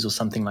reviews or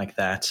something like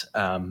that.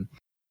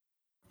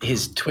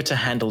 His Twitter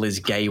handle is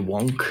Gay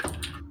Wonk.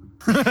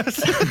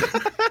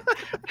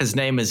 His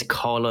name is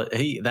Carlos.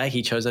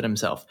 He chose it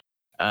himself.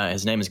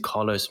 His name is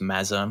Carlos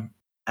Maza,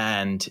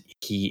 and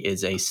he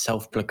is a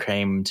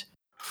self-proclaimed.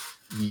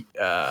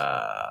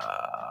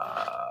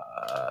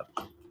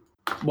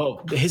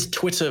 Well, his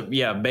Twitter,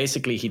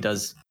 basically he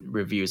does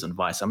reviews on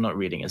Vice. I'm not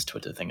reading his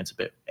Twitter thing; it's a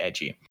bit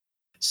edgy.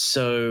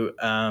 So,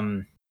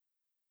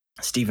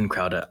 Steven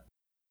Crowder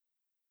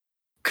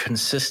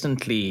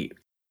consistently,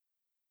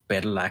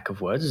 better lack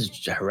of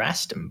words,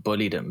 harassed him,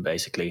 bullied him,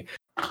 basically,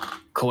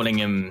 calling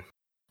him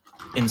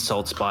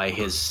insults by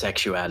his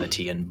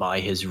sexuality and by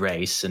his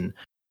race and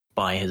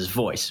by his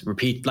voice.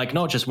 Repeat, like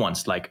not just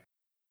once, like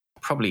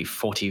probably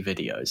 40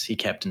 videos. He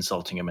kept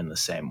insulting him in the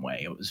same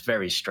way. It was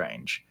very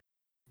strange.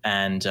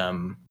 And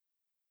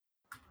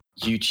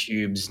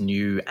YouTube's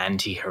new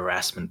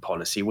anti-harassment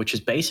policy, which is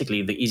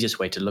basically the easiest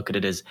way to look at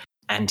it, is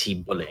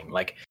anti-bullying.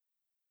 Like,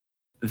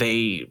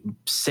 they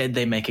said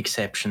they make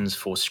exceptions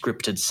for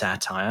scripted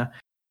satire,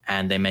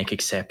 and they make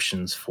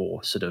exceptions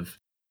for sort of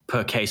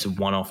per case of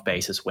one-off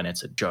basis. When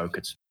it's a joke,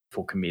 it's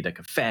for comedic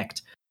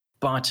effect.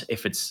 But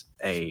if it's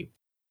a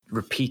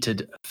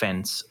repeated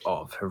offense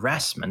of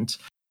harassment,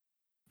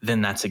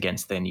 then that's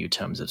against their new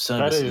terms of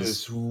services. That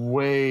is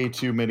way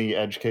too many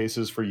edge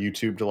cases for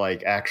YouTube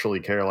to actually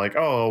care. Like,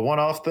 oh, a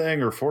one-off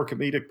thing or for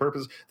comedic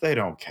purpose. They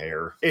don't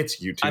care.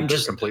 It's YouTube.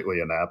 They're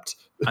completely inept.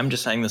 I'm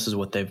just saying this is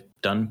what they've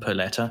done per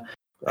letter.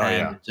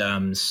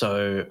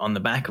 So on the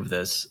back of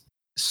this,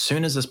 as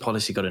soon as this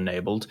policy got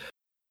enabled,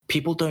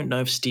 people don't know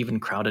if Steven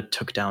Crowder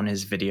took down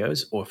his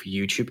videos or if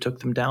YouTube took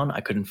them down. I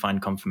couldn't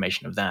find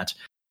confirmation of that.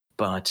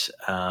 But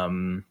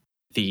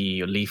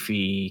the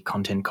Leafy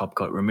content cop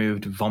got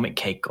removed. Vomit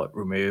Cake got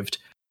removed.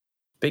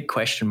 Big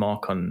question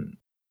mark on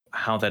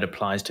how that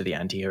applies to the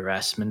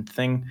anti-harassment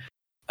thing.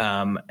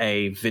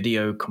 A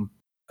video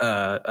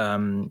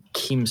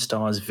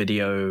Keemstar's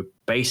video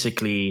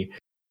basically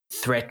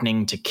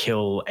threatening to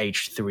kill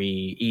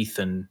H3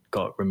 Ethan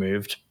got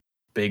removed.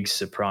 Big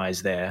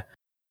surprise there.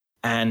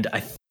 And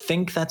I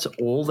think that's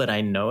all that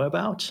I know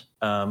about.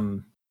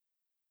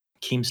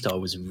 Keemstar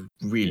was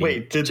really...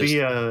 Wait, did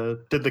the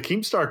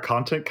Keemstar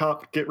content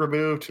cop get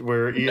removed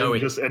where Ian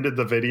just ended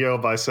the video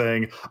by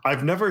saying,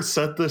 "I've never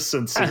said this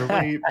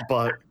sincerely,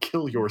 but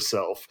kill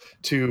yourself,"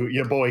 to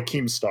your boy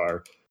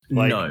Keemstar?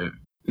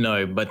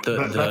 No, but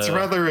that's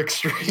rather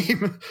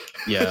extreme.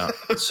 Yeah.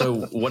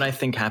 So what I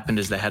think happened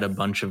is they had a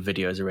bunch of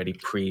videos already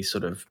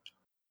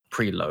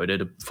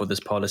preloaded for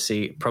this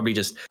policy, probably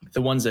just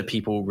the ones that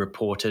people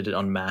reported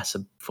en masse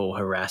for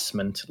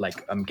harassment.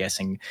 Like, I'm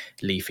guessing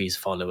Leafy's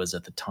followers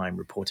at the time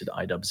reported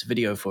iDubbbz's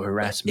video for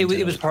harassment.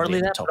 It was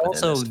partly that, but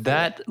also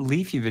that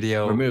Leafy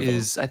video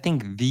is, I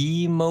think,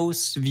 the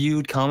most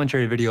viewed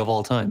commentary video of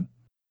all time.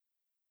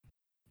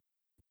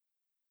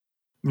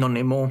 Not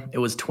anymore. It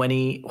was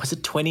 20. Was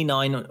it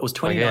 29? It was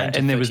 29. Yeah,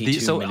 and it was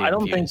so I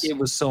don't views. think it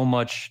was so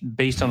much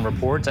based on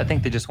reports. I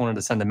think they just wanted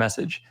to send a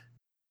message.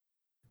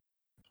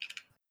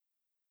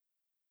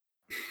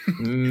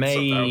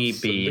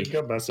 Maybe,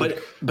 but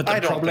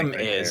the problem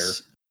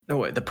is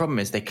the problem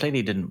is they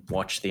clearly didn't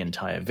watch the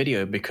entire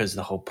video, because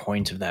the whole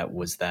point of that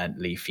was that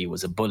Leafy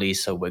was a bully,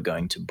 so we're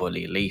going to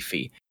bully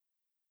Leafy.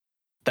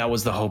 That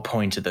was the whole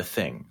point of the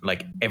thing.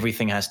 Like,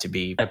 everything has to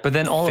be but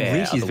then all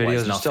fair, of Leafy's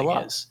videos are still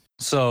up. is.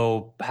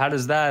 So how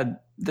does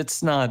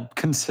that's not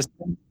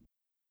consistent?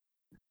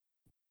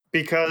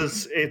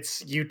 Because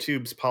it's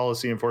YouTube's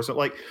policy enforcement.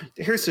 Like,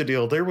 here's the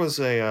deal. There was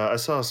I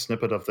saw a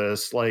snippet of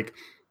this. Like,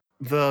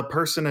 the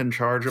person in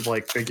charge of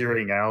like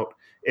figuring out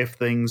if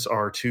things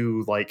are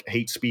too like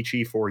hate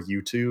speechy for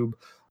YouTube,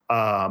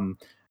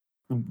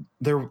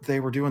 they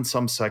were doing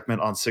some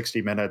segment on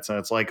 60 Minutes, and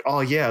it's like,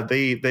 oh yeah,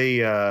 they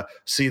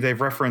see they've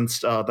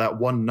referenced that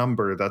one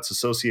number that's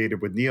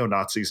associated with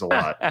neo-Nazis a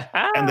lot,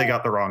 and they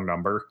got the wrong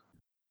number.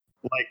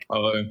 Like,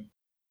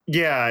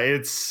 yeah,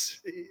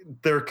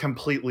 they're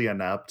completely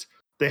inept.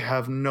 They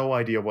have no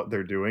idea what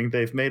they're doing.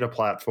 They've made a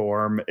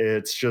platform.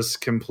 It's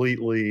just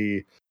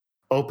completely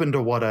open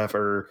to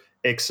whatever,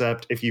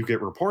 except if you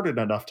get reported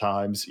enough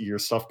times, your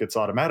stuff gets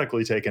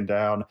automatically taken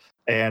down.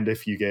 And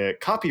if you get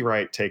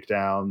copyright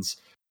takedowns,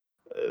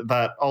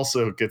 that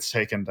also gets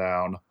taken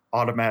down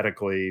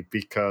automatically,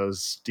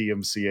 because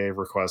DMCA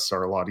requests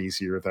are a lot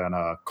easier than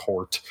a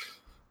court.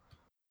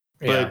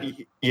 Yeah. But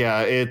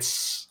yeah,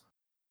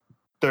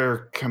 they're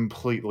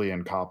completely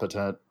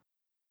incompetent.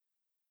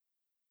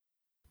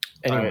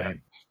 Anyway,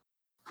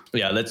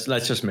 let's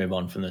just move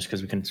on from this,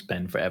 because we can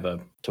spend forever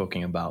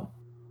talking about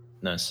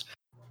this.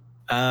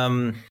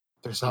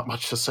 There's not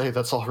much to say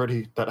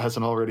that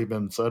hasn't already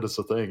been said as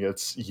a thing.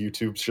 It's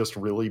YouTube's just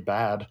really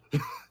bad.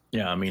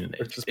 Yeah, I mean,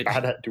 they're just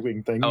bad at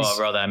doing things. Oh,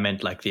 rather, I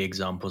meant like the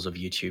examples of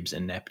YouTube's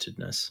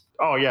ineptness.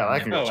 Oh yeah, I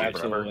can go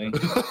absolutely.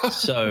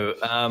 So,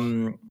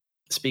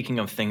 speaking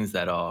of things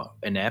that are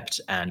inept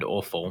and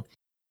awful,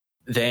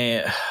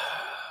 they're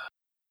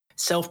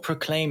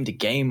self-proclaimed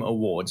game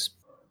awards.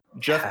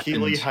 Jeff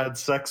Keighley had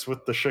sex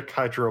with the Schick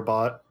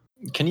Hydrobot.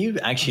 Can you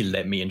actually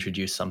let me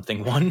introduce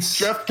something once?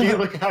 Jeff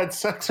Keighley had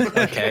sex with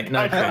the Okay,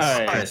 no,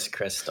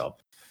 Chris,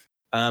 stop.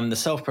 The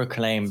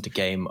self-proclaimed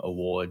game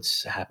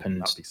awards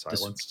happened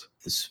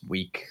this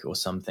week or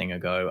something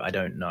ago. I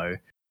don't know.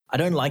 I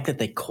don't like that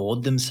they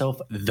called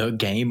themselves the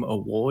Game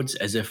Awards,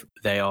 as if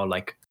they are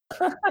like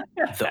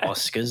the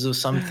Oscars or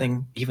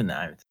something. Even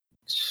though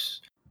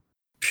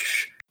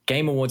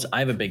Game Awards, I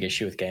have a big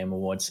issue with Game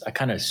Awards. I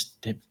kind of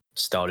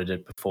started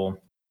it before.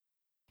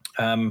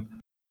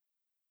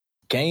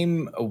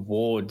 Game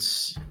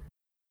Awards.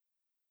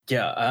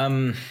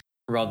 Yeah.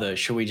 Rather,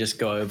 should we just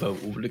go over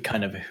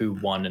kind of who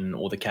won in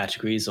all the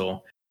categories,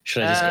 or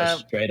should I just go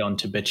straight on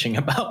to bitching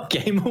about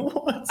Game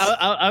Awards?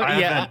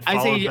 I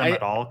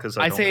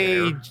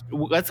say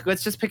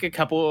let's just pick a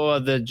couple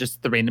of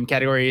the random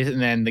categories, and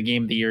then the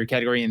Game of the Year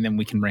category, and then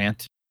we can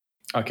rant.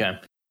 Okay.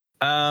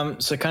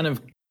 So kind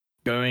of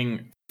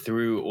going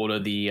through all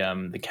of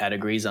the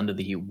categories under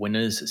the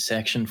winners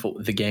section for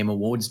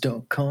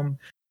thegameawards.com.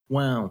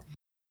 Wow.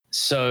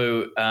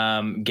 So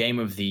Game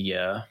of the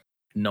Year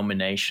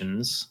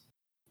nominations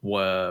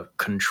were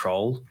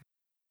Control,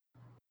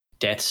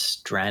 Death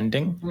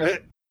Stranding,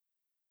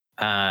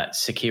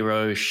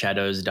 Sekiro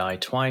Shadows Die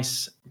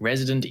Twice,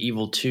 Resident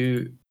Evil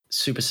 2,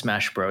 Super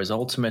Smash Bros.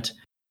 Ultimate,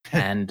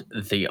 and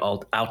The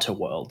Outer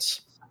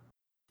Worlds.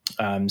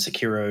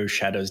 Sekiro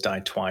Shadows Die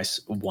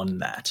Twice won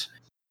that.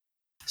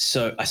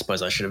 So I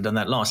suppose I should have done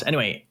that last.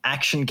 Anyway,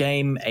 action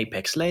game,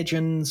 Apex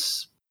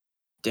Legends,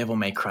 Devil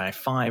May Cry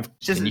 5,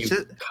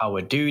 Call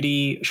of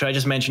Duty. Should I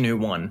just mention who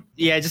won?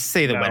 Yeah, just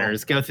say the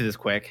winners. Go through this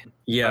quick.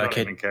 Yeah, I don't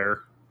even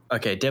care.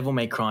 Okay, Devil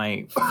May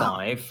Cry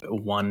 5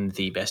 won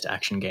the Best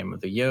Action Game of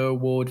the Year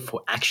award.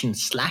 For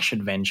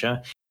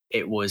action/adventure,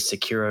 it was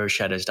Sekiro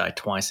Shadows Die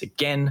Twice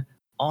again.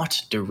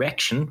 Art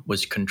direction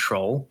was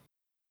Control.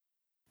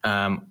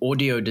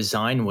 Audio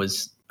design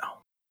was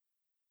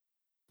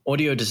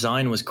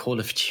Call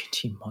of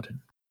Duty Modern.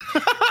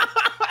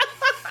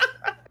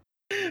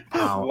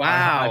 Wow.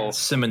 Wow.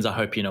 Simmons, I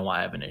hope you know why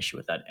I have an issue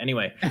with that.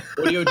 Anyway,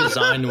 audio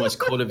design was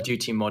Call of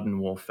Duty Modern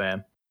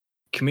Warfare.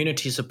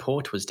 Community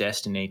support was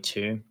Destiny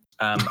 2.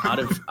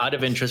 Out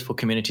of interest for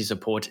community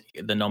support,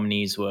 the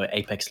nominees were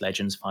Apex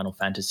Legends, Final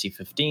Fantasy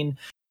 15,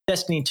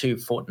 Destiny 2,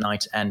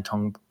 Fortnite, and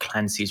Tom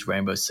Clancy's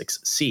Rainbow Six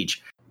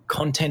Siege.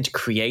 Content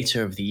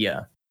Creator of the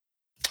Year.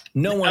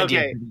 No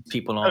idea who these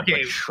people are,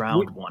 but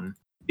Shroud won.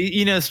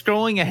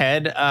 Scrolling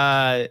ahead,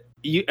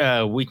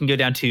 we can go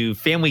down to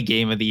Family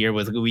Game of the Year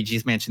was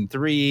Luigi's Mansion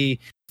 3.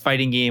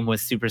 Fighting Game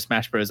was Super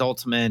Smash Bros.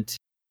 Ultimate.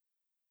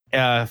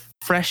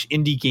 Fresh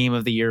Indie Game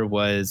of the Year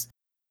was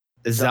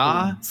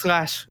ZA/.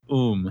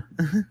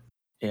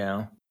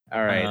 Yeah.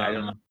 All right. I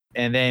don't know.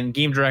 And then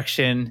Game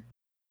Direction,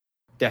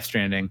 Death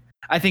Stranding.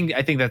 I think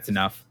that's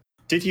enough.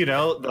 Did you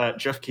know that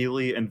Jeff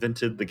Keighley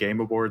invented the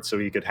Game Awards so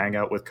he could hang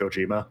out with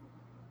Kojima?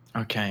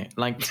 Okay,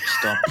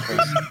 stop.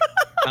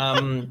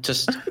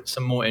 Just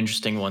some more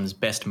interesting ones.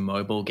 Best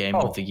mobile game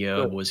of the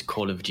year was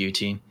Call of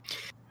Duty.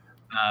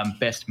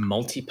 Best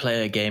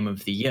multiplayer game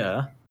of the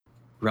year,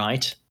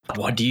 right?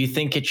 What do you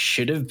think it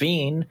should have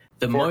been?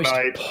 The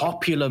Fortnite. Most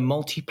popular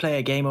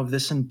multiplayer game of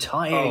this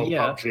entire year.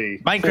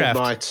 PUBG. Minecraft.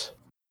 Fortnite.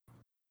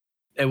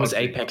 It was PUBG.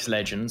 Apex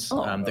Legends,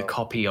 the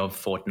copy of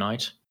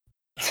Fortnite.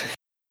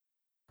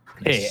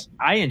 Hey,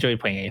 I enjoyed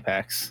playing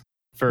Apex.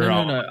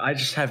 No. I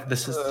just have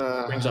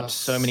brings up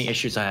so many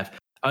issues I have.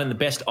 And the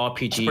best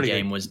RPG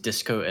game was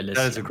Disco Elysium.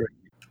 That is a great.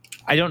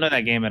 I don't know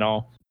that game at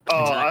all.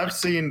 Oh, Exactly. I've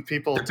seen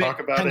people talk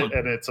about hang it, on.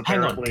 and it's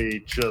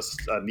apparently just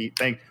a neat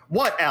thing.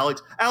 What,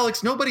 Alex?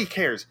 Alex, nobody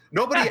cares.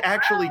 Nobody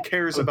actually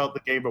cares about the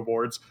Game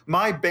Awards.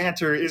 My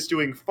banter is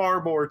doing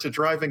far more to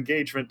drive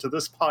engagement to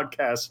this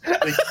podcast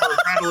than you are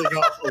rattling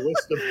off a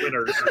list of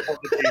winners for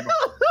the Game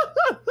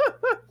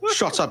Awards.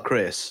 Shut up,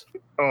 Chris.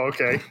 Oh,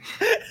 okay.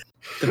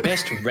 The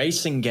best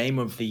racing game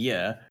of the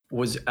year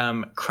was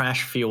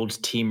Crash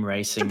Field Team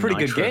Racing. It's a pretty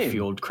good Nitro game.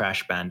 Fueled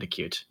Crash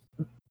Bandicoot.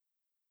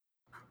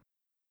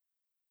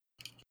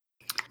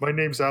 My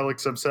name's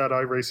Alex. I'm sad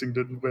iRacing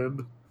didn't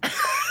win.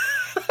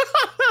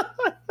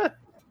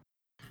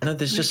 No,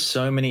 there's just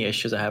so many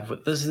issues I have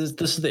with this. Is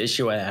the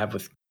issue I have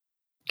with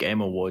Game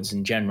Awards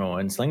in general,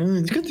 and it's like,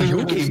 it's good that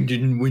your game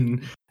didn't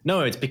win.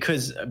 No, it's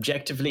because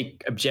objectively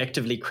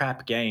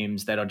crap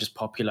games that are just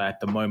popular at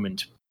the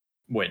moment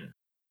win.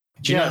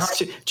 Do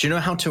you know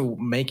how to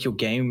make your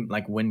game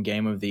win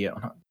Game of the Year?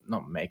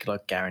 Not make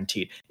it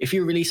guaranteed. If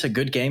you release a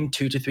good game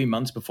 2 to 3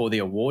 months before the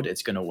award,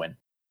 it's gonna win.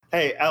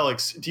 Hey,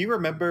 Alex, do you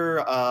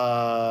remember,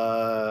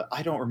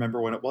 I don't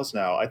remember when it was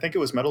now. I think it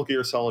was Metal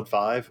Gear Solid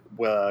 5.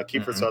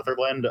 Kiefer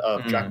Sutherland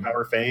of Jack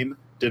Bauer fame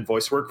did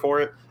voice work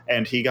for it,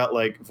 and he got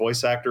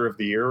voice actor of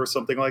the year or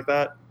something like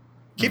that.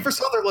 Kiefer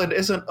Sutherland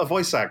isn't a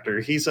voice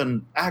actor. He's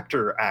an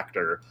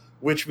actor,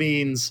 which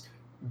means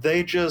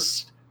they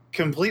just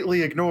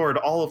completely ignored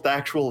all of the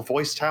actual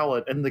voice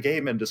talent in the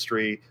game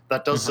industry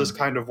that does this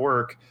kind of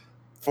work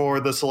for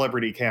the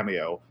celebrity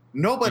cameo.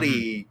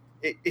 Nobody...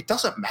 It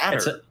doesn't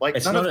matter.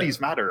 None of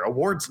these matter.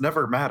 Awards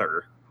never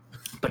matter.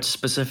 But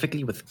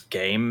specifically with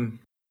Game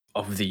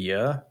of the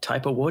Year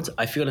type awards,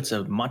 I feel it's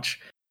a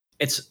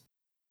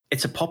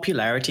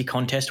popularity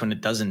contest when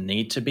it doesn't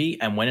need to be,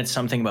 and when it's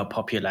something about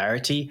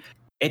popularity,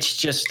 it's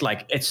just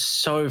it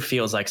so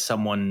feels like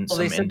some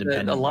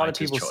independent. A lot of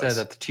writer's people choice. said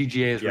that the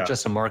TGAs were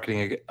just a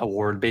marketing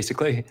award,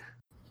 basically.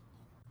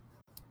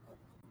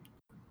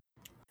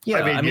 Yeah,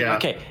 I mean,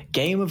 okay.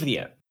 Game of the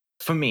Year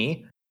for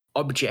me,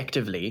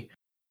 objectively,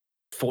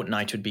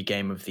 Fortnite would be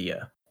Game of the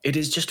Year. It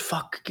is just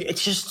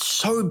it's just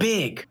so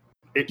big.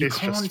 You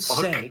can't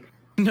say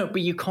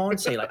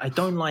I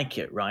don't like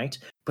it, right?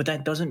 But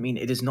that doesn't mean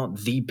it is not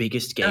the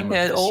biggest game of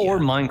this or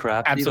year.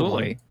 Minecraft.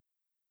 Absolutely.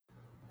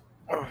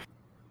 Or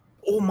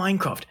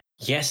Minecraft.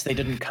 Yes, they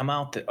didn't come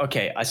out.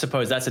 Okay, I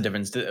suppose that's a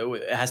difference.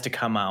 It has to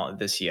come out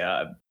this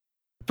year.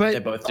 But they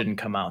both didn't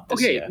come out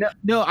this year.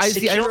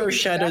 Sekiro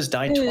Shadows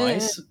died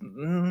twice.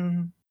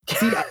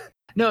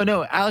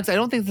 No, Alex, I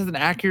don't think this is an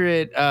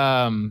accurate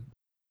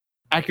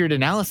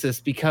analysis,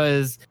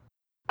 because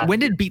when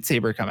did Beat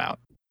Saber come out?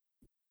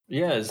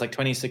 Yeah, it's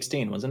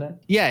 2016, wasn't it?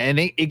 Yeah, and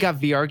it got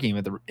VR game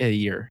of the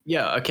year.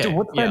 Yeah, okay. Dude,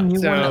 what's that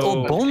new one?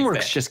 So-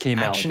 Boneworks just came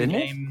out, Action didn't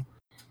it? game.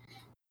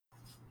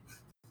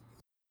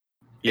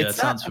 Yeah, that It's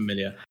sounds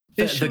familiar.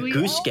 The officially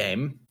Goose out?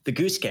 game,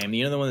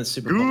 the one that's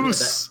super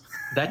Goose!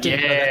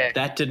 popular.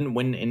 That didn't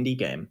win indie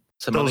game.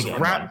 Some Those other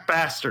game rat won.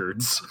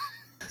 bastards.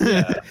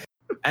 Yeah.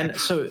 And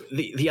so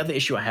the other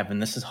issue I have, and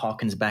this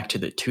harkens back to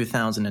the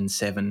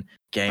 2007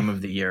 Game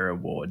of the Year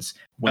awards,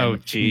 when Oh,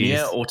 geez.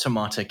 Nier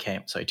Automata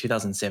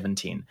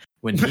 2017,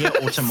 when Nier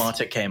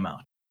Automata came out.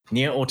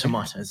 Nier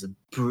Automata is a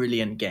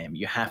brilliant game.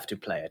 You have to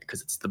play it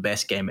because it's the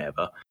best game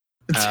ever.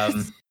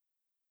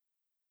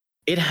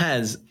 It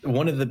has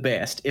one of the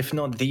best, if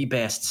not the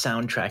best,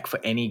 soundtrack for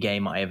any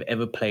game I have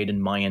ever played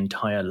in my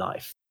entire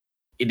life.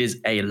 It is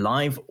a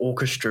live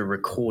orchestra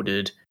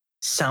recorded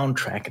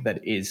soundtrack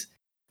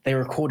they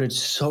recorded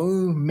so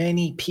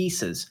many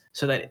pieces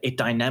so that it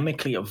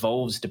dynamically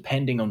evolves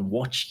depending on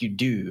what you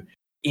do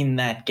in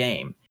that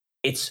game.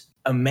 It's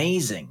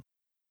amazing.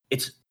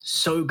 It's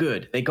so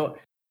good. They got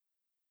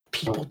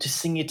people to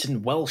sing it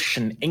in Welsh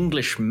and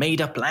English,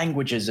 made up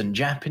languages and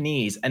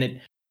Japanese, and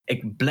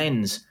it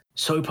blends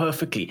so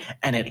perfectly.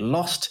 And it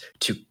lost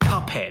to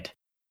Cuphead,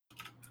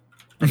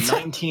 the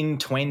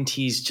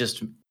 1920s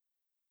just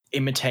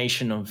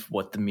imitation of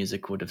what the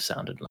music would have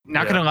sounded like.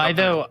 Not gonna lie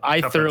though,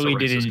 I Cuphead's thoroughly a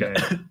racist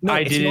didn't. game. No, I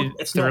it's did not-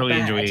 it's not thoroughly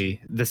bad. enjoy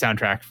the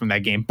soundtrack from that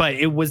game, but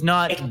it was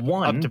not It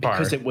won up to par.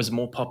 because it was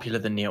more popular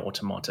than Nier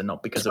Automata,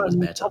 not because it was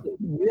better.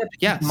 You have to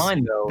keep Yes, in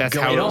mind, though, that's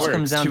it how it also works.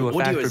 comes down to a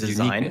Audio factor of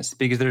design. uniqueness,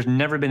 because there's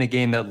never been a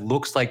game that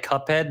looks like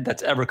Cuphead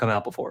that's ever come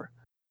out before.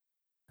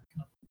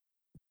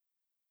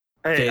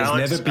 Hey, There's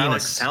Alex, never been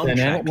Alex, a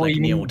soundtrack like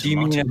Nier do you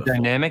mean Automata a before.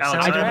 dynamic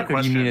Alex, I have a soundtrack,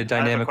 or do you mean a question. I have a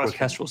dynamic question.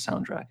 orchestral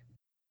soundtrack?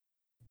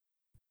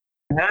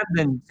 Have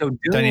been so Doom,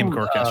 Dynamic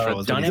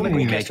orchestral is what Dynamic he's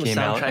saying. remake came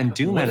out, and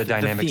Doom had a With the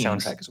dynamic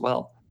themes. soundtrack as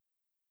well.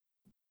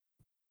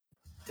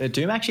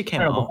 Doom actually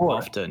came No, out before.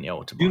 after Nier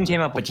Automata. Doom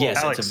came out But before.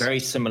 yes, Alex, it's a very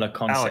similar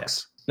concept.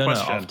 Alex, no,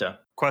 question. after.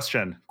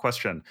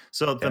 Question.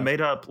 So the Yeah.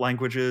 made-up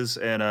languages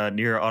in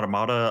Nier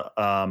Automata,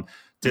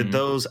 did Mhm.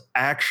 those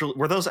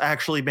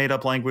actually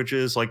made-up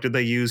languages? Like, did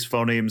they use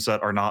phonemes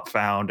that are not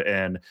found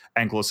in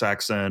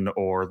Anglo-Saxon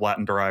or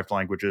Latin-derived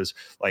languages?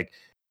 Like,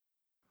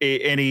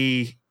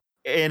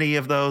 any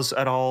of those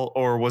at all,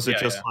 or was it Yeah,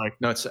 just yeah. like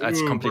No, it's Ooh,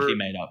 completely we're-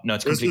 made up. No,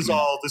 it's this completely is made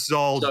up.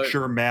 all So-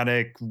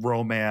 Germanic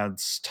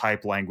romance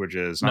type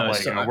languages? Not No,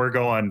 like so- we're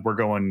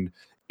going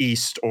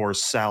east or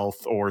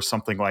south or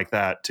something like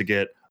that to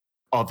get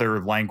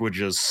other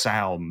languages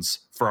sounds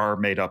for our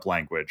made up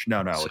language.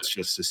 No, So- it's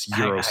just this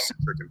hang on.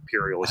 Eurocentric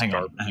imperialist Hang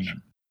on, garbage. hang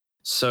on.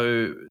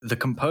 So the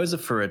composer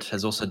for it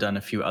has also done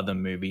a few other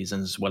movies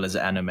as well as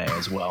anime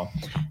as well.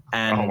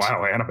 And Oh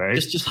wow, anime.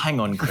 just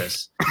hang on,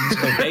 Chris.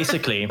 So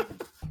basically,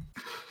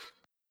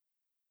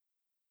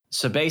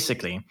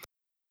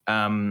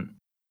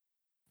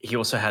 he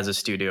also has a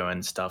studio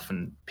and stuff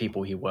and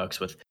people he works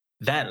with.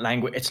 That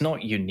language, it's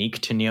not unique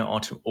to Nier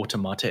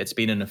Automata. It's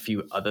been in a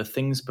few other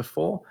things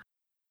before.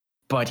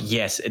 But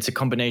yes, it's a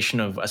combination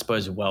of, I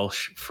suppose,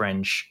 Welsh,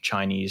 French,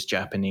 Chinese,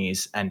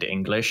 Japanese, and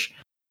English.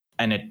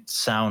 And it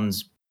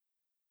sounds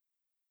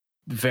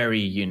very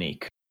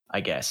unique,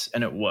 I guess,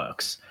 and it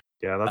works.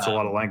 Yeah, that's a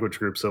lot of language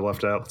groups they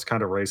left out. It's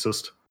kind of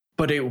racist.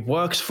 But it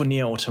works for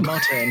Nier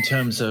Automata in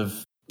terms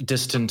of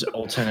distant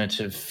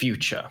alternative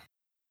future,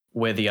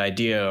 where the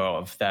idea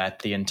of that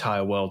the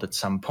entire world at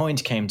some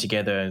point came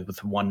together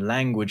with one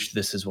language.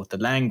 This is what the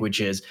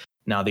language is.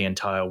 Now the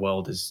entire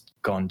world has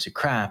gone to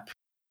crap,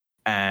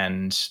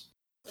 and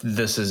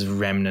this is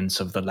remnants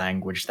of the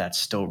language that's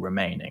still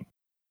remaining.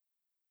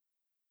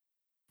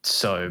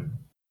 So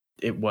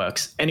it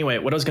works. Anyway,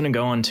 what I was going to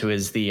go on to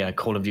is the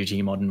Call of Duty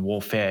Modern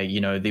Warfare,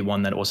 the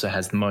one that also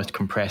has the most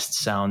compressed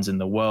sounds in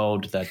the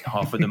world, that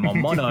half of them are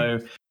mono,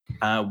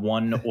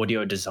 won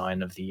audio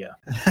design of the year.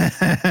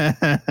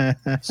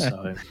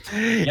 So,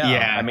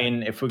 yeah, I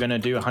mean, if we're going to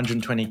do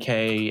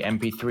 120K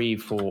MP3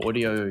 for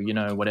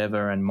audio,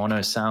 whatever, and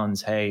mono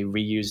sounds, hey,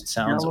 reused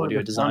sounds,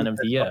 audio design of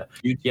the year.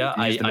 Yeah,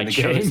 I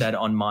chose that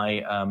on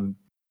my,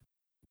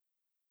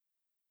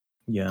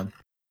 yeah.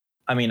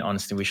 I mean,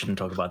 honestly, we shouldn't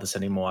talk about this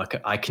anymore.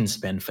 I can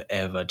spend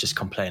forever just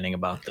complaining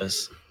about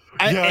this.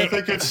 I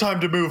think it's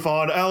time to move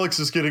on. Alex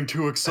is getting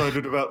too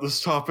excited about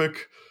this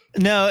topic.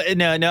 No.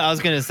 I was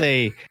going to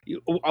say,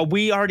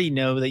 we already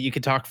know that you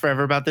could talk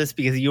forever about this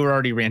because you were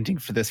already ranting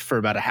for this for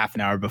about a half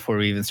an hour before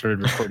we even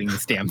started recording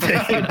this damn thing.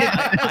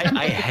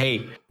 I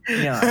hate,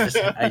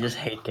 I just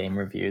hate game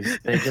reviews.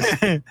 They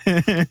just, and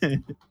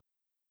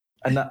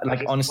that,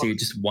 like, honestly,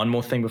 just one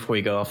more thing before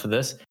we go off of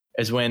this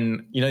is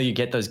when, you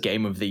get those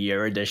Game of the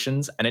Year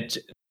editions, and it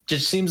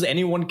just seems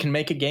anyone can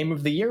make a Game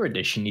of the Year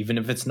edition, even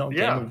if it's not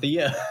Game of the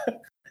Year.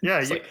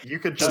 Yeah, you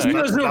could just there's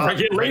that's no not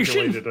regulation.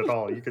 regulated at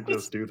all. You could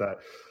just do that.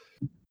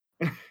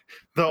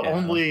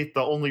 The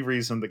only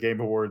reason the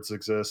Game Awards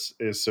exists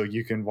is so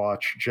you can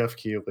watch Jeff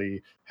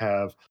Keighley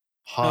have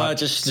hot.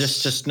 Just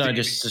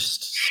shaving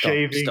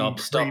stop.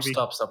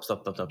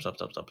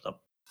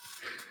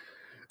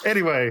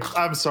 Anyway,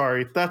 I'm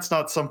sorry. That's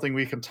not something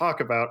we can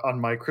talk about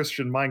on my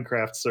Christian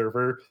Minecraft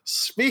server.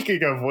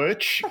 Speaking of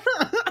which,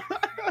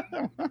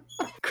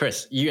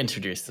 Chris, you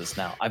introduced this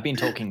now. I've been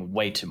talking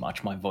way too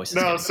much. My voice is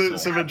no, getting sore.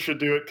 Simon should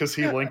do it because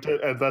he linked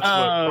it, and that's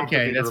what.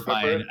 Okay, that's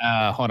fine.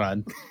 Hold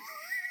on.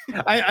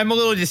 I'm a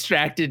little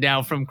distracted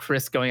now from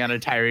Chris going on a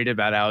tirade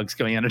about Alex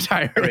going on a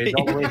tirade.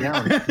 All the way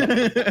down.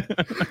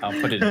 I'll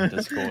put it in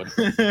Discord.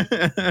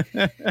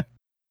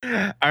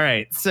 All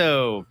right,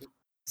 so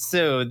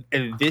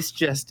this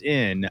just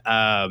in,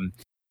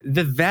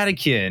 the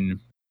Vatican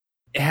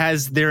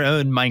has their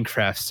own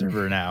Minecraft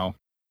server now.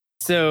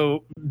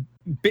 So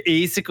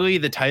basically,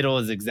 the title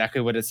is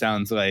exactly what it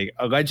sounds like.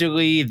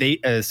 Allegedly,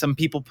 they some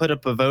people put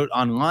up a vote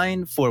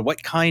online for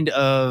what kind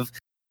of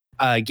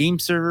game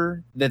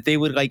server that they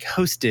would like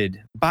hosted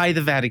by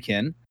the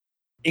Vatican,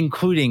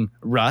 including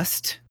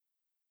Rust,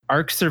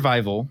 Ark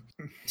Survival,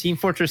 Team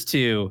Fortress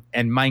 2,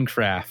 and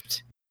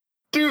Minecraft.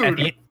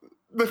 Dude,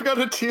 they've got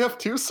a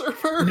TF2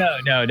 server? No.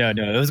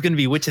 It was going to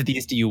be which of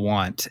these do you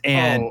want?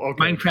 And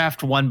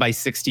Minecraft won by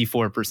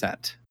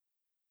 64%.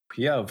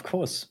 Yeah, of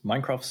course.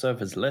 Minecraft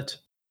server's lit.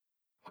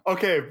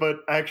 Okay, but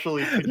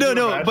actually, can No, you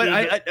no, imagine, but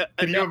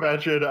can you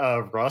imagine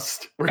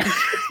Rust, where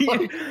he's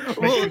like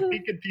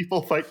making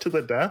people fight to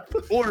the death?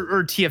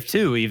 or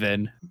TF2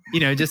 even,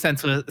 just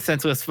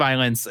senseless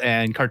violence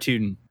and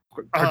cartoon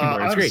glory. It's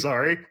I'm great.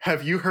 sorry.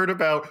 Have you heard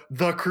about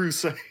the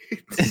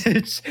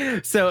Crusades?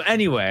 So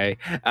anyway,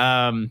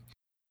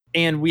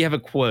 and we have a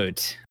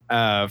quote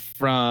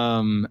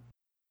from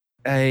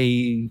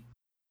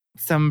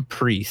some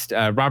priest,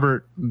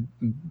 Robert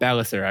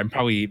Ballister. I'm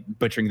probably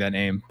butchering that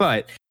name,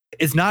 but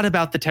it's not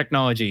about the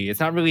technology. It's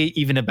not really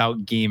even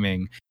about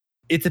gaming.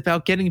 It's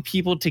about getting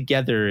people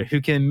together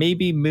who can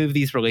maybe move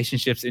these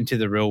relationships into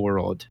the real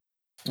world.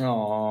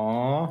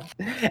 Aww.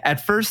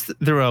 At first,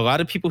 there were a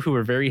lot of people who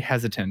were very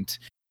hesitant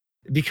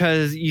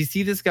because you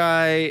see this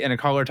guy and a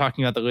caller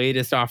talking about the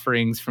latest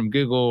offerings from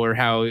Google or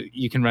how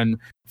you can run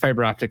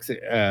fiber optics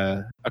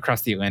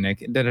across the Atlantic.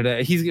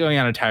 He's going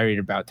on a tirade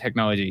about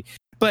technology.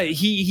 But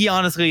he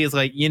honestly is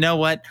like, you know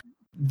what?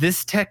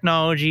 This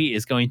technology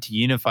is going to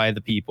unify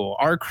the people.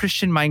 Our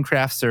Christian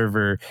Minecraft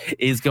server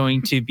is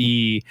going to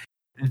be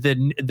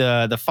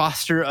the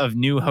foster of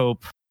new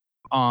hope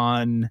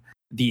on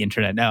the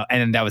internet. No,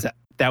 and that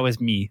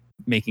was me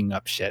making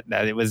up shit.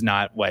 That it was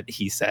not what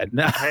he said.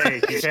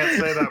 Hey, you can't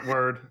say that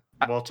word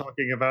while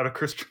talking about a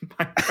Christian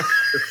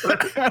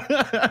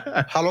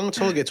Minecraft. How long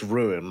until it gets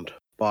ruined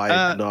by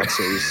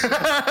Nazis?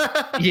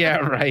 Yeah,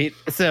 right.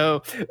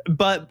 So,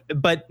 but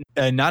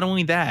not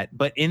only that,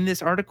 but in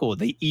this article,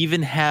 they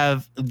even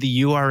have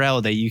the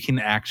URL that you can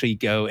actually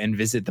go and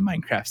visit the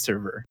Minecraft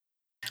server.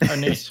 Oh,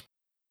 nice.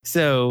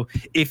 So,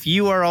 if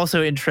you are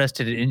also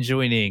interested in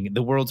joining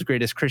the world's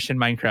greatest Christian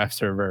Minecraft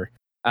server,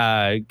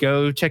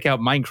 go check out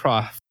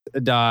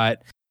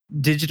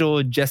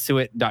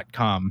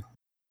minecraft.digitaljesuit.com.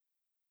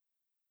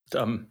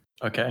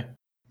 Okay.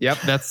 Yep,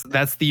 that's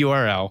the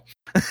URL.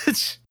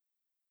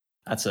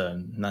 That's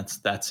a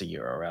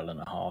URL and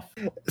a half.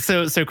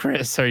 So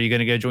Chris, are you going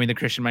to go join the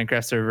Christian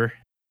Minecraft server?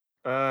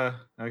 I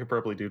could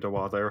probably do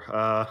Dawa there.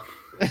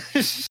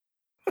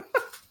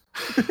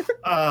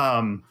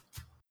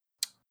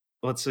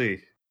 Let's see.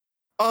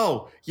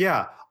 Oh,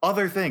 yeah.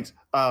 Other things.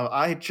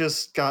 I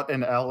just got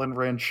an Allen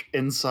wrench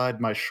inside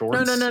my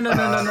shorts. No. No,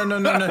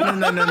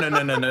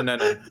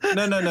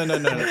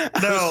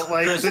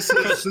 like this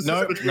is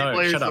between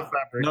layers shut of up.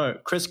 fabric. No,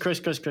 Chris.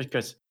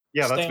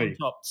 Yeah, that's me.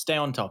 Stay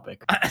on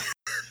topic.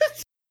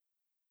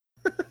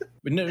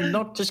 No,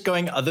 not just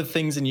going other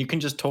things, and you can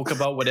just talk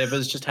about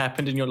whatever's just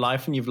happened in your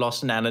life, and you've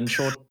lost an Allen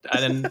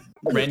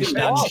wrench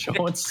down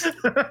shorts. No.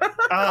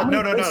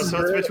 So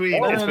it's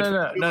between. No.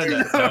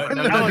 Alex,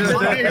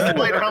 let me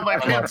explain how my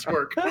pants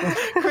work.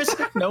 Chris,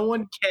 no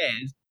one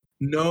cares.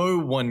 No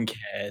one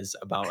cares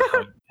about how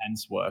your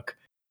pants work.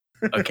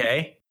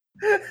 Okay.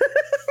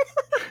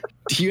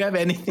 Do you have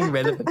anything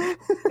relevant?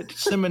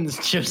 Simmons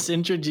just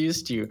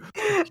introduced you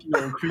to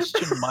your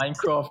Christian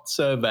Minecraft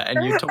server,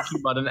 and you're talking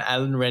about an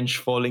Allen wrench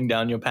falling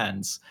down your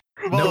pants.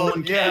 Well, No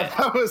one yeah, cares.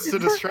 that was to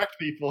distract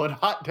people, and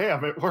hot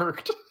damn, it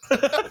worked.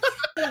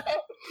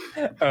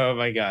 Oh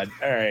my god!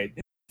 All right.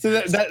 So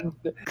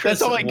Chris,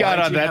 that's all I got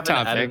why on do you that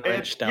have an Allen topic.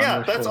 wrench down Yeah,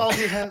 your that's all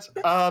shorts? he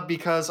has.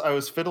 Because I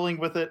was fiddling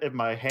with it in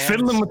my hands.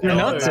 Fiddling with your and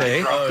nuts, I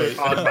eh? dropped it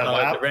on my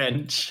lap. The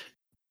wrench.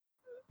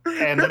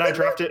 And then I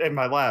dropped it in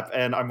my lap,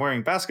 and I'm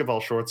wearing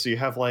basketball shorts, so you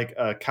have like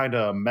a kind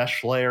of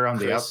mesh layer on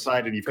the Chris,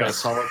 outside, and you've got a Chris.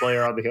 solid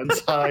layer on the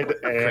inside,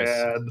 Chris.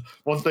 and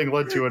one thing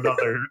led to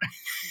another.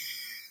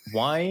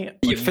 Why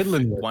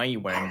are you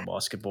wearing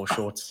basketball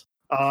shorts?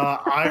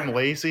 I'm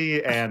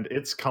lazy, and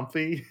it's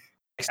comfy.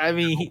 I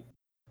mean,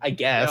 I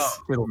guess.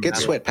 Get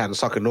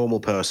sweatpants like a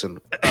normal person.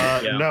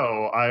 Yeah.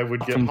 No, I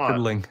would get From hot.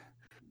 fiddling.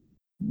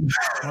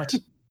 What?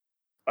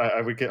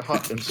 I would get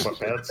hot in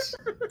sweatpants.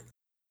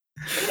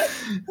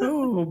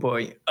 Oh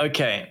boy.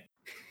 Okay.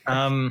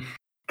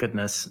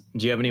 Goodness.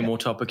 Do you have any more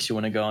topics you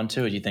want to go on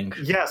to, or do you think?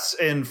 Yes,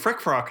 in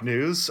Frickfrock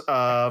news. So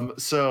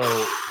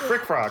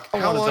Frickfrock, I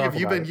how wanna long talk have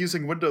you about been it.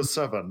 using Windows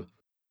 7?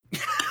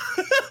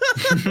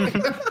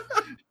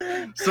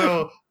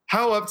 So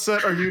how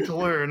upset are you to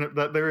learn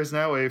that there is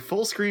now a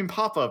full screen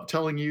pop-up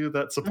telling you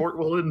that support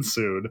will end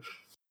soon?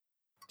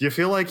 Do you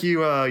feel like you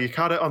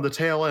caught it on the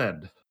tail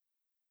end?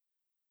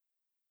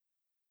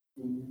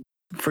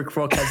 Frick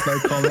Rock has no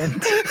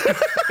comment.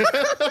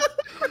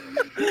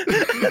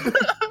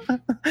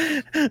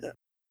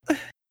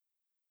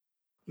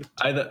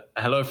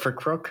 Hello,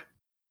 Frick Rock.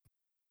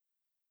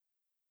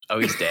 Oh,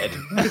 he's dead.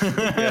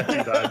 Yeah, he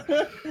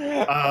died.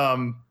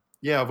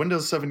 Yeah,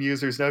 Windows 7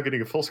 users now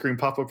getting a full screen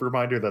pop-up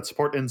reminder that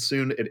support ends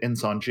soon. It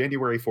ends on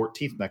January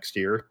 14th next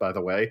year, by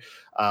the way.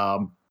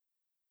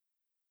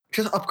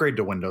 Just upgrade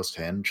to Windows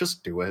 10.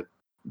 Just do it.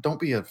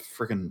 Don't be a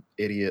freaking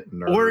idiot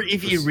nerd. Or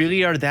if you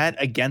really are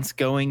that against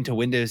going to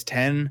Windows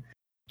 10,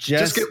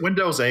 just get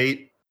Windows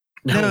 8.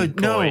 No.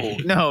 boy.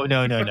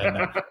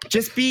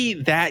 Just be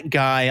that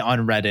guy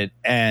on Reddit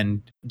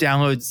and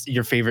download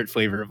your favorite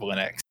flavor of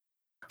Linux.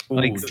 Ooh,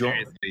 Like, do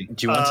seriously.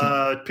 you want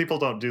some, People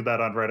don't do that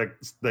on Reddit.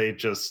 They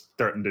just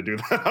starting to do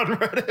that on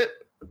Reddit.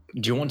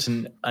 do you want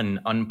an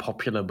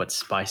unpopular but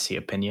spicy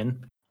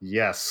opinion?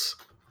 Yes.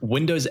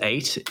 Windows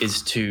 8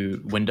 is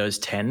to Windows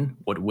 10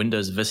 what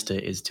Windows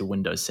Vista is to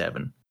Windows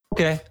 7.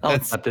 Okay, I'll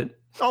accept it.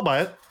 I'll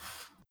buy it.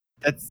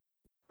 That's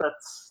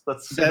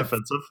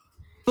inoffensive.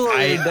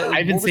 I've been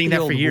What was saying the that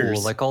for old years.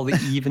 rule? Like all the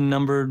even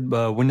numbered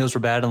windows were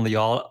bad and the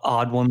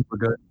odd ones were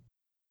good.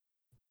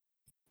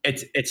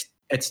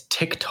 It's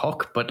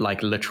TikTok, but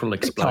like literal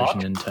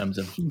explosion in terms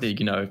of the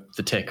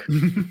the tick.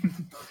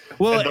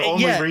 Well,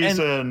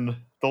 And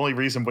the only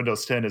reason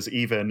Windows 10 is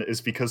even is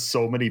because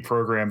so many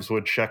programs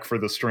would check for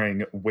the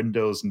string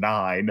Windows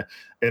 9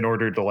 in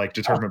order to like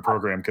determine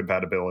program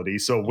compatibility.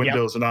 So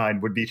Windows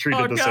 9 would be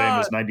treated the same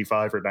as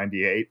 95 or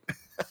 98.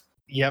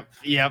 Yep.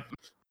 Yeah,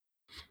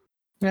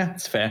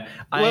 it's fair.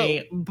 Well,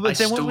 I then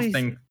still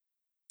think.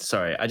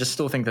 Sorry, I just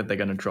still think that they're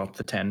going to drop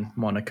the 10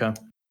 moniker.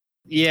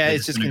 Yeah, They're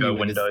it's just going going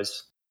to to go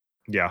Windows.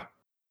 Yeah.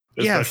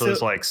 Yeah, Especially as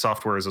so- like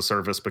software as a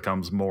service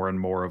becomes more and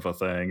more of a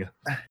thing.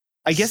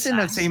 I guess in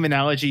that same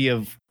analogy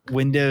of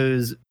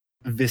Windows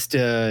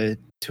Vista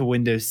to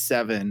Windows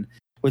 7,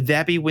 would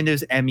that be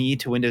Windows ME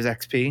to Windows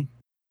XP?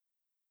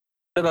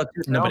 What about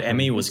No, but 2000?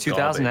 ME was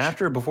 2000 garbage.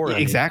 after or before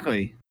ME?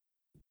 Exactly.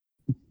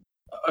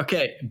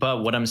 Okay,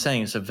 but what I'm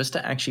saying is, so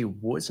Vista actually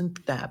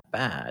wasn't that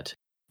bad.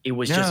 It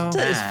was just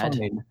Vista is bad.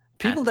 fine.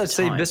 People at that the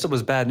say time. Vista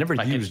was bad never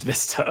Like used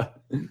Vista.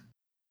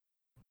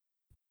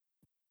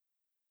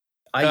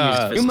 I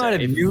used Vista. You might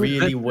have it used really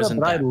Vista, wasn't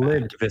but I that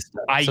lived bad. Vista.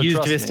 I So used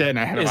trust Vista me, and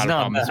I had a it's lot of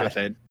not problems bad. with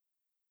it.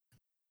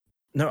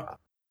 No,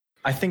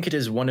 I think it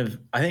is one of.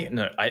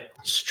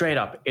 Straight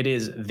up, it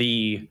is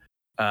the.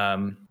 I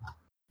want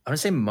to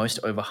say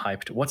most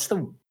overhyped. What's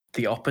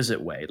the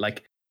opposite way?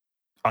 Like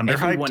Underhyped?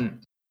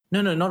 everyone.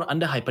 No, not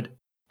underhyped, but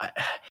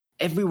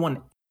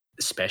everyone,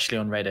 especially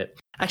on Reddit.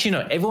 Actually,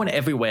 no, everyone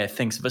everywhere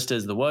thinks Vista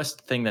is the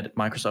worst thing that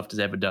Microsoft has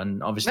ever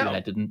done. Obviously, No.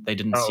 they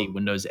didn't see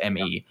Windows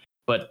ME,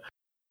 but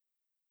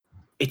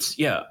it's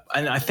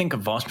and I think a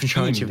vast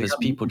majority of They those got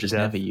people moved to just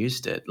death. never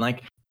used it.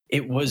 Like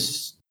it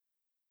was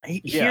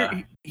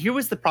Here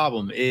was the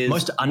problem is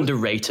most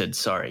underrated.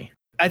 Sorry.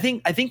 I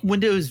think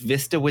Windows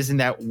Vista was in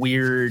that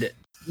weird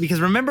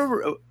because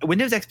remember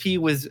Windows XP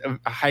was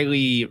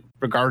highly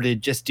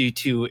regarded just due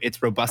to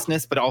its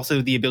robustness, but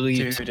also the ability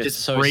Dude, to it's just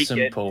so break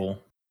simple.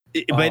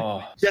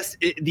 But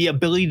the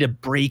ability to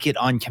break it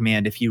on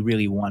command if you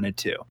really wanted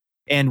to.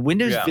 And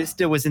Windows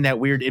Vista was in that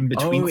weird in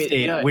between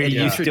state where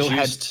you still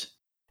had.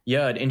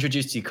 It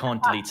introduced you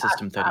can't delete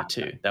System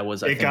 32. That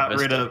was It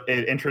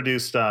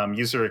introduced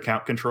user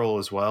account control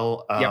as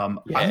well. I'm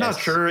not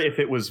sure if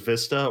it was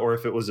Vista or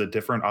if it was a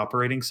different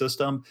operating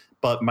system,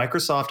 but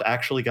Microsoft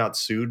actually got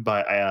sued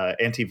by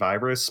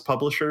antivirus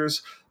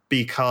publishers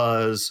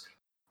because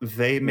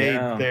they made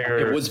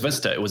their. It was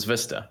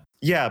Vista.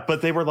 Yeah,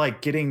 but they were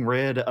like getting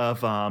rid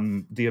of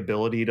the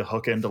ability to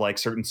hook into like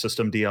certain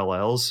system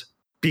DLLs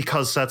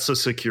because that's a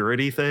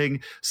security thing.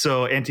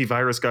 So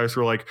antivirus guys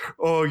were like,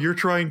 "Oh, you're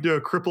trying to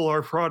cripple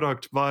our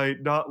product by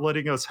not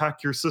letting us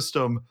hack your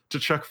system to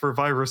check for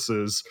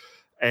viruses."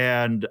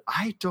 And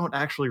I don't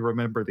actually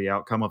remember the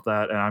outcome of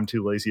that, and I'm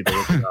too lazy to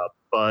look it up.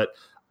 But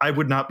I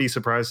would not be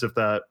surprised if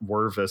that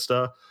were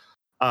Vista.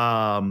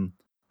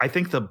 I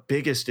think the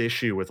biggest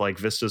issue with like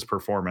Vista's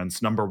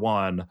performance, number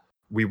one,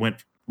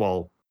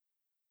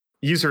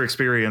 user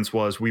experience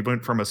was we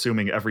went from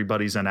assuming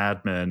everybody's an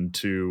admin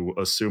to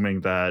assuming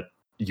that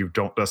you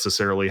don't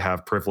necessarily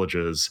have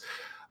privileges.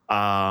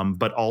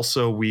 But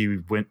also we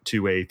went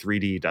to a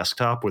 3D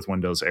desktop with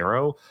Windows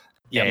Aero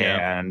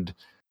and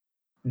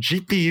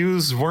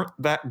GPUs weren't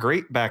that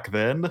great back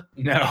then.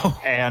 No.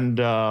 And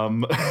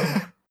and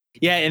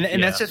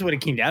that's just what it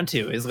came down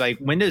to is like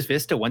Windows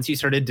Vista, once you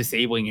started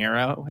disabling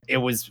Aero, it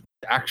was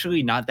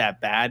actually not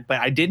that bad.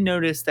 But I did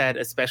notice that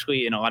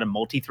especially in a lot of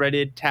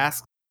multi-threaded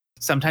tasks,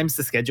 sometimes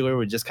the scheduler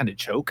would just kind of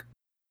choke.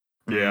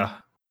 Yeah.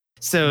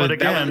 So but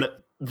again,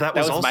 that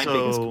was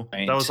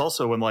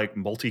also when like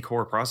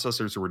multi-core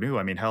processors were new.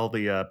 I mean, hell,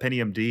 the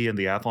Pentium D and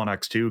the Athlon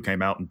X2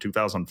 came out in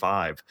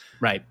 2005.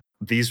 Right.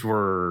 These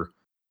were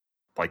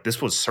like,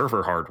 this was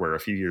server hardware a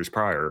few years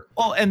prior.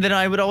 Well, and then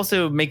I would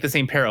also make the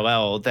same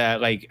parallel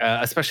that like,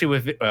 especially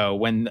with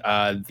when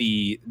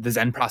the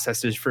Zen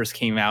processors first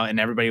came out and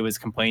everybody was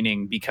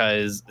complaining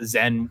because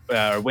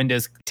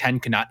Windows 10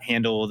 could not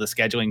handle the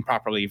scheduling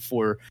properly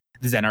for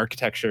the Zen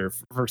architecture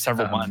for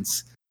several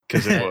months.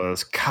 Because it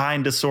was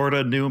kind of sort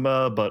of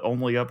NUMA, but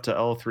only up to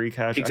L3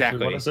 cache. Exactly.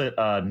 Actually, what is it?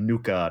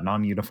 NUCA,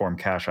 non-uniform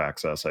cache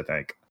access, I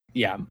think.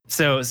 Yeah.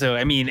 So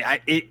I mean,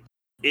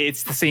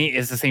 it's the same.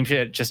 It's the same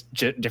shit, just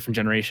different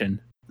generation.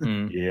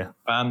 Yeah.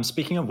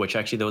 Speaking of which,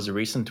 actually, there was a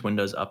recent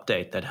Windows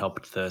update that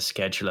helped the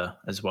scheduler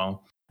as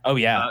well. Oh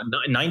yeah.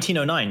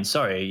 1909.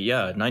 Sorry,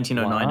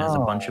 1909 has a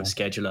bunch of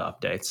scheduler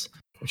updates,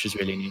 which is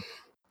really neat.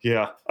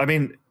 Yeah, I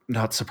mean,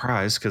 not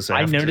surprised because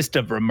I noticed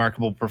a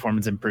remarkable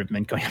performance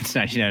improvement going up to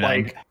 1909.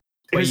 Like,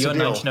 wait, you're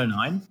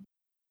 1909?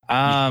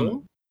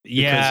 Yeah,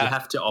 because you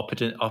have to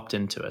opt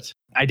into it.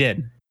 I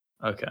did.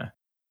 Okay.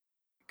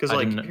 Because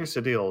like, here's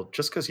the deal: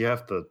 just because you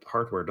have the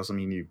hardware doesn't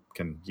mean you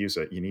can use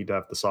it. You need to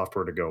have the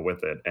software to go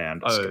with it,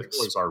 and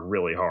schedulers are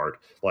really hard.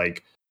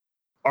 Like,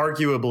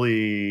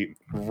 arguably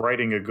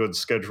writing a good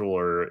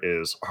scheduler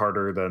is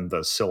harder than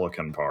the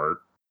silicon part.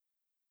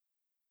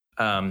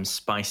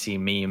 Spicy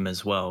meme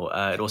as well.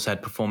 It also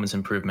had performance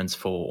improvements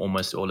for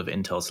almost all of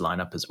Intel's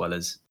lineup as well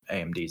as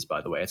AMD's, by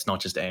the way. It's not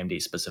just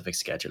AMD specific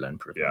scheduler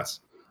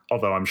improvements.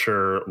 Although I'm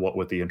sure what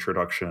with the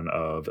introduction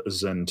of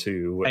Zen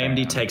 2...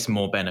 AMD takes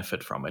more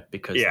benefit from it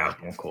because they have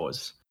more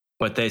cores.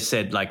 But they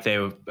said like they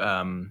were...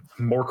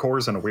 more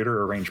cores and a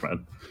weirder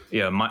arrangement.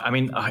 Yeah,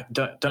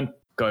 don't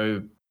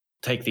go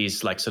take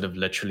these like sort of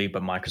literally,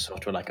 but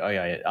Microsoft were like, oh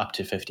yeah, up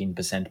to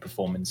 15%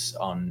 performance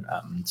on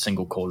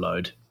single core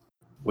load.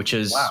 Which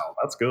is wow,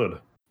 that's good.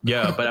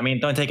 Yeah, but I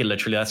mean, don't take it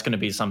literally. That's going to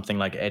be something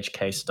like edge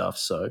case stuff.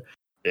 So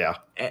yeah,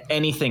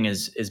 anything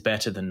is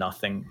better than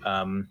nothing.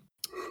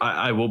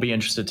 I will be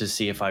interested to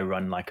see if I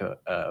run like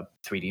a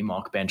 3D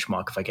Mark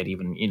benchmark, if I get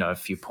even a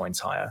few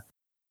points higher,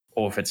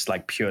 or if it's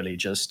like purely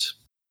just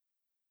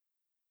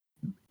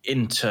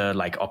into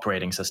like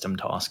operating system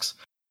tasks.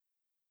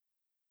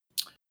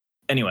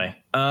 Anyway,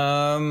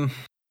 I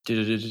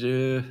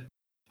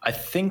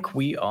think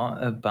we are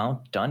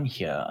about done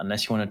here,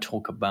 unless you want to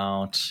talk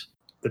about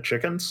the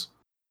chickens.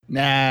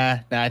 Nah,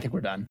 I think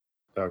we're done.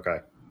 Okay,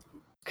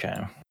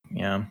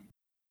 yeah.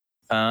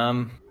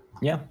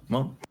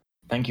 Well,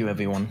 thank you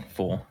everyone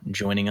for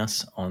joining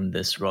us on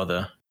this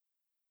rather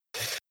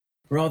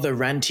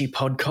ranty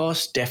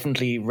podcast.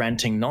 Definitely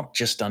ranting, not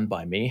just done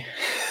by me.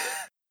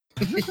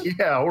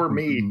 Yeah, or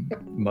me.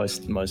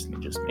 Mostly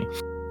just me.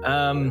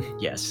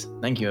 Yes,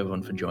 thank you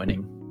everyone for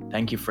joining.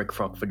 Thank you, Frick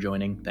Frock, for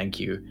joining. Thank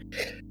you,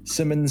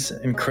 Simmons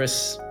and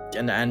Chris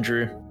and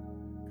Andrew,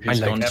 who's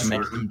gone to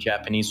make some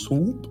Japanese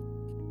soup.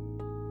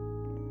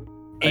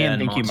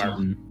 And thank you,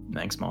 Martin.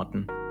 Thanks,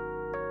 Martin.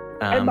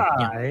 Bye.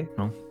 Yeah.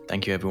 Well,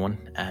 thank you, everyone,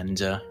 and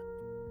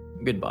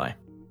goodbye.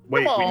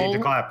 Wait, we need to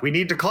clap. We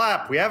need to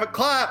clap. We haven't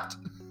clapped.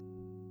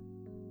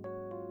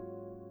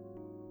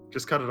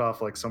 Just cut it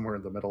off like somewhere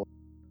in the middle.